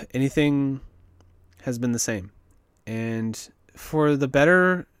anything has been the same. And for the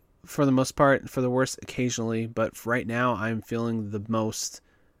better, for the most part, for the worse occasionally, but right now I'm feeling the most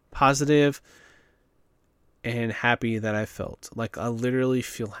positive and happy that I felt. Like, I literally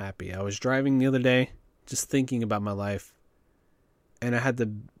feel happy. I was driving the other day just thinking about my life, and I had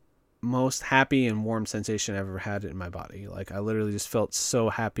the most happy and warm sensation I've ever had in my body. Like, I literally just felt so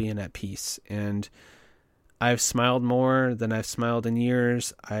happy and at peace, and I've smiled more than I've smiled in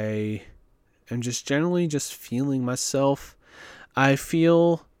years. I am just generally just feeling myself. I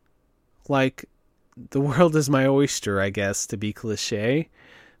feel like the world is my oyster, I guess, to be cliche,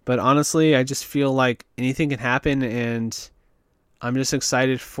 but honestly, I just feel like anything can happen, and I'm just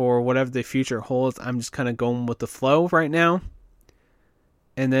excited for whatever the future holds. I'm just kind of going with the flow right now.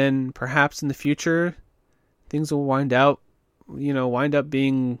 And then perhaps in the future, things will wind up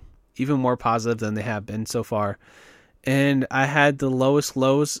being even more positive than they have been so far. And I had the lowest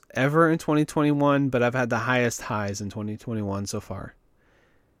lows ever in 2021, but I've had the highest highs in 2021 so far.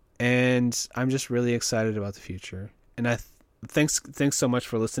 And I'm just really excited about the future. And thanks so much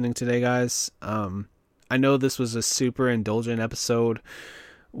for listening today, guys. I know this was a super indulgent episode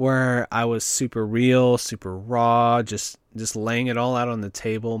where I was super real, super raw, just laying it all out on the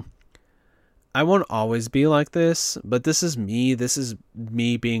table. I won't always be like this, but this is me. This is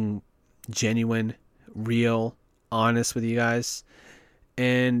me being genuine, real, honest with you guys.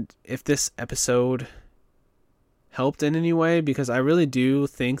 And if this episode helped in any way, because I really do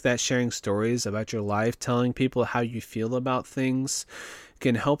think that sharing stories about your life, telling people how you feel about things,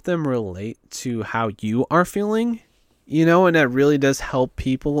 can help them relate to how you are feeling. And that really does help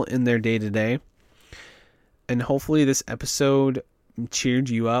people in their day-to-day. And hopefully this episode cheered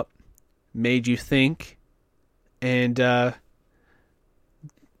you up, made you think, and,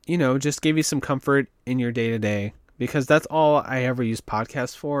 just gave you some comfort in your day-to-day. Because that's all I ever use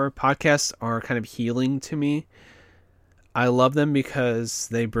podcasts for. Podcasts are kind of healing to me. I love them because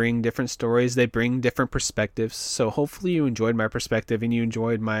they bring different stories. They bring different perspectives. So hopefully you enjoyed my perspective and you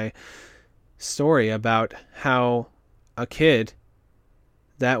enjoyed my story about how a kid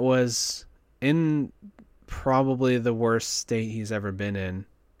that was in probably the worst state he's ever been in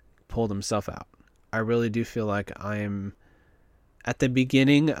pulled himself out. I really do feel like I am at the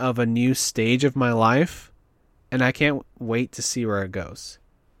beginning of a new stage of my life, and I can't wait to see where it goes.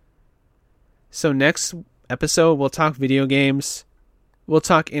 So next episode, we'll talk video games. We'll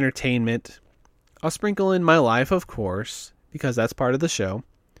talk entertainment. I'll sprinkle in my life, of course, because that's part of the show.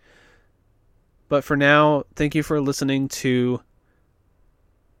 But for now, thank you for listening to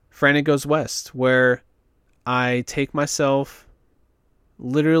Frantic Goes West, where I take myself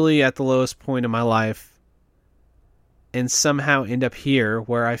literally at the lowest point of my life and somehow end up here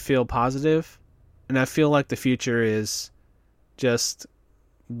where I feel positive and I feel like the future is just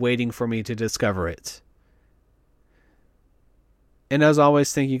waiting for me to discover it. And as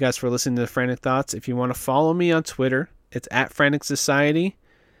always, thank you guys for listening to the Frantic Thoughts. If you want to follow me on Twitter, it's at Frantic Society.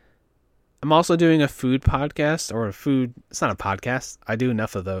 I'm also doing a food podcast, it's not a podcast. I do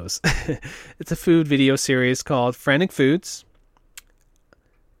enough of those. It's a food video series called Frantic Foods.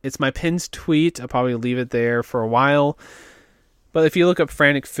 It's my pinned tweet. I'll probably leave it there for a while. But if you look up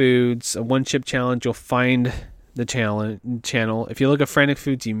Frantic Foods, a one chip challenge, you'll find the channel. If you look up Frantic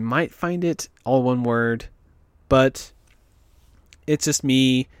Foods, you might find it, all one word. But it's just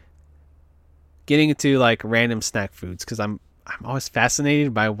me getting into like random snack foods because I'm always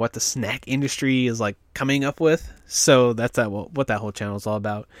fascinated by what the snack industry is like coming up with. So that's what that whole channel is all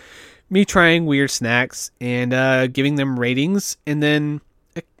about. Me trying weird snacks and giving them ratings, and then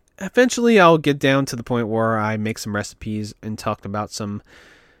eventually I'll get down to the point where I make some recipes and talk about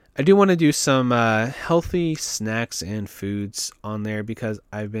I do want to do some healthy snacks and foods on there because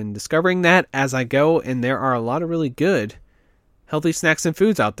I've been discovering that as I go, and there are a lot of really good healthy snacks and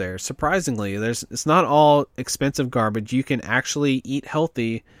foods out there. Surprisingly, it's not all expensive garbage. You can actually eat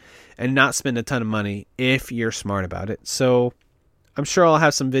healthy and not spend a ton of money if you're smart about it. So I'm sure I'll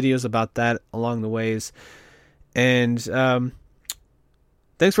have some videos about that along the ways. And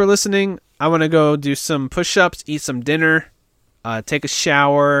thanks for listening. I want to go do some push-ups, eat some dinner, take a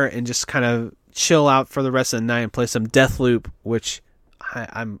shower, and just kind of chill out for the rest of the night and play some Deathloop, which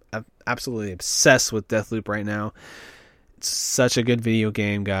I'm absolutely obsessed with Deathloop right now. It's such a good video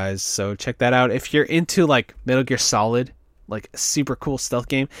game, guys. So check that out. If you're into like Metal Gear Solid, like a super cool stealth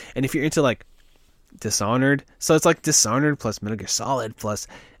game, and if you're into like Dishonored, so it's like Dishonored plus Metal Gear Solid plus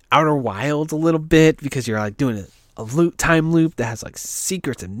Outer Wilds a little bit because you're like doing a time loop that has like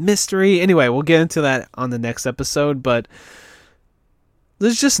secrets and mystery. Anyway, we'll get into that on the next episode, but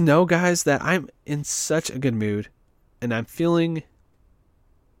let's just know, guys, that I'm in such a good mood and I'm feeling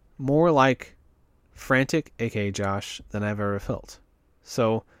more like Frantic, aka Josh, than I've ever felt.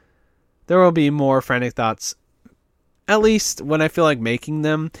 So there will be more Frantic Thoughts, at least when I feel like making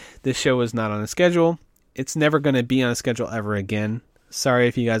them. This show is not on a schedule. It's never going to be on a schedule ever again. Sorry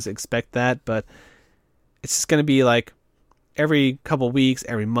if you guys expect that, but it's just going to be like every couple weeks,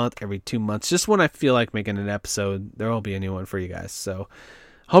 every month, every 2 months. Just when I feel like making an episode, there will be a new one for you guys. So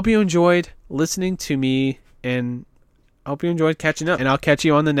hope you enjoyed listening to me, and hope you enjoyed catching up. And I'll catch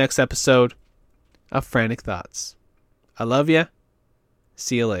you on the next episode of Frantic Thoughts. I love ya.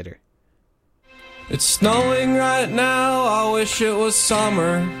 See you later. It's snowing right now, I wish it was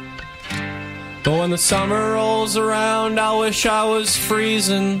summer. But when the summer rolls around, I wish I was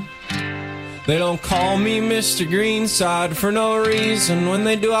freezing. They don't call me Mr. Greenside for no reason. When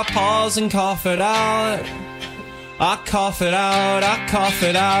they do, I pause and cough it out. I cough it out, I cough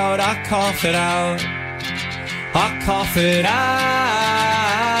it out, I cough it out. I cough it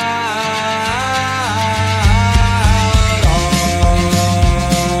out.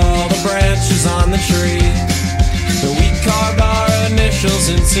 On the tree, but we carved our initials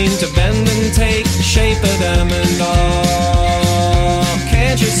and seemed to bend and take the shape of them. And oh,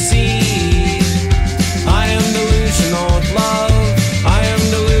 can't you see? I am delusional with love. I am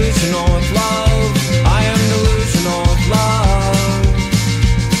delusional with love. I am delusional with love.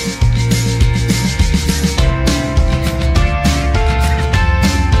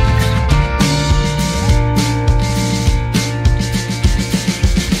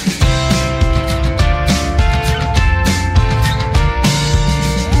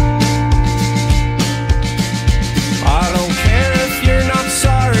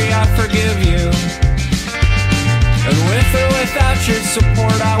 Your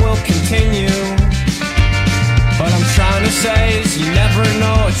support, I will continue. What I'm trying to say is you never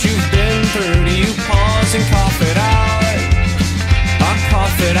know what you've been through. Do you pause and cough it out? I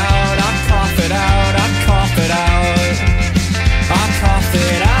cough it out, I cough it out, I cough it out. I cough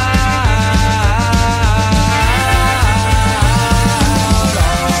it out.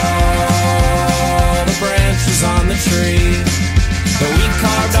 All the branches on the tree, but we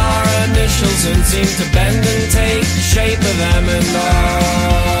carved our initials and seemed to bend and take the shape of them. And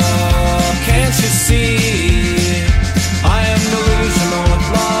oh, can't you see? I am delusional with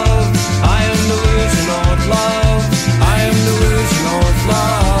love. I am delusional with love. I am delusional with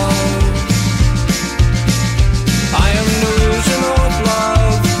love. I am delusional with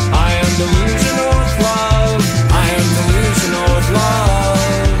love. I am delusional with love. I am delusional with love.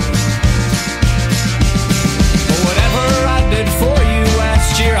 But whatever I did for you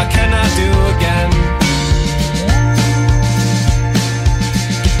last year, I cannot do again.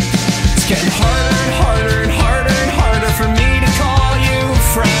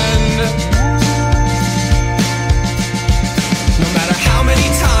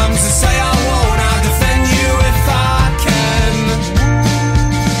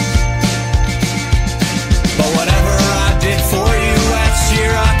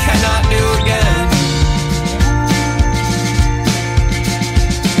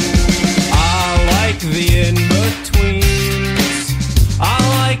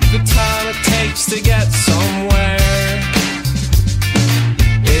 take the time it takes to get somewhere.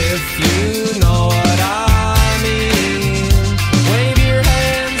 If you know what I mean, wave your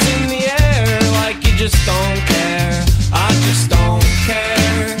hands in the air like you just don't care. I just don't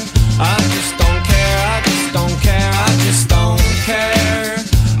care. I just don't care. I just don't care. I just don't care.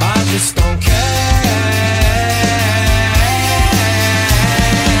 I just don't care.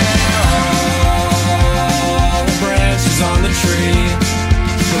 All the branches on the tree,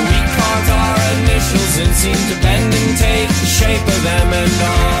 the weak cards our initials and seem to